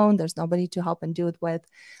it alone. There's nobody to help and do it with.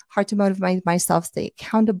 Hard to motivate myself, stay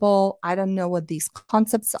accountable. I don't know what these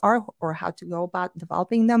concepts are or how to go about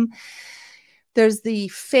developing them. There's the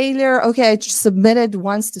failure. Okay, I submitted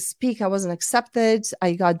once to speak. I wasn't accepted.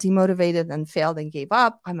 I got demotivated and failed and gave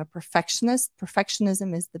up. I'm a perfectionist.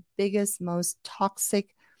 Perfectionism is the biggest, most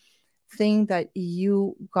toxic thing that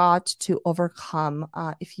you got to overcome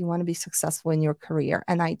if you want to be successful in your career.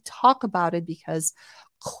 And I talk about it because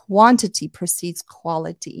quantity precedes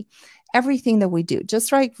quality. Everything that we do,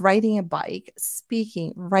 just like riding a bike,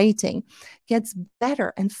 speaking, writing, gets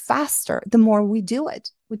better and faster the more we do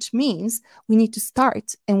it, which means we need to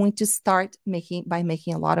start, and we need to start by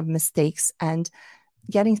making a lot of mistakes and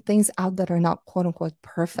getting things out that are not quote unquote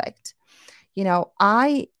perfect.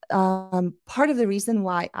 Part of the reason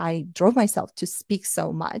why I drove myself to speak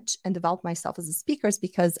so much and develop myself as a speaker is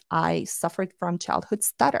because I suffered from childhood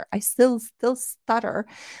stutter. I still stutter.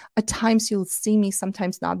 At times you'll see me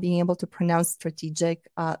sometimes not being able to pronounce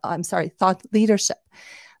thought leadership.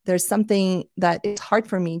 There's something that is hard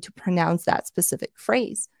for me to pronounce that specific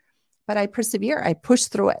phrase, but I persevere. I push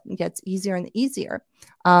through it. It gets easier and easier.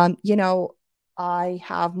 I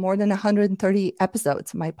have more than 130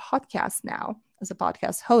 episodes of my podcast now. As a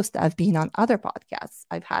podcast host, I've been on other podcasts.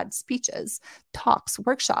 I've had speeches, talks,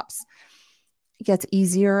 workshops. It gets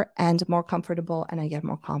easier and more comfortable, and I get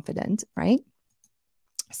more confident, right?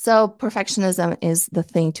 So perfectionism is the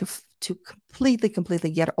thing to completely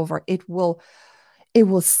get over. It will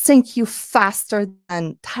sink you faster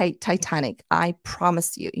than Titanic. I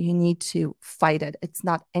promise you. You need to fight it. It's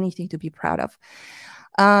not anything to be proud of.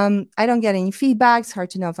 I don't get any feedbacks.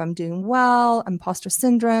 Hard to know if I'm doing well. Imposter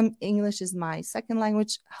syndrome. English is my second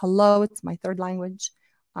language. Hello, it's my third language.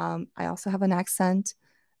 I also have an accent.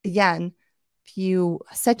 Again, if you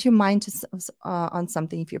set your mind on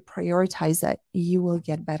something, if you prioritize it, you will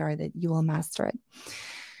get better at it. You will master it.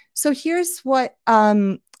 So here's what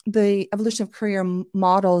the evolution of career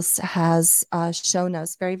models has shown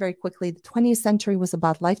us very, very quickly. The 20th century was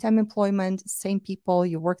about lifetime employment, same people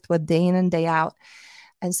you worked with day in and day out.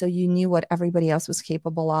 And so you knew what everybody else was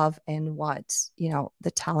capable of and what,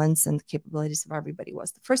 the talents and capabilities of everybody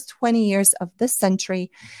was. The first 20 years of this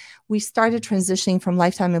century, we started transitioning from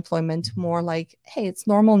lifetime employment to more like, hey, it's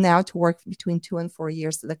normal now to work between 2 and 4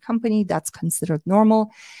 years at the company. That's considered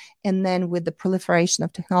normal. And then with the proliferation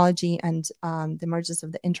of technology and the emergence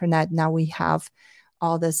of the internet, now we have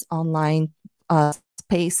all this online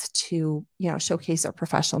space to, showcase our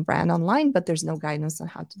professional brand online, but there's no guidance on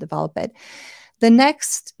how to develop it. The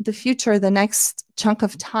next chunk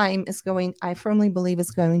of time I firmly believe is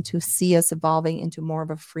going to see us evolving into more of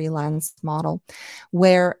a freelance model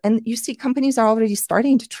and you see companies are already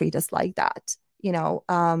starting to treat us like that.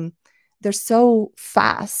 They're so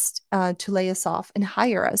fast to lay us off and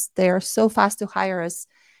hire us. They're so fast to hire us,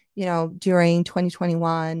 during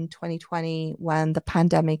 2021, 2020, when the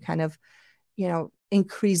pandemic kind of,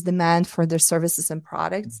 increased demand for their services and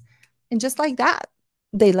products. And just like that,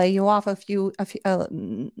 they lay you off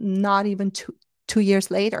not even two years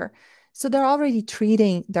later. So they're already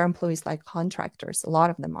treating their employees like contractors. A lot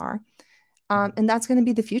of them are. And that's going to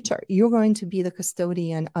be the future. You're going to be the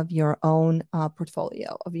custodian of your own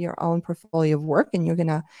portfolio of work. And you're going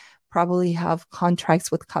to probably have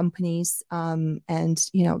contracts with companies and,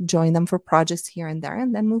 join them for projects here and there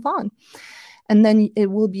and then move on. And then it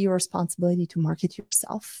will be your responsibility to market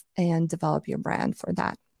yourself and develop your brand for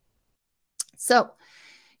that. So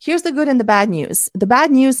here's the good and the bad news. The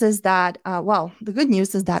bad news is that, the good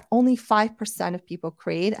news is that only 5% of people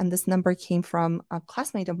create. And this number came from a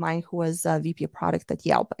classmate of mine who was a VP of product at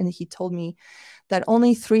Yelp. And he told me that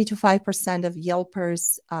only 3 to 5% of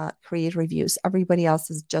Yelpers create reviews. Everybody else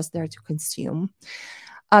is just there to consume.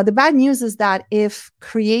 The bad news is that if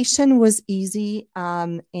creation was easy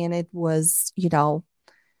and it was,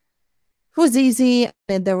 easy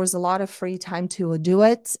and there was a lot of free time to do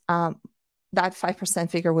it, that 5%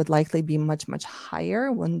 figure would likely be much, much higher,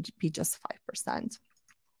 wouldn't be just 5%.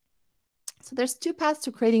 So there's two paths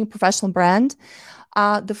to creating a professional brand.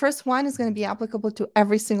 The first one is going to be applicable to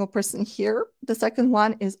every single person here. The second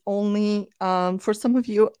one is only, for some of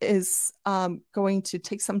you, is going to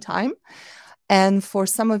take some time. And for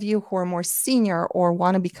some of you who are more senior or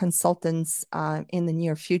want to be consultants in the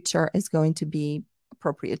near future, is going to be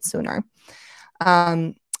appropriate sooner.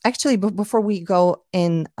 Actually, before we go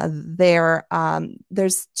in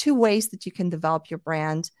there's 2 ways that you can develop your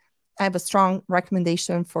brand. I have a strong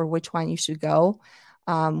recommendation for which one you should go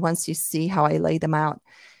once you see how I lay them out.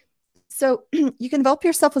 So you can develop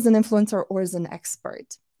yourself as an influencer or as an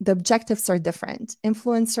expert. The objectives are different.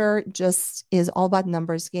 Influencer just is all about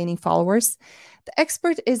numbers, gaining followers. The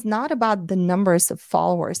expert is not about the numbers of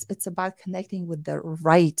followers. It's about connecting with the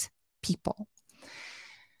right people.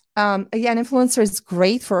 Again, influencer is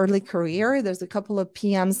great for early career. There's a couple of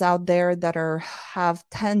PMs out there that have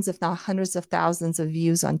tens, if not hundreds of thousands of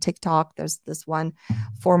views on TikTok. There's this one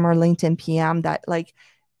former LinkedIn PM that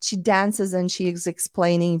she dances and she is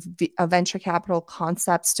explaining venture capital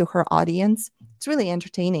concepts to her audience. It's really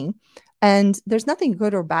entertaining. And there's nothing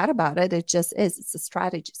good or bad about it. It just is. It's a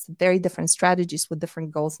strategy. It's very different strategies with different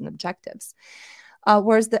goals and objectives.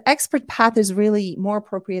 Whereas the expert path is really more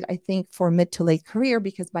appropriate, I think, for mid to late career,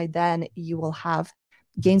 because by then you will have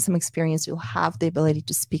gained some experience. You'll have the ability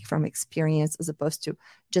to speak from experience as opposed to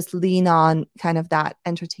just lean on kind of that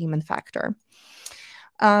entertainment factor.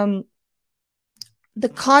 The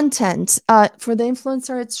content for the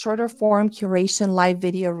influencer, it's shorter form curation, live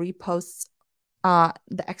video reposts.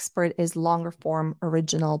 The expert is longer form,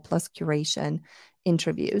 original plus curation,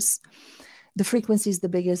 interviews. The frequency is the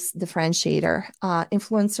biggest differentiator.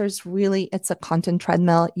 Influencers, really, it's a content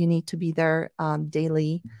treadmill. You need to be there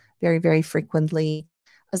daily, very, very frequently.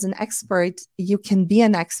 As an expert, you can be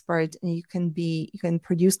an expert and you can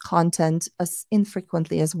produce content as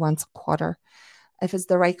infrequently as once a quarter. If it's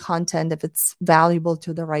the right content, if it's valuable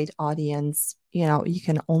to the right audience, you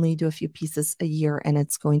can only do a few pieces a year and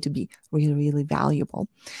it's going to be really, really valuable.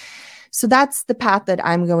 So that's the path that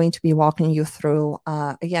I'm going to be walking you through.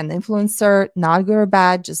 Again, influencer, not good or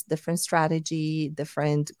bad, just different strategy,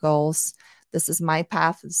 different goals. This is my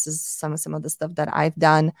path. This is some of the stuff that I've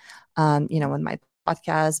done. In my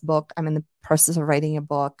podcast book, I'm in the process of writing a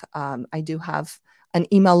book. I do have an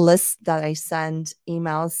email list that I send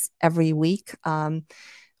emails every week,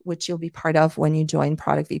 which you'll be part of when you join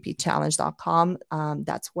productvpchallenge.com.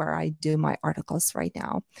 That's where I do my articles right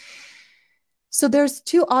now. So there's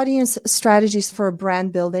 2 audience strategies for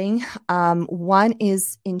brand building. One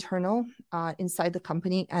is internal, inside the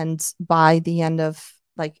company, and by the end of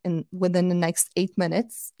within the next 8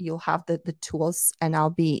 minutes, you'll have the tools, and I'll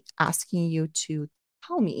be asking you to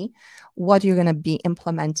tell me what you're going to be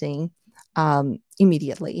implementing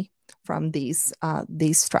immediately from these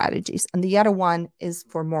strategies. And the other one is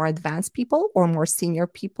for more advanced people or more senior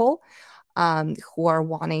people who are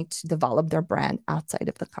wanting to develop their brand outside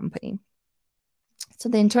of the company. So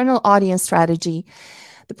the internal audience strategy,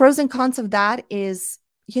 the pros and cons of that is,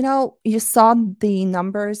 you saw the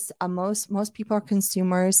numbers. Most people are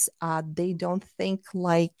consumers. They don't think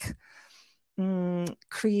like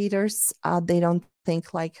creators. They don't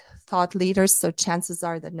think like thought leaders. So chances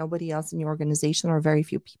are that nobody else in your organization or very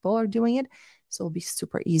few people are doing it. So it'll be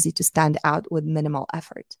super easy to stand out with minimal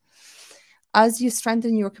effort. As you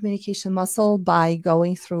strengthen your communication muscle by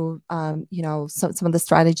going through, some of the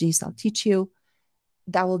strategies I'll teach you,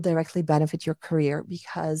 that will directly benefit your career,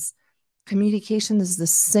 because communication is the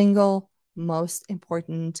single most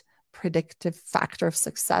important predictive factor of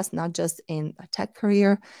success, not just in a tech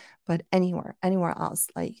career, but anywhere else.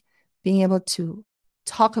 Like being able to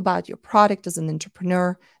talk about your product as an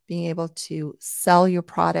entrepreneur, being able to sell your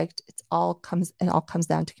product, it all comes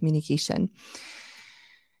down to communication.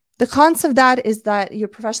 The cons of that is that your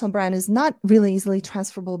professional brand is not really easily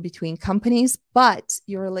transferable between companies, but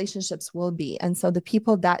your relationships will be. And so the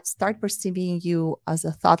people that start perceiving you as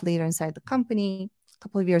a thought leader inside the company, a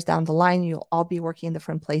couple of years down the line, you'll all be working in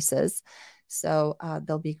different places. So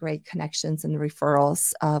there'll be great connections and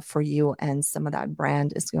referrals for you, and some of that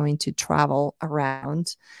brand is going to travel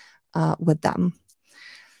around with them.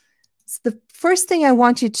 So the first thing I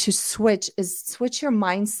want you to switch your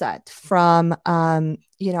mindset from,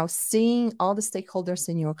 seeing all the stakeholders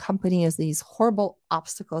in your company as these horrible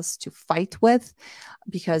obstacles to fight with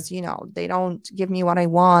because, they don't give me what I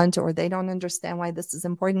want, or they don't understand why this is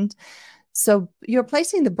important. So you're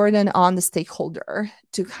placing the burden on the stakeholder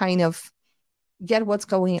to kind of get what's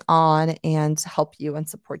going on and help you and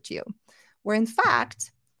support you. Where in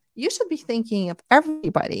fact, you should be thinking of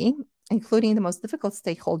everybody, including the most difficult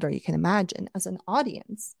stakeholder you can imagine, as an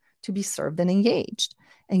audience to be served and engaged.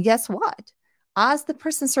 And guess what? As the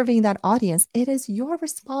person serving that audience, it is your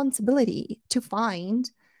responsibility to find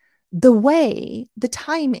the way, the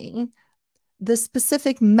timing, the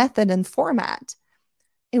specific method and format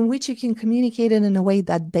in which you can communicate it in a way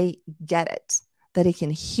that they get it, that it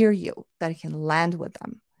can hear you, that it can land with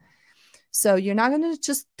them. So you're not going to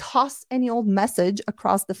just toss any old message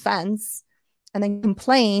across the fence and then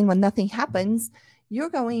complain when nothing happens. You're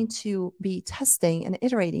going to be testing and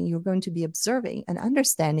iterating. You're going to be observing and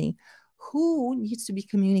understanding who needs to be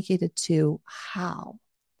communicated to, how,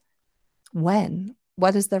 when,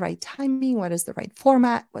 what is the right timing, what is the right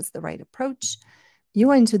format, what's the right approach. You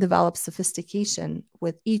want to develop sophistication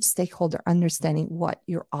with each stakeholder understanding what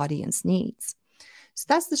your audience needs. So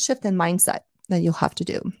that's the shift in mindset that you'll have to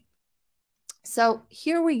do. So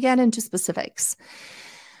here we get into specifics.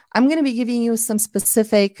 I'm going to be giving you some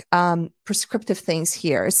specific prescriptive things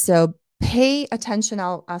here. So pay attention.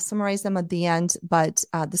 I'll summarize them at the end, but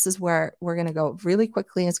this is where we're going to go really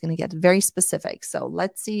quickly. It's going to get very specific. So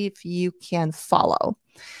let's see if you can follow.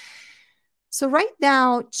 So right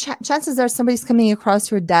now, chances are somebody's coming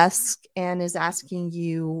across your desk and is asking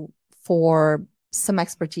you for some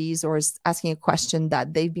expertise or is asking a question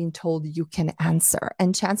that they've been told you can answer.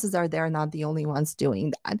 And chances are they're not the only ones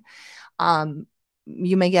doing that.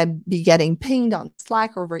 You may be getting pinged on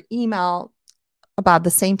Slack or over email about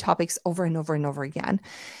the same topics over and over and over again.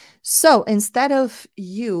 So instead of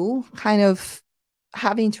you kind of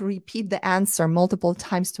having to repeat the answer multiple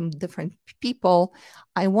times to different people,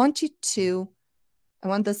 I want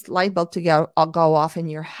this light bulb to go off in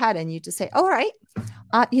your head and you to say, all right,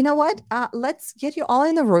 you know what? Let's get you all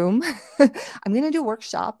in the room. I'm going to do a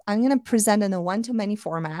workshop. I'm going to present in a one-to-many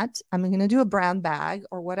format. I'm going to do a brown bag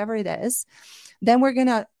or whatever it is. Then we're going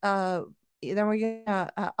to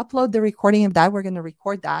upload the recording of that. We're going to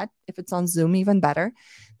record that. If it's on Zoom, even better.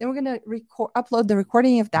 Then we're going to upload the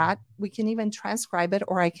recording of that. We can even transcribe it,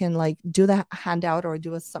 or I can like do the handout or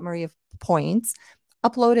do a summary of points,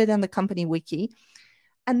 upload it on the company wiki.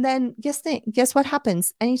 And then guess what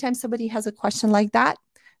happens? Anytime somebody has a question like that,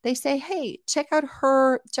 they say, hey, check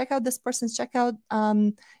out this person's,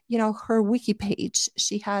 her wiki page.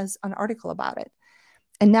 She has an article about it.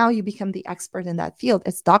 And now you become the expert in that field.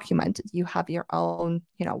 It's documented. You have your own,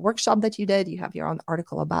 workshop that you did. You have your own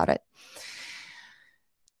article about it.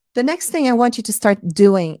 The next thing I want you to start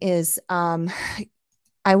doing is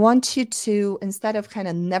I want you to, instead of kind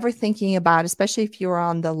of never thinking about, especially if you're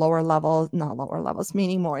on the lower levels,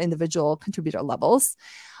 meaning more individual contributor levels,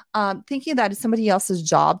 thinking that it's somebody else's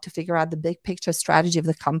job to figure out the big picture strategy of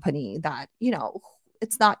the company, that,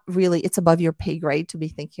 it's not really, it's above your pay grade to be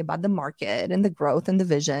thinking about the market and the growth and the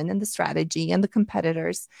vision and the strategy and the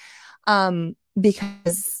competitors,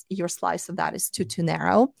 because your slice of that is too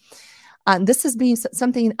narrow. This has been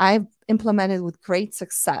something I've implemented with great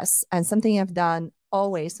success and something I've done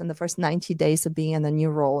always in the first 90 days of being in a new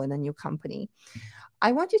role in a new company.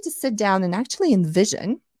 I want you to sit down and actually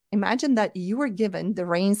imagine that you were given the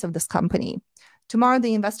reins of this company. Tomorrow,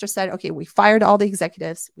 the investor said, okay, we fired all the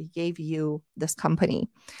executives. We gave you this company.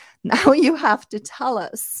 Now you have to tell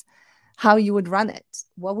us how you would run it.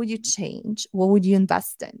 What would you change? What would you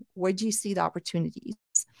invest in? Where do you see the opportunities?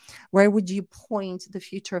 Where would you point the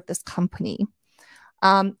future of this company?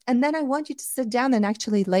 And then I want you to sit down and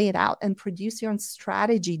actually lay it out and produce your own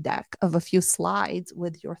strategy deck of a few slides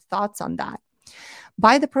with your thoughts on that.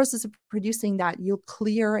 By the process of producing that, you'll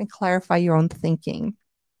clear and clarify your own thinking.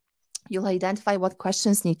 You'll identify what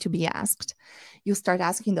questions need to be asked. You'll start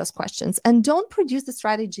asking those questions. And don't produce the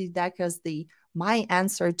strategy deck as my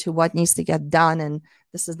answer to what needs to get done and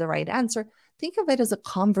this is the right answer. Think of it as a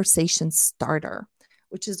conversation starter,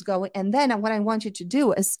 which is going. And then what I want you to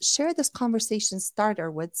do is share this conversation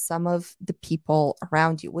starter with some of the people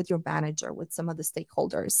around you, with your manager, with some of the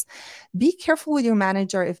stakeholders. Be careful with your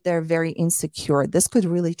manager if they're very insecure. This could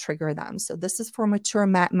really trigger them. So this is for mature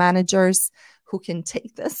managers who can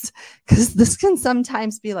take this, because this can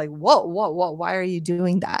sometimes be like, whoa, why are you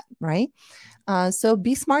doing that, right? So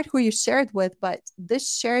be smart who you share it with, but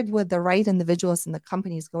this shared with the right individuals in the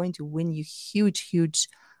company is going to win you huge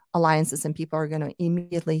alliances, and people are going to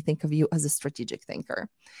immediately think of you as a strategic thinker.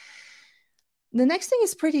 The next thing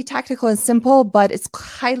is pretty tactical and simple, but it's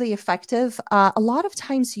highly effective. A lot of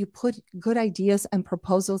times you put good ideas and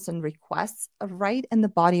proposals and requests right in the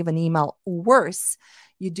body of an email. Worse,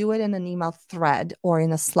 you do it in an email thread or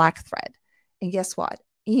in a Slack thread. And guess what?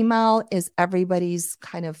 Email is everybody's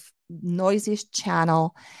kind of noisiest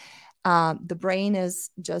channel. The brain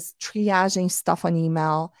is just triaging stuff on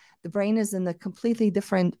email. The brain is in a completely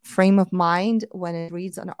different frame of mind when it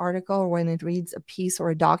reads an article or when it reads a piece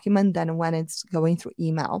or a document than when it's going through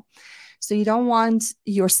email. So you don't want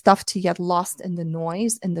your stuff to get lost in the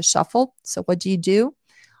noise, in the shuffle. So what do?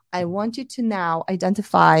 I want you to now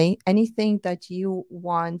identify anything that you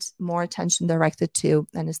want more attention directed to.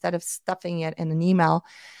 And instead of stuffing it in an email,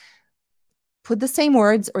 put the same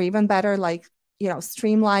words, or even better, like,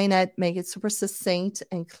 streamline it, make it super succinct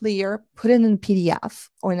and clear, put it in a PDF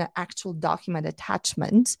or in an actual document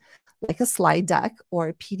attachment, like a slide deck or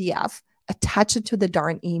a PDF, attach it to the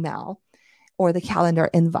darn email or the calendar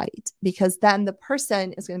invite, because then the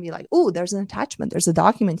person is going to be like, oh, there's an attachment, there's a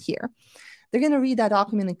document here. They're going to read that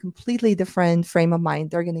document in a completely different frame of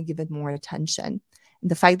mind. They're going to give it more attention.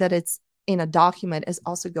 And the fact that it's in a document is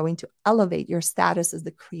also going to elevate your status as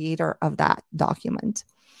the creator of that document.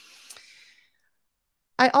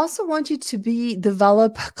 I also want you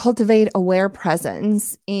to cultivate aware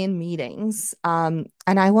presence in meetings. And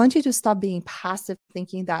I want you to stop being passive,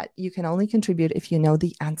 thinking that you can only contribute if you know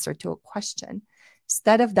the answer to a question.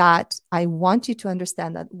 Instead of that, I want you to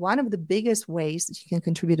understand that one of the biggest ways that you can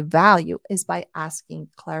contribute value is by asking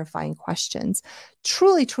clarifying questions,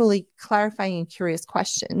 truly, truly clarifying and curious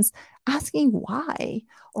questions, asking why,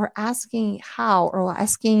 or asking how, or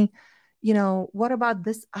asking, what about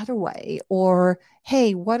this other way? Or,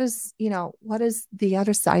 hey, what is the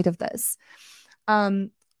other side of this?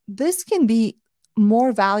 This can be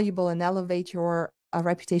more valuable and elevate your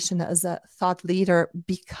reputation as a thought leader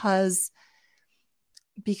because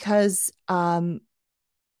you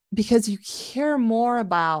care more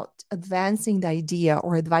about advancing the idea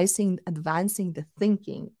or advancing the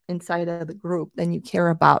thinking inside of the group than you care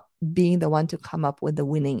about being the one to come up with the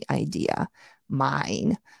winning idea.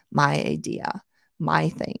 My idea, my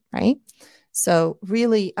thing, right? So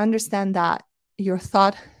really understand that your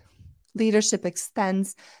thought leadership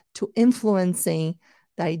extends to influencing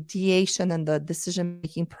the ideation and the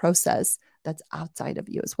decision-making process that's outside of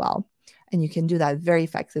you as well. And you can do that very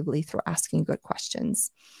effectively through asking good questions.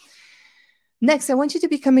 Next, I want you to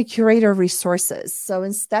become a curator of resources. So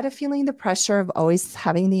instead of feeling the pressure of always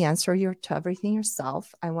having the answer to everything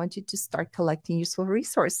yourself, I want you to start collecting useful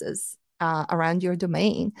resources around your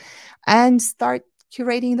domain and start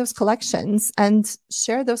curating those collections and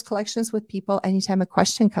share those collections with people anytime a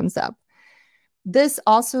question comes up. This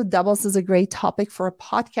also doubles as a great topic for a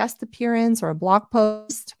podcast appearance or a blog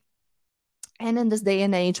post. And in this day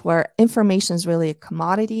and age where information is really a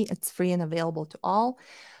commodity, it's free and available to all,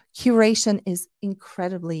 curation is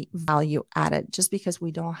incredibly value added just because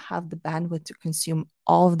we don't have the bandwidth to consume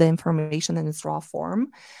all of the information in its raw form.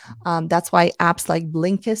 That's why apps like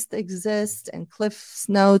Blinkist exist and Cliff's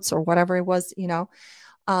Notes or whatever it was,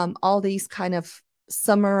 all these kind of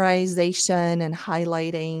summarization and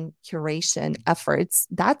highlighting curation efforts.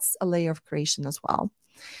 That's a layer of creation as well.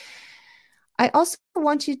 I also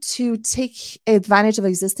want you to take advantage of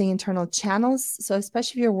existing internal channels. So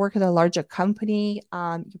especially if you work at a larger company,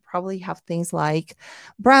 you probably have things like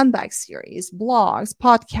brand bag series, blogs,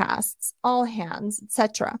 podcasts, all hands,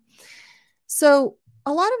 etc. So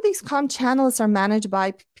a lot of these channels are managed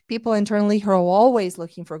by people internally who are always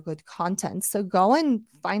looking for good content. So go and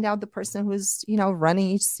find out the person who's, running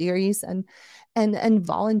each series and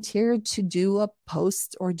volunteer to do a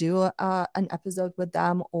post or do an episode with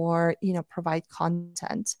them, or, provide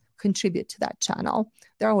content, contribute to that channel.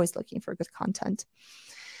 They're always looking for good content.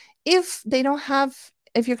 If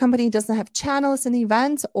your company doesn't have channels and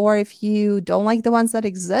events, or if you don't like the ones that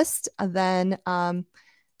exist, then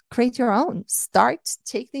create your own.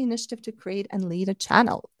 Take the initiative to create and lead a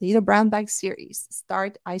channel, lead a brown bag series.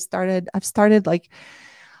 I've started like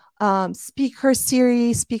speaker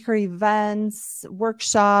series, speaker events,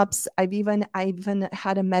 workshops. I've even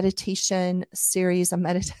had a meditation series, a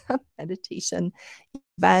meditation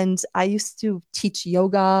event. I used to teach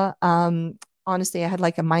yoga. Honestly, I had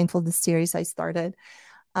like a mindfulness series I started.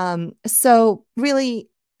 So really,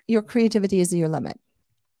 your creativity is your limit.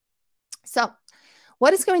 So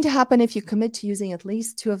what is going to happen if you commit to using at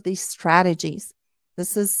least 2 of these strategies?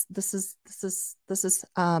 This is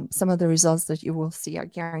some of the results that you will see, I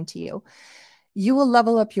guarantee you. You will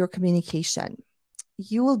level up your communication.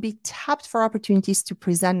 You will be tapped for opportunities to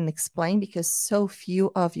present and explain, because so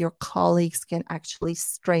few of your colleagues can actually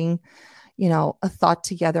string, a thought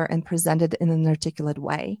together and present it in an articulate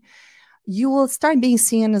way. You will start being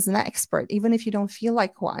seen as an expert, even if you don't feel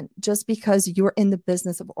like one, just because you're in the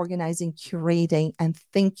business of organizing, curating, and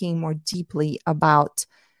thinking more deeply about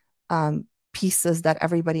pieces that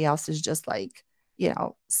everybody else is just like,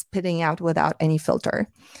 spitting out without any filter.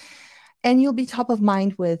 And you'll be top of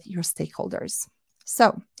mind with your stakeholders.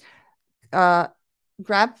 So grab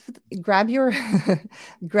your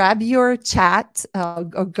grab your chat, or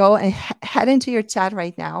go and head into your chat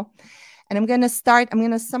right now. And I'm going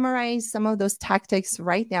to summarize some of those tactics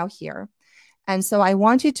right now here. And so I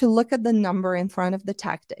want you to look at the number in front of the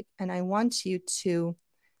tactic, and I want you to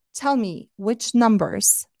tell me which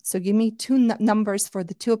numbers. So give me two numbers for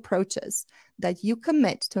the two approaches that you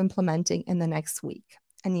commit to implementing in the next week.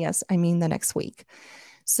 And yes, I mean the next week.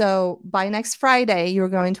 So by next Friday, you're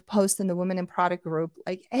going to post in the Women in Product group,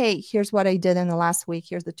 like, hey, here's what I did in the last week.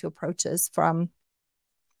 Here's the two approaches from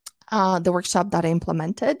the workshop that I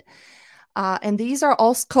implemented. And these are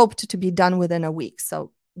all scoped to be done within a week.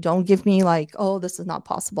 So don't give me like, oh, this is not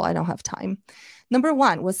possible, I don't have time. Number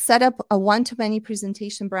one was set up a one-to-many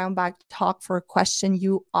presentation brown bag talk for a question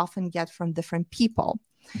you often get from different people.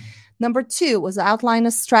 Number two was outline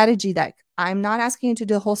a strategy deck. I'm not asking you to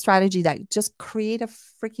do a whole strategy deck. Just create a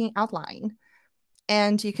freaking outline.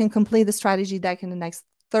 And you can complete the strategy deck in the next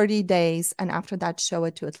 30 days. And after that, show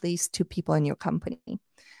it to at least 2 people in your company.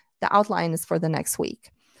 The outline is for the next week.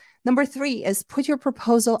 Number three is put your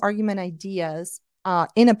proposal argument ideas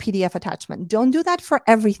in a PDF attachment. Don't do that for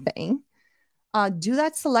everything. Do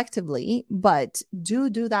that selectively, but do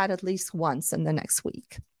that at least once in the next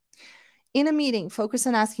week. In a meeting, focus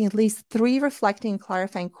on asking at least 3 reflecting and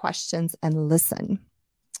clarifying questions and listen.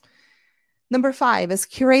 Number 5 is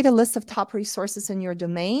curate a list of top resources in your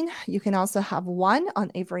domain. You can also have one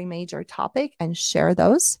on every major topic and share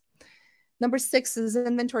those. Number 6 is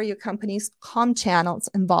inventory your company's comm channels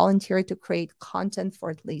and volunteer to create content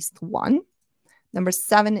for at least one. Number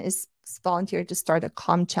 7 is volunteer to start a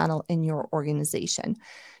comm channel in your organization.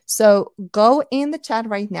 So go in the chat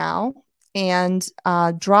right now and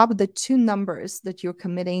drop the 2 numbers that you're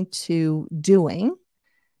committing to doing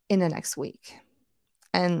in the next week.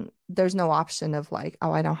 And there's no option of like,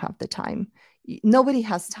 oh, I don't have the time. Nobody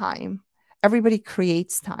has time. Everybody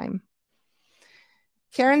creates time.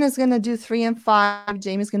 Karen is going to do 3 and 5.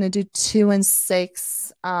 Jamie's going to do 2 and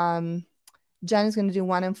 6. Jen is going to do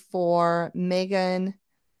 1 and 4. Megan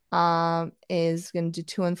is going to do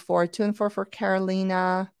 2 and 4. 2 and 4 for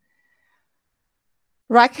Carolina.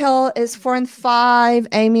 Raquel is 4 and 5.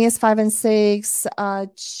 Amy is 5 and 6.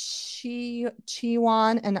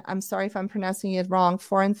 Chiwan, and I'm sorry if I'm pronouncing it wrong,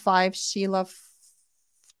 4 and 5. Sheila,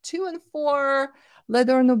 2 and 4.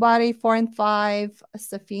 Lidor Nubari, 4 and 5.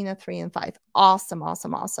 Safina, 3 and 5. Awesome,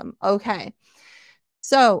 awesome, awesome. Okay.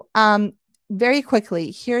 So very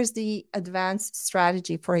quickly, here's the advanced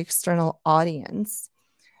strategy for external audience.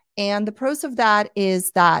 And the pros of that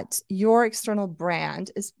is that your external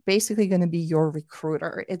brand is basically going to be your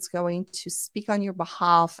recruiter. It's going to speak on your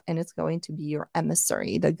behalf, and it's going to be your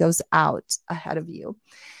emissary that goes out ahead of you.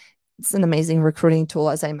 It's an amazing recruiting tool,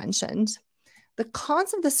 as I mentioned. The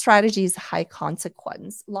cons of the strategy is high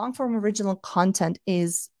consequence. Long-form original content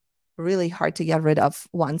is really hard to get rid of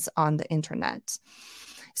once on the internet,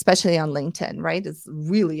 especially on LinkedIn, right? It's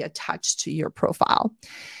really attached to your profile.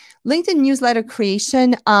 LinkedIn newsletter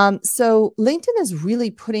creation. So LinkedIn is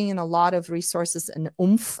really putting in a lot of resources and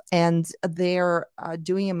oomph, and they're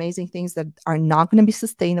doing amazing things that are not going to be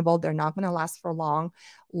sustainable. They're not going to last for long,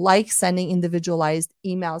 like sending individualized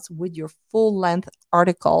emails with your full length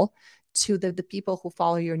article to the people who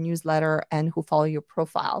follow your newsletter and who follow your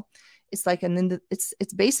profile. It's like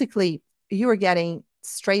it's basically you are getting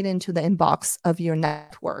straight into the inbox of your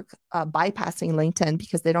network, bypassing LinkedIn,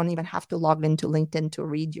 because they don't even have to log into LinkedIn to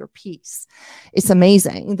read your piece. It's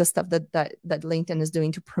amazing the stuff that LinkedIn is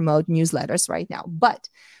doing to promote newsletters right now. But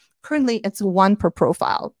currently it's 1 per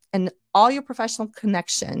profile, and all your professional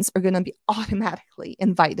connections are going to be automatically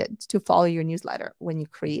invited to follow your newsletter when you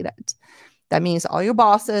create it. That means all your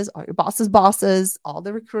bosses, all your bosses' bosses, all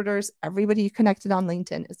the recruiters, everybody you connected on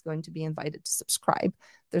LinkedIn is going to be invited to subscribe.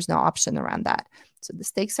 There's no option around that. So the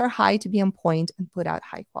stakes are high to be on point and put out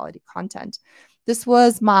high quality content. This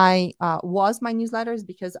was my newsletters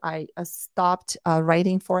because I stopped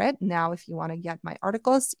writing for it. Now, if you want to get my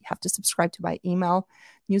articles, you have to subscribe to my email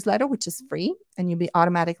newsletter, which is free, and you'll be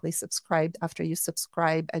automatically subscribed after you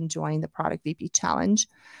subscribe and join the Product VP Challenge.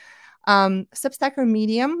 Substack or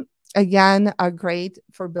Medium, again, are great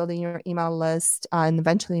for building your email list and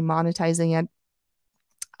eventually monetizing it.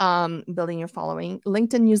 Building your following.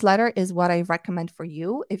 LinkedIn newsletter is what I recommend for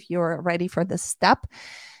you if you're ready for this step,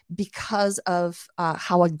 because of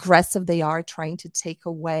how aggressive they are trying to take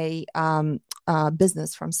away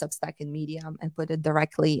business from Substack and Medium and put it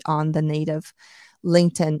directly on the native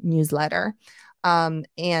LinkedIn newsletter. And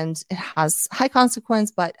it has high consequence,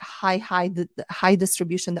 but high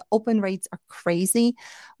distribution. The open rates are crazy.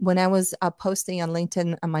 When I was posting on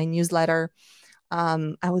LinkedIn on my newsletter,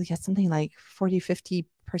 I would get something like 40-50%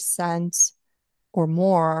 or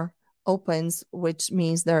more opens, which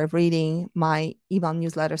means they're reading my email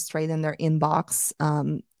newsletter straight in their inbox.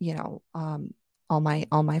 All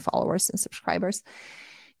my followers and subscribers.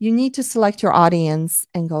 you need to select your audience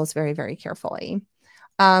and goals very, very carefully.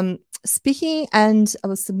 Speaking and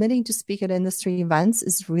submitting to speak at industry events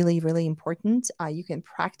is really, really important. You can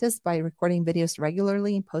practice by recording videos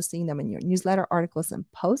regularly and posting them in your newsletter, articles,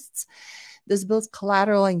 and posts. This builds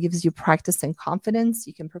collateral and gives you practice and confidence.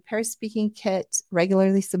 You can prepare a speaking kit,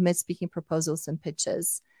 regularly submit speaking proposals and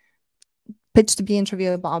pitches, pitch to be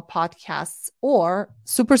interviewed on podcasts, or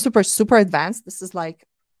super, super, super advanced. This is like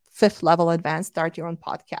 5th level advanced, start your own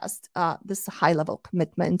podcast. This is a high level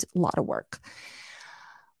commitment, a lot of work.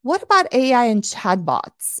 What about AI and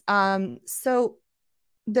chatbots? So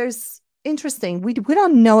there's interesting. We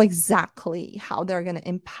don't know exactly how they're going to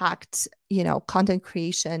impact, content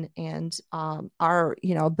creation and our,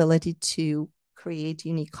 ability to create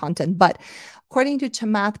unique content. But according to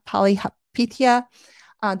Chamath Palihapitiya,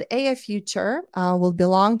 the AI future will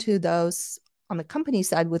belong to those on the company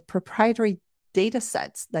side with proprietary data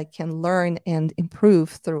sets that can learn and improve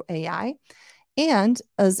through AI. And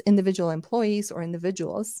as individual employees or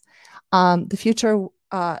individuals, the future,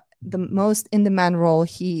 the most in-demand role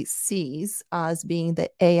he sees as being the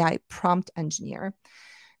AI prompt engineer,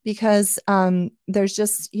 because there's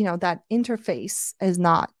just, that interface is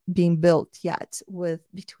not being built yet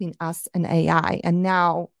between us and AI. And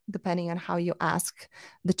now, depending on how you ask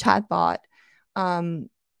the chatbot,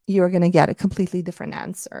 you're going to get a completely different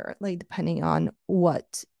answer, like depending on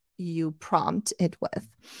what you prompt it with.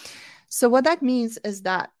 So what that means is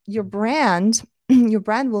that your brand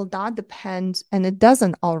will not depend, and it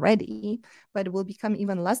doesn't already, but it will become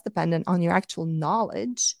even less dependent on your actual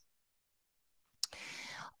knowledge.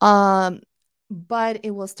 But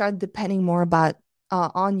it will start depending more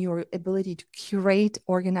on your ability to curate,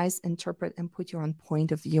 organize, interpret, and put your own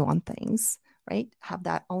point of view on things, right? Have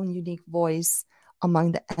that own unique voice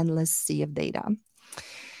among the endless sea of data.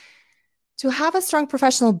 To have a strong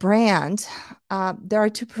professional brand, there are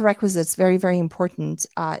 2 prerequisites, very, very important,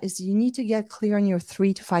 is you need to get clear on your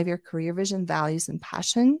 3 to 5 year career vision, values, and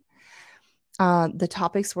passion, the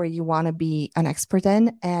topics where you want to be an expert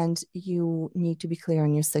in, and you need to be clear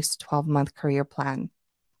on your 6 to 12-month career plan.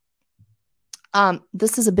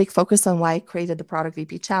 This is a big focus on why I created the Product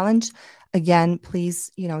VP Challenge. Again, please,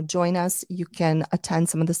 join us. You can attend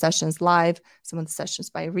some of the sessions live, some of the sessions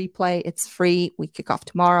by replay. It's free. We kick off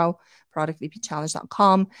tomorrow,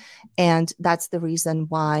 productvpchallenge.com. And that's the reason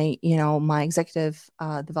why, my executive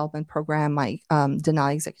development program, my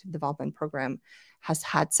Denali executive development program has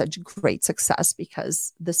had such great success,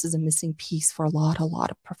 because this is a missing piece for a lot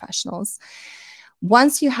of professionals.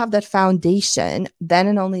 Once you have that foundation, then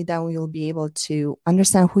and only then you'll be able to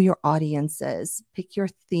understand who your audience is, pick your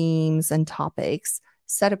themes and topics,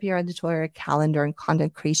 set up your editorial calendar and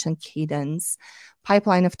content creation cadence,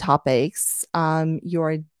 pipeline of topics,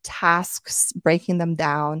 your tasks, breaking them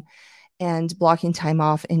down, and blocking time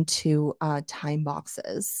off into time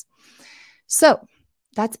boxes. So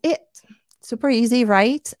that's it. Super easy,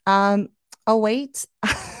 right? Oh, wait.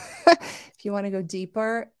 If you want to go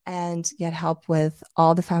deeper and get help with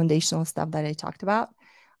all the foundational stuff that I talked about,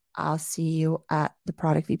 I'll see you at the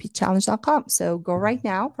productvpchallenge.com. So go right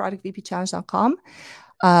now, productvpchallenge.com.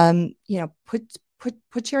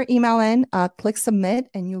 Put your email in, click submit,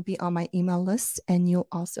 and you'll be on my email list. And you'll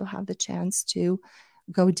also have the chance to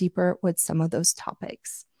go deeper with some of those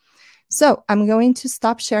topics. So I'm going to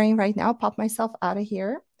stop sharing right now, pop myself out of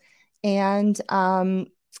here. And,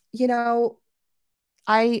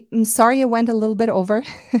 I'm sorry I went a little bit over.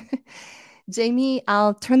 Jamie,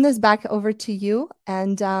 I'll turn this back over to you.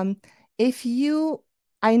 And I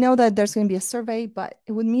know that there's going to be a survey, but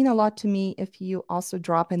it would mean a lot to me if you also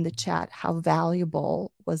drop in the chat how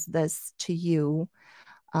valuable was this to you,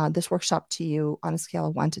 this workshop to you on a scale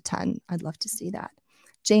of 1 to 10. I'd love to see that.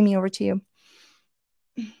 Jamie, over to you.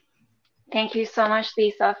 Thank you so much,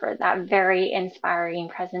 Lisa, for that very inspiring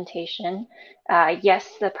presentation. Yes,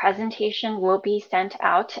 the presentation will be sent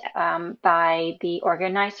out by the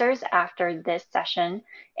organizers after this session.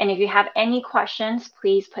 And if you have any questions,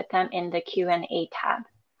 please put them in the Q&A tab.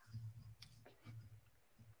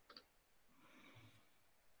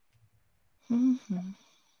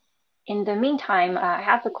 In the meantime, I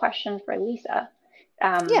have a question for Lisa.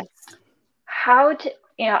 Yes.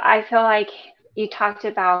 I feel like you talked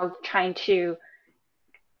about trying to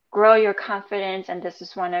grow your confidence, and this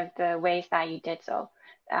is one of the ways that you did so.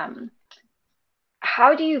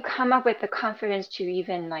 How do you come up with the confidence to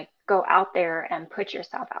even go out there and put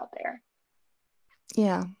yourself out there?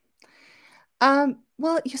 Yeah.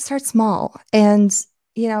 Well, you start small, and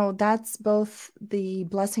that's both the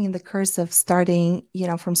blessing and the curse of starting,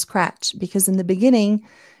 from scratch, because in the beginning,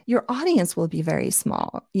 your audience will be very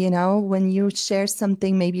small. You know, when you share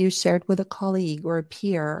something, maybe you share it with a colleague or a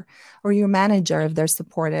peer or your manager if they're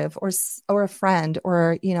supportive, or a friend,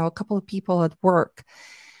 or, you know, a couple of people at work.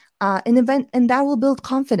 An event, and that will build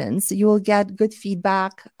confidence. You will get good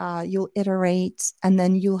feedback, you'll iterate, and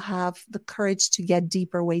then you'll have the courage to get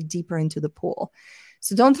deeper, way deeper into the pool.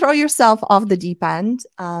 So don't throw yourself off the deep end.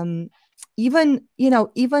 Even, you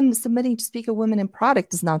know, even submitting to speak at Women in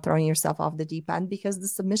Product is not throwing yourself off the deep end, because the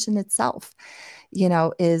submission itself, you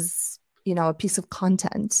know, is, you know, a piece of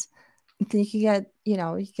content. You can get, you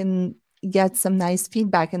know, you can get some nice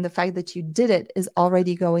feedback, and the fact that you did it is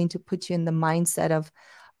already going to put you in the mindset of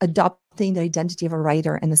adopting the identity of a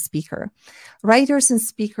writer and a speaker. Writers and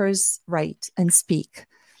speakers write and speak.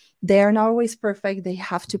 They are not always perfect. They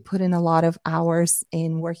have to put in a lot of hours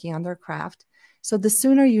in working on their craft. So the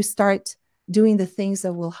sooner you start doing the things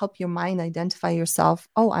that will help your mind identify yourself,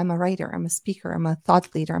 oh, I'm a writer, I'm a speaker, I'm a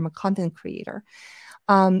thought leader, I'm a content creator,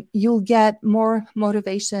 you'll get more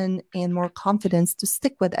motivation and more confidence to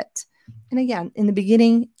stick with it. And again, in the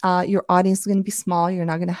beginning, your audience is going to be small. You're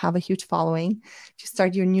not going to have a huge following. If you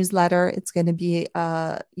start your newsletter, it's going to be,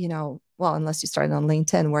 you know, well, unless you start on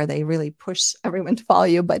LinkedIn where they really push everyone to follow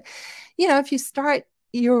you. But, you know, if you start,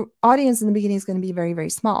 your audience in the beginning is going to be very, very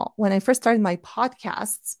small. When I first started my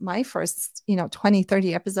podcasts, my first, you know, 20,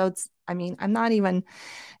 30 episodes, I mean, I'm not even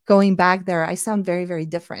going back there. I sound very, very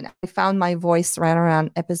different. I found my voice right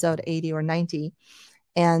around episode 80 or 90.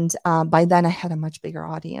 And by then I had a much bigger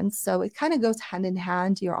audience. So it kind of goes hand in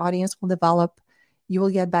hand. Your audience will develop, you will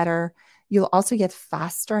get better. You'll also get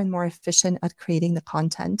faster and more efficient at creating the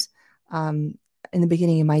content. In the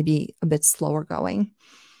beginning, it might be a bit slower going.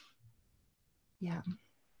 Yeah.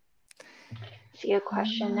 See a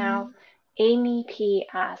question now. Amy P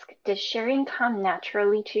asked, did sharing come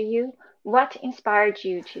naturally to you? What inspired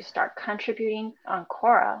you to start contributing on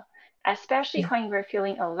Quora, especially when you were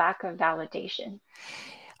feeling a lack of validation?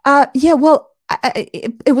 Yeah, well,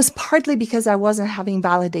 it was partly because I wasn't having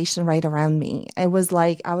validation right around me. It was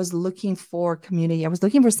like I was looking for community. I was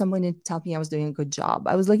looking for someone to tell me I was doing a good job.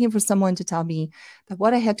 I was looking for someone to tell me that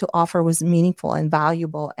what I had to offer was meaningful and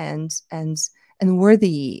valuable and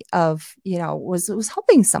worthy of, you know, was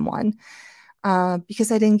helping someone,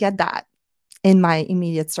 because I didn't get that in my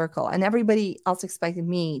immediate circle, and everybody else expected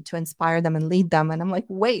me to inspire them and lead them. And I'm like,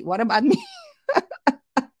 wait, what about me?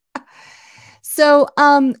 So,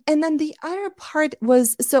 and then the other part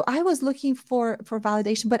was, so I was looking for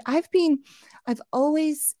validation, but I've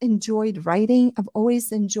always enjoyed writing. I've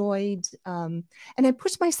always enjoyed, and I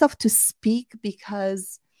pushed myself to speak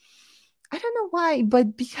because I don't know why,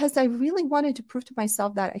 but because I really wanted to prove to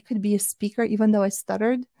myself that I could be a speaker, even though I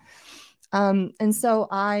stuttered. And so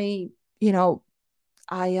you know,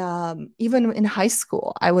 even in high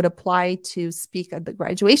school, I would apply to speak at the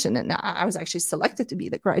graduation, and I was actually selected to be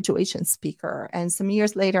the graduation speaker. And some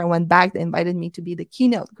years later, I went back, they invited me to be the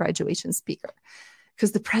keynote graduation speaker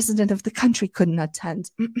because the president of the country couldn't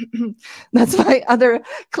attend. That's my other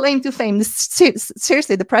claim to fame.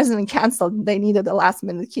 Seriously, the president canceled. They needed a last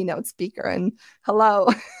minute keynote speaker, and hello.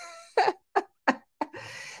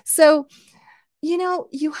 So, you know,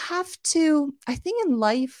 you have to, I think in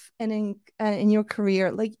life and in your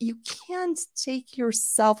career, like you can't take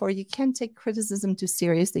yourself or you can't take criticism too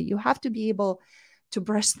seriously. You have to be able to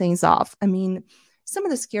brush things off. I mean, some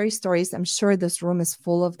of the scary stories, I'm sure this room is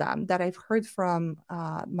full of them, that I've heard from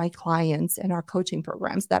my clients in our coaching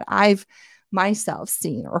programs that I've myself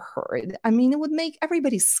seen or heard. I mean, it would make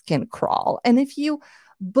everybody's skin crawl. And if you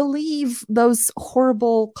believe those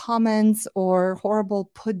horrible comments or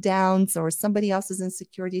horrible put downs or somebody else's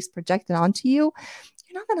insecurities projected onto you,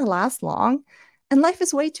 you're not going to last long. And life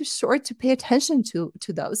is way too short to pay attention to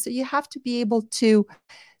those. So you have to be able to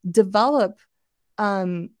develop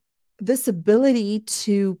this ability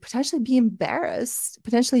to potentially be embarrassed,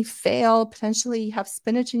 potentially fail, potentially have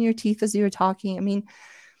spinach in your teeth as you're talking. I mean,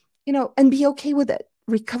 you know, and be okay with it.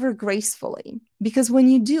 Recover gracefully, because when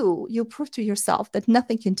you do, you'll prove to yourself that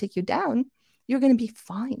nothing can take you down. You're going to be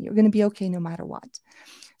fine. You're going to be okay no matter what.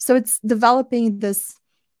 So it's developing this,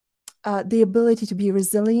 the ability to be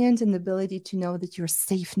resilient and the ability to know that you're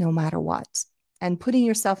safe no matter what, and putting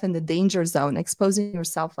yourself in the danger zone, exposing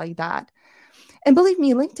yourself like that. And believe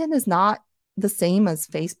me, LinkedIn is not the same as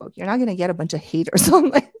Facebook. You're not going to get a bunch of haters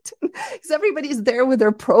on LinkedIn because everybody's there with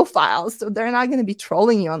their profiles. So they're not going to be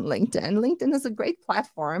trolling you on LinkedIn. LinkedIn is a great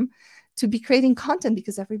platform to be creating content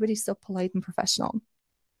because everybody's so polite and professional.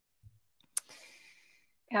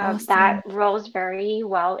 Awesome. That rolls very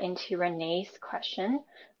well into Renee's question,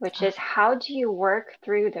 which is how do you work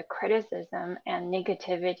through the criticism and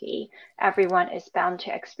negativity everyone is bound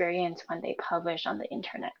to experience when they publish on the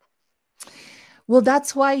internet? Well,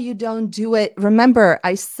 that's why you don't do it. Remember,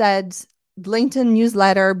 I said LinkedIn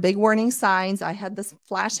newsletter, big warning signs. I had this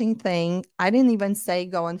flashing thing. I didn't even say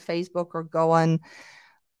go on Facebook or go on,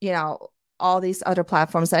 all these other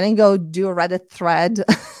platforms. I didn't go do a Reddit thread.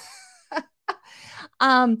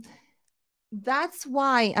 That's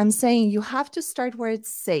why I'm saying you have to start where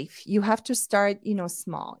it's safe. You have to start,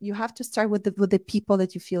 small. You have to start with the people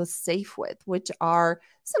that you feel safe with, which are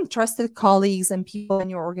some trusted colleagues and people in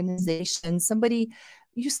your organization.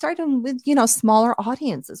 You start them with, smaller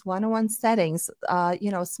audiences, one-on-one settings,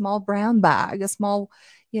 small brown bag, a small,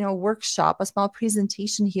 workshop, a small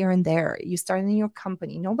presentation here and there. You start in your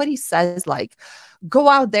company. Nobody says like, go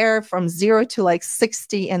out there from 0 to like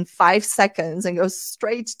 60 in 5 seconds and go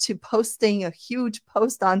straight to posting a huge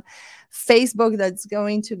post on Facebook that's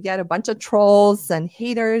going to get a bunch of trolls and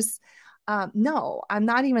haters. No, I'm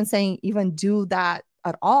not even saying even do that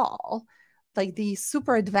at all. Like the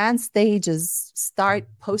super advanced stages, start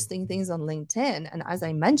posting things on LinkedIn. And as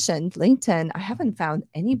I mentioned, LinkedIn, I haven't found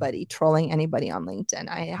anybody trolling anybody on LinkedIn.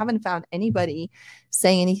 I haven't found anybody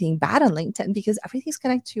saying anything bad on LinkedIn because everything's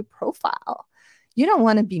connected to your profile. You don't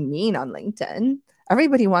want to be mean on LinkedIn.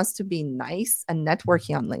 Everybody wants to be nice and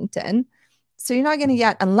networking on LinkedIn. So you're not going to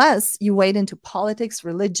get, unless you wade into politics,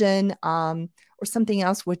 religion, or something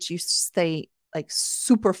else, which you stay like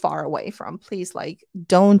super far away from. Please, like,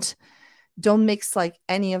 don't mix like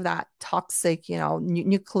any of that toxic,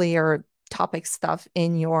 nuclear topic stuff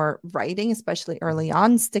in your writing, especially early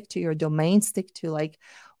on. Stick to your domain, stick to like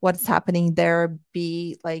what's happening there.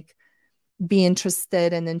 Be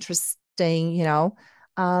interested and interesting, you're not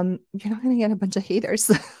going to get a bunch of haters.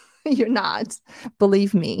 You're not,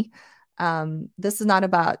 believe me. This is not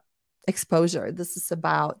about exposure. This is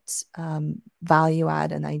about value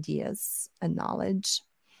add and ideas and knowledge.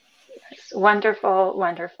 Wonderful,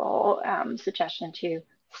 wonderful suggestion to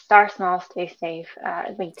start small, stay safe.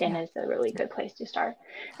 LinkedIn is a really good place to start.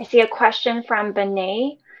 I see a question from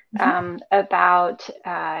Benet about,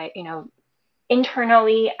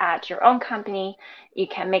 internally at your own company, you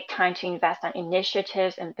can make time to invest on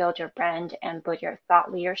initiatives and build your brand and build your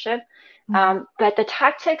thought leadership. But the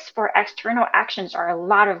tactics for external actions are a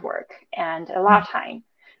lot of work and a lot of time.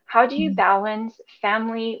 How do you balance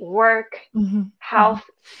family, work, health,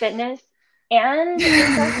 fitness, and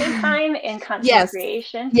investing time in content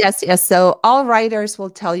creation? Yes. So all writers will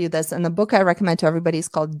tell you this. And the book I recommend to everybody is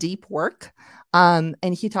called Deep Work. And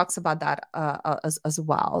he talks about that as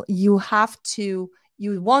well. You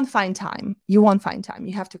won't find time. You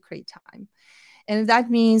have to create time. And that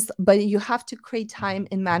means, but you have to create time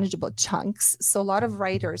in manageable chunks. So a lot of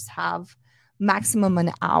writers have maximum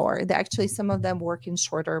an hour. Some of them work in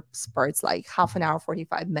shorter spurts, like half an hour,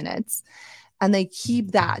 45 minutes. And they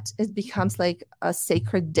keep that. It becomes like a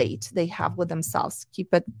sacred date they have with themselves.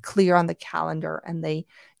 Keep it clear on the calendar and they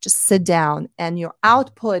just sit down, and your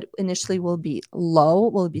output initially will be low,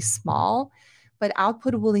 will be small, but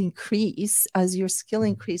output will increase as your skill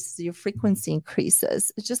increases, your frequency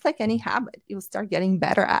increases. It's just like any habit. You'll start getting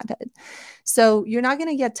better at it. So you're not going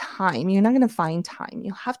to get time. You're not going to find time.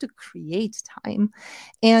 You have to create time.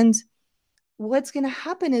 And what's going to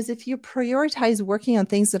happen is if you prioritize working on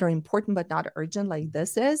things that are important but not urgent, like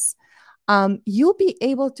this is, you'll be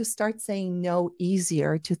able to start saying no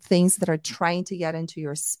easier to things that are trying to get into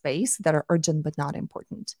your space that are urgent but not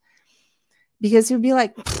important. Because you'll be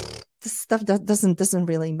like, this stuff doesn't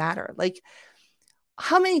really matter. Like,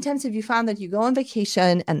 how many times have you found that you go on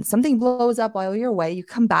vacation and something blows up while you're away, you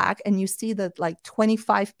come back and you see that like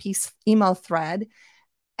 25-piece email thread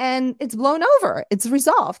and it's blown over, it's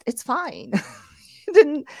resolved, it's fine.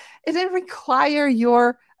 It didn't require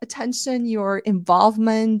your attention, your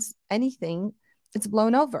involvement, anything. It's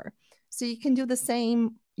blown over. So you can do the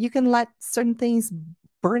same. You can let certain things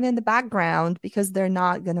burn in the background because they're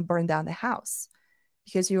not going to burn down the house,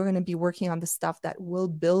 because you're going to be working on the stuff that will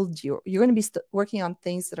build you. You're going to be working on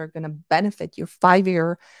things that are going to benefit your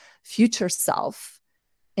 5-year future self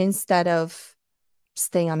instead of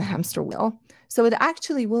staying on the hamster wheel. So it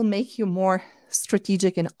actually will make you more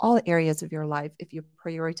strategic in all areas of your life if you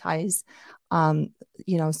prioritize,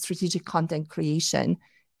 strategic content creation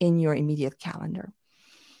in your immediate calendar.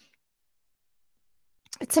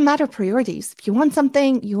 It's a matter of priorities. If you want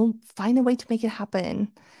something, you'll find a way to make it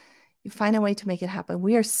happen. You find a way to make it happen.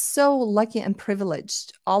 We are so lucky and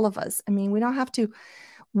privileged, all of us. I mean, we don't have to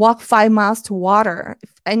walk 5 miles to water.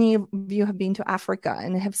 If any of you have been to Africa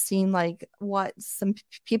and have seen like what some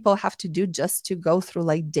people have to do just to go through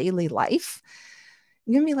like daily life,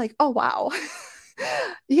 you're gonna be like, oh wow,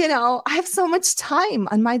 you know, I have so much time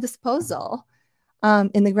on my disposal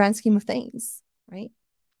in the grand scheme of things, right?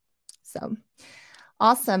 So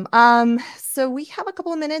awesome. So we have a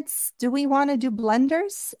couple of minutes. Do we want to do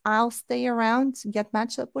blenders? I'll stay around to get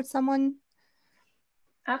matched up with someone.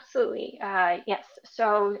 Absolutely. Yes.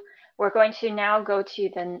 So we're going to now go to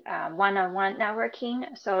the one-on-one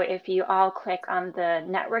networking. So if you all click on the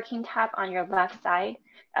networking tab on your left side,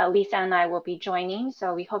 Lisa and I will be joining.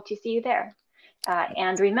 So we hope to see you there.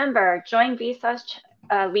 And remember, join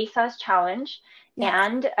Lisa's challenge, yes,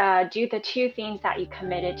 and do the 2 things that you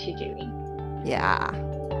committed to doing. Yeah.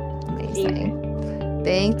 Amazing.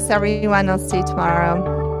 Thanks, everyone. I'll see you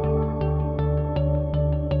tomorrow.